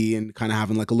Cardi B and kind of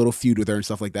having like a little feud with her and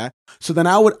stuff like that. So then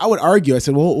I would argue. I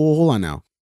said, well hold on now,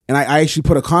 and I actually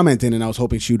put a comment in, and I was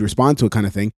hoping she would respond to it, kind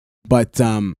of thing. But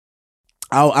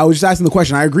I was just asking the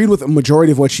question. I agreed with a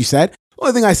majority of what she said. The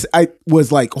only thing I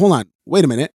was like, hold on, wait a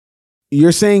minute.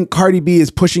 You're saying Cardi B is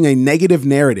pushing a negative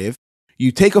narrative.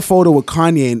 You take a photo with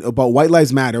Kanye about White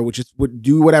Lives Matter, which is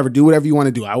do whatever you want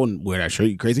to do. I wouldn't wear that shirt.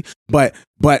 You crazy? But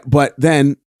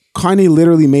then Kanye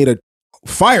literally made a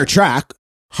fire track.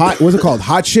 What's it called?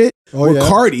 Hot Shit with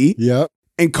Cardi. Yep.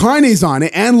 And Kanye's on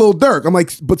it and Lil Durk. I'm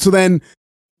like, but so then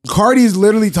Cardi's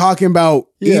literally talking about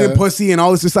eating pussy and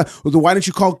all this stuff. Well, why didn't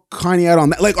you call Kanye out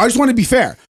on that? Like, I just want to be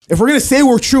fair. If we're gonna say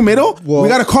we're true middle, we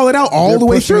got to call it out all the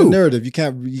way through. Narrative, you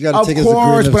got to take it as a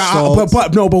course, grain of salt.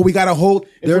 but we got to hold.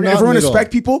 If we're gonna middle.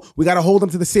 respect people, we got to hold them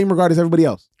to the same regard as everybody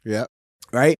else. Yeah.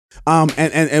 Right.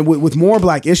 And with more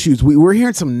black issues, we're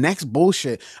hearing some next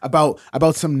bullshit about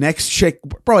some next chick.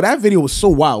 Bro, that video was so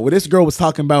wild. Where this girl was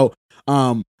talking about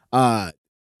light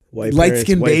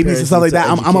skinned babies and stuff like that.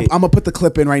 I'm gonna put the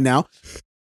clip in right now.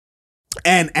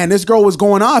 And this girl was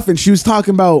going off, and she was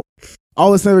talking about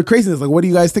all this other craziness. Like, what do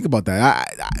you guys think about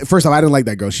that? First off, I didn't like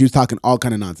that girl. She was talking all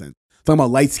kind of nonsense, talking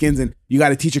about light skins and you got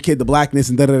to teach your kid the blackness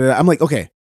and da da da. I'm like, okay,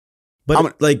 but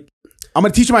I'm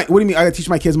gonna teach my. What do you mean? I gotta teach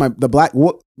my kids the black.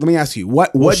 What? Let me ask you.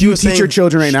 What do you teach your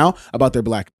children right now about their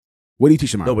black? What do you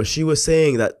teach them? No, but she was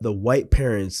saying that the white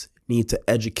parents need to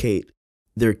educate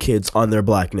their kids on their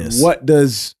blackness. What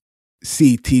does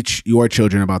C teach your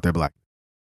children about their black?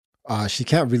 She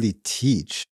can't really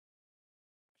teach.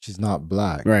 She's not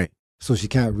black, right? So she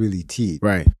can't really teach,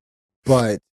 right?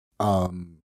 But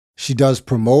she does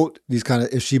promote these kind of.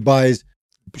 If she buys,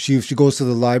 if she goes to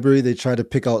the library, they try to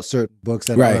pick out certain books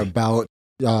that are about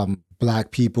black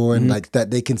people and like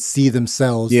that they can see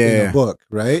themselves in a book,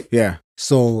 right? Yeah.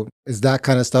 So is that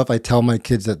kind of stuff. I tell my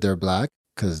kids that they're black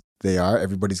because they are.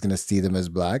 Everybody's gonna see them as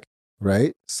black,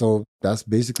 right? So that's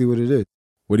basically what it is.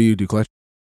 What do you do, Clutch?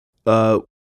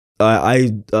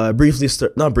 I briefly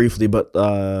not briefly, but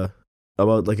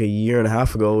about like a year and a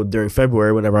half ago during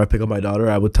February, whenever I pick up my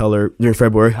daughter, I would tell her during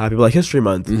February, Happy Black History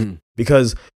Month,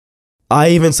 because I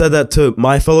even said that to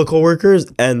my fellow coworkers,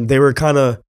 and they were kind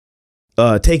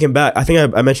of taken back. I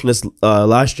think I mentioned this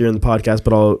last year in the podcast,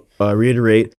 but I'll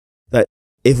reiterate that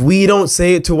if we don't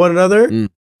say it to one another,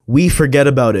 we forget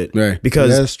about it, right?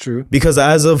 Because that's true. Because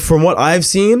from what I've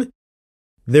seen,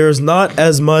 there's not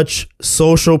as much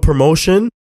social promotion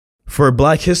for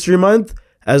Black History Month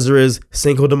as there is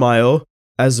Cinco de Mayo,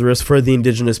 as there is for the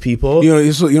indigenous people. You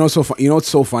know what's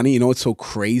so funny? You know what's so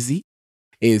crazy?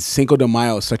 Is Cinco de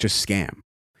Mayo is such a scam.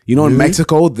 You know, in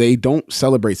Mexico, they don't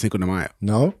celebrate Cinco de Mayo.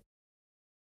 No?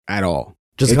 At all.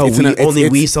 Just how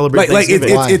we celebrate Thanksgiving.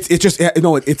 It's just,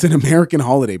 no, it's an American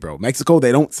holiday, bro. Mexico,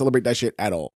 they don't celebrate that shit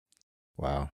at all.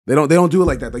 Wow. They don't do it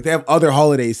like that. Like they have other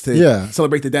holidays to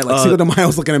celebrate the dead. Like Cinco de Mayo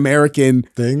is like an American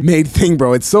made thing,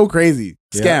 bro. It's so crazy.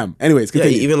 Scam. Yeah. Anyways,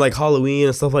 continue. even like Halloween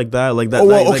and stuff like that. Like that. Oh,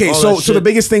 well, like, okay. all So that so the shit.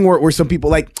 biggest thing were some people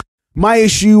like my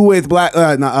issue with Black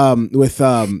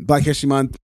History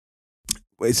Month.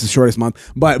 It's the shortest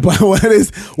month, but what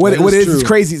is true.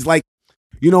 crazy is like,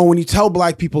 you know, when you tell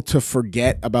Black people to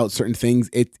forget about certain things,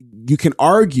 you can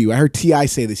argue. I heard T.I.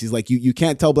 say this. He's like, you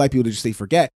can't tell Black people to just say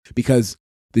forget, because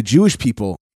the Jewish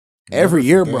people every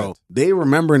year, bro, they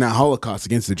remember that Holocaust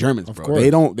against the Germans, bro. course. They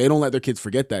don't let their kids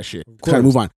forget that shit. course. Try to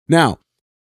move on. Now,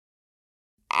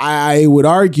 I would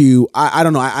argue, I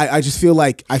don't know. I just feel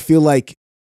like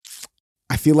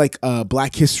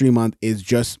Black History Month is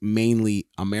just mainly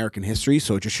American history,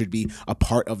 so it just should be a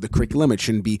part of the curriculum. It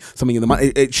shouldn't be something in the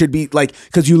month. It should be like,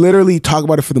 because you literally talk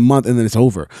about it for the month and then it's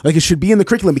over. Like it should be in the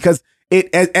curriculum, because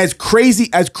it as crazy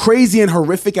and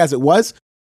horrific as it was,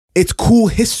 it's cool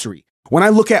history. When I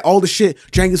look at all the shit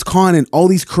Genghis Khan and all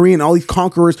these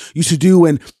conquerors used to do,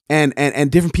 and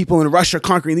different people in Russia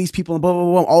conquering these people and blah blah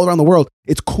blah all around the world,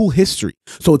 it's cool history.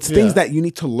 So it's things that you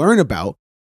need to learn about.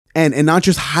 And not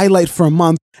just highlight for a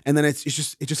month, and then it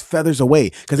just feathers away,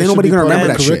 because ain't nobody gonna remember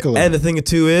that shit. And the thing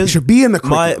too It is, should be in the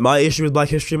curriculum. my issue with Black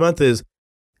History Month is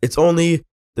it's only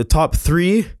the top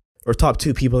 3 or top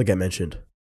 2 people that get mentioned: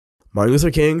 Martin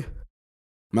Luther King,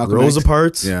 Rosa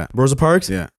Parks,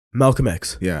 Malcolm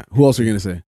X. Yeah. Who else are you gonna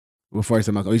say before I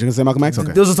say Malcolm? Are you gonna say Malcolm X?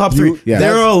 Okay. Those are the top 3. Yeah.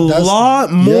 There are a lot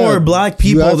more Black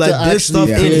You people have to that did actually stuff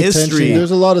in pay attention. history.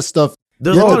 There's a lot of stuff.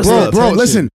 There's a lot of stuff. Bro,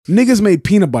 listen, niggas made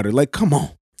peanut butter. Like, come on.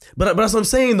 But that's what I'm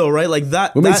saying though, right? Like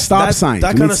that. We made stop signs.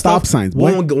 That We kind made of stop stuff signs.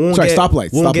 Won't Sorry, get,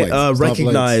 stoplights. Won't get Stoplights.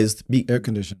 recognized. Air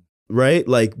conditioning. Right?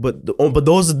 Like, but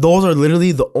those are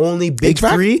literally the only big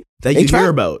HVAC? 3 that you HVAC? hear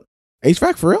about.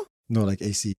 HVAC for real? No, like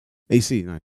AC. AC.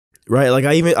 Nice. Right? Like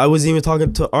I was even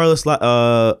talking to Arliss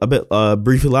a bit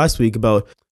briefly last week about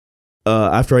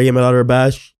after I came out of her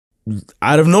bash,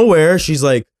 out of nowhere she's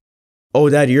like, "Oh,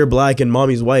 Dad, you're Black and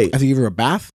Mommy's white." I think you give her a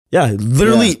bath. Yeah,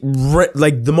 literally,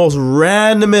 like the most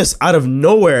randomest out of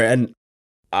nowhere, and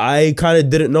I kind of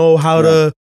didn't know how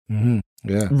to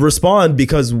respond,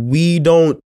 because we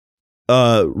don't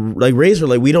like raise her.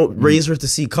 Like we don't raise her to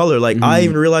see color. Like I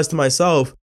even realized to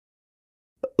myself,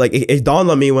 like it dawned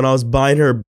on me when I was buying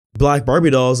her Black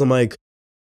Barbie dolls. I'm like,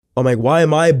 why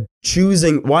am I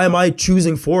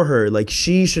choosing for her? Like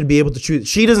she should be able to choose.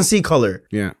 She doesn't see color.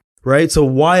 Yeah. Right. So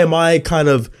why am I kind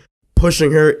of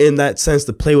pushing her in that sense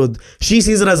to play with? She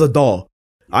sees it as a doll.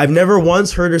 I've never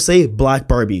once heard her say Black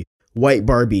Barbie, White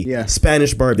Barbie,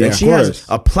 Spanish Barbie. Like she has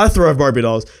a plethora of Barbie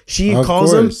dolls. She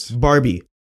calls them Barbie.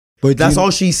 But that's all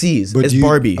she sees is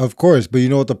Barbie. Of course. But you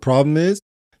know what the problem is?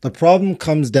 The problem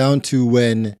comes down to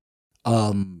when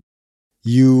so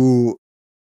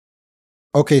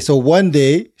one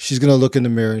day she's going to look in the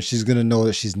mirror and she's going to know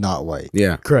that she's not white.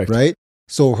 Yeah. Correct. Right?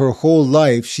 So her whole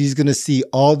life, she's going to see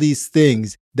all these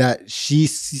things that she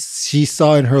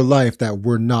saw in her life that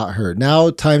were not her.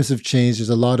 Now times have changed. There's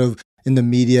a lot of, in the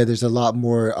media, there's a lot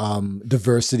more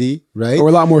diversity, right? We're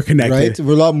a lot more connected. Right?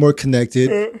 We're a lot more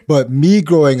connected. But me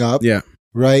growing up,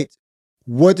 right?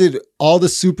 What did all the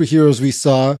superheroes we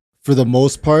saw, for the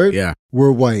most part,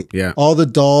 were white. Yeah. All the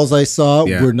dolls I saw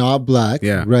were not Black.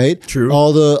 Yeah. Right? True.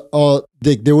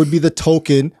 There would be the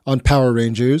token on Power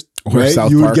Rangers. Or right? South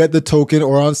You would Park. get the token,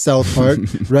 or on South Park,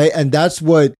 right? And that's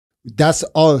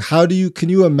all. Can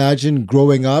you imagine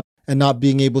growing up and not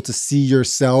being able to see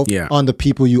yourself on the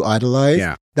people you idolize?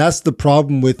 Yeah. That's the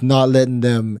problem with not letting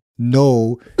them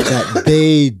know that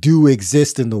they do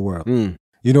exist in the world.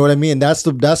 You know what I mean? That's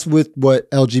with what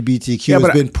LGBTQ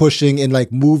has been pushing in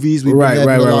like movies.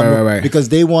 Right. Because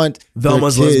they want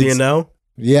Velma's lesbian now.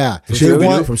 Yeah. From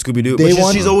Scooby-Doo.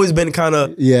 She's always been kind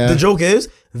of... Yeah. The joke is,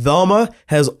 Velma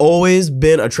has always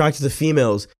been attracted to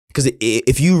females, because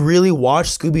if you really watch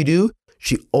Scooby-Doo,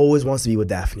 she always wants to be with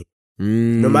Daphne.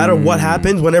 No matter what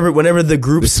happens, whenever the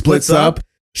group splits up,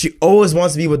 she always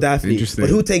wants to be with Daphne. Interesting. But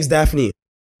who takes Daphne?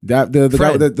 The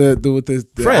guy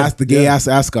with the gay ass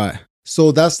ascot.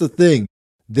 So that's the thing.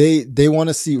 They want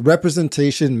to see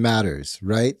representation matters,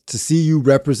 right? To see you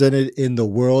represented in the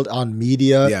world on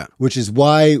media, which is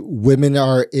why women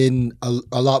are in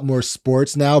a lot more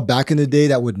sports now. Back in the day,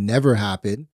 that would never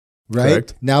happen, right?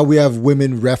 Correct. Now we have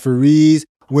women referees,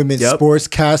 women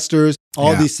sportscasters,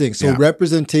 all these things. So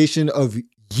representation of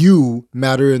you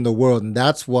matter in the world, and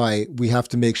that's why we have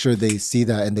to make sure they see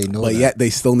that and they know. But yet they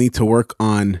still need to work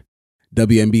on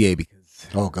WNBA,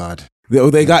 because God.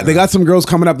 They got some girls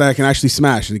coming up that can actually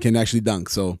smash and can actually dunk.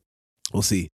 So we'll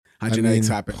see how genetics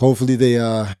happen. Hopefully they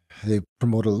They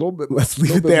promote a little bit. Let's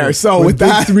leave little it bit there. more. So When with Big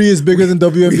that- 3 is bigger than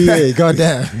WNBA.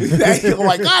 Goddamn. Oh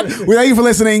my God. We thank you for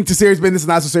listening to Serious Business,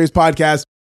 Not So Serious podcast.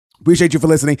 Appreciate you for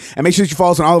listening. And make sure that you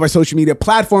follow us on all of our social media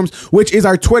platforms, which is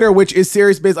our Twitter, which is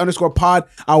SeriousBiz_pod,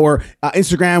 our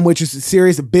Instagram, which is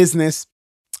Serious Business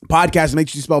Podcast. Make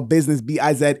sure you spell business,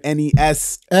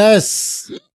 BIZNES.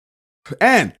 S.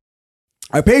 And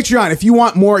our Patreon, if you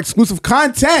want more exclusive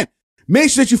content,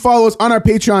 make sure that you follow us on our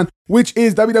Patreon, which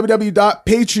is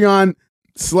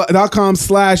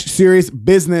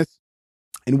www.patreon.com/seriousbusiness.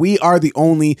 And we are the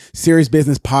only Serious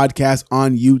Business podcast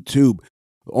on YouTube.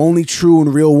 The only true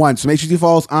and real one. So make sure you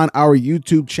follow us on our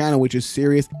YouTube channel, which is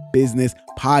Serious Business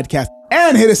Podcast.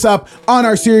 And hit us up on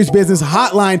our Serious Business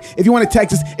hotline. If you want to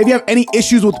text us, if you have any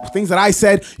issues with things that I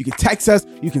said, you can text us.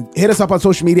 You can hit us up on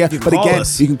social media. But call again,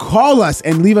 us. you can call us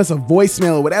and leave us a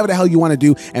voicemail or whatever the hell you want to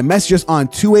do and message us on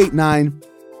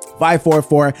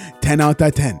 289-544-10 out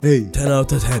of 10. Hey. 10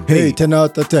 out of 10. Hey, 10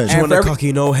 out of 10. You want a every-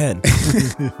 cocky no hen.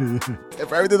 And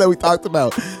for everything that we talked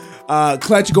about,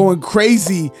 Clutch going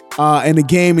crazy in the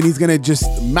game, and he's gonna just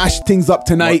mash things up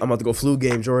tonight. I'm about to go flu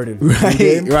game, Jordan. Right, Flu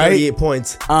game, right. 38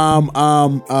 points.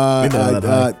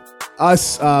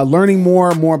 Us learning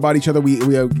more about each other. We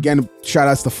again shout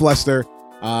outs to Fluster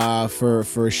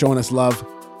for showing us love.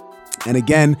 And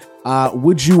again,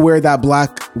 would you wear that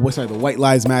the White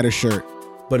Lives Matter shirt?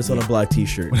 But it's on a black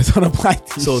t-shirt. It's on a black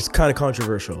t-shirt. So it's kind of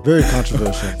controversial. Very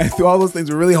controversial. And through all those things,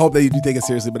 we really hope that you do take it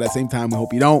seriously, but at the same time, we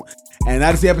hope you don't. And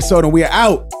that is the episode, and we are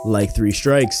out. Like 3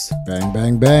 strikes. Bang,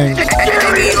 bang, bang.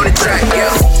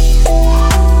 Serious.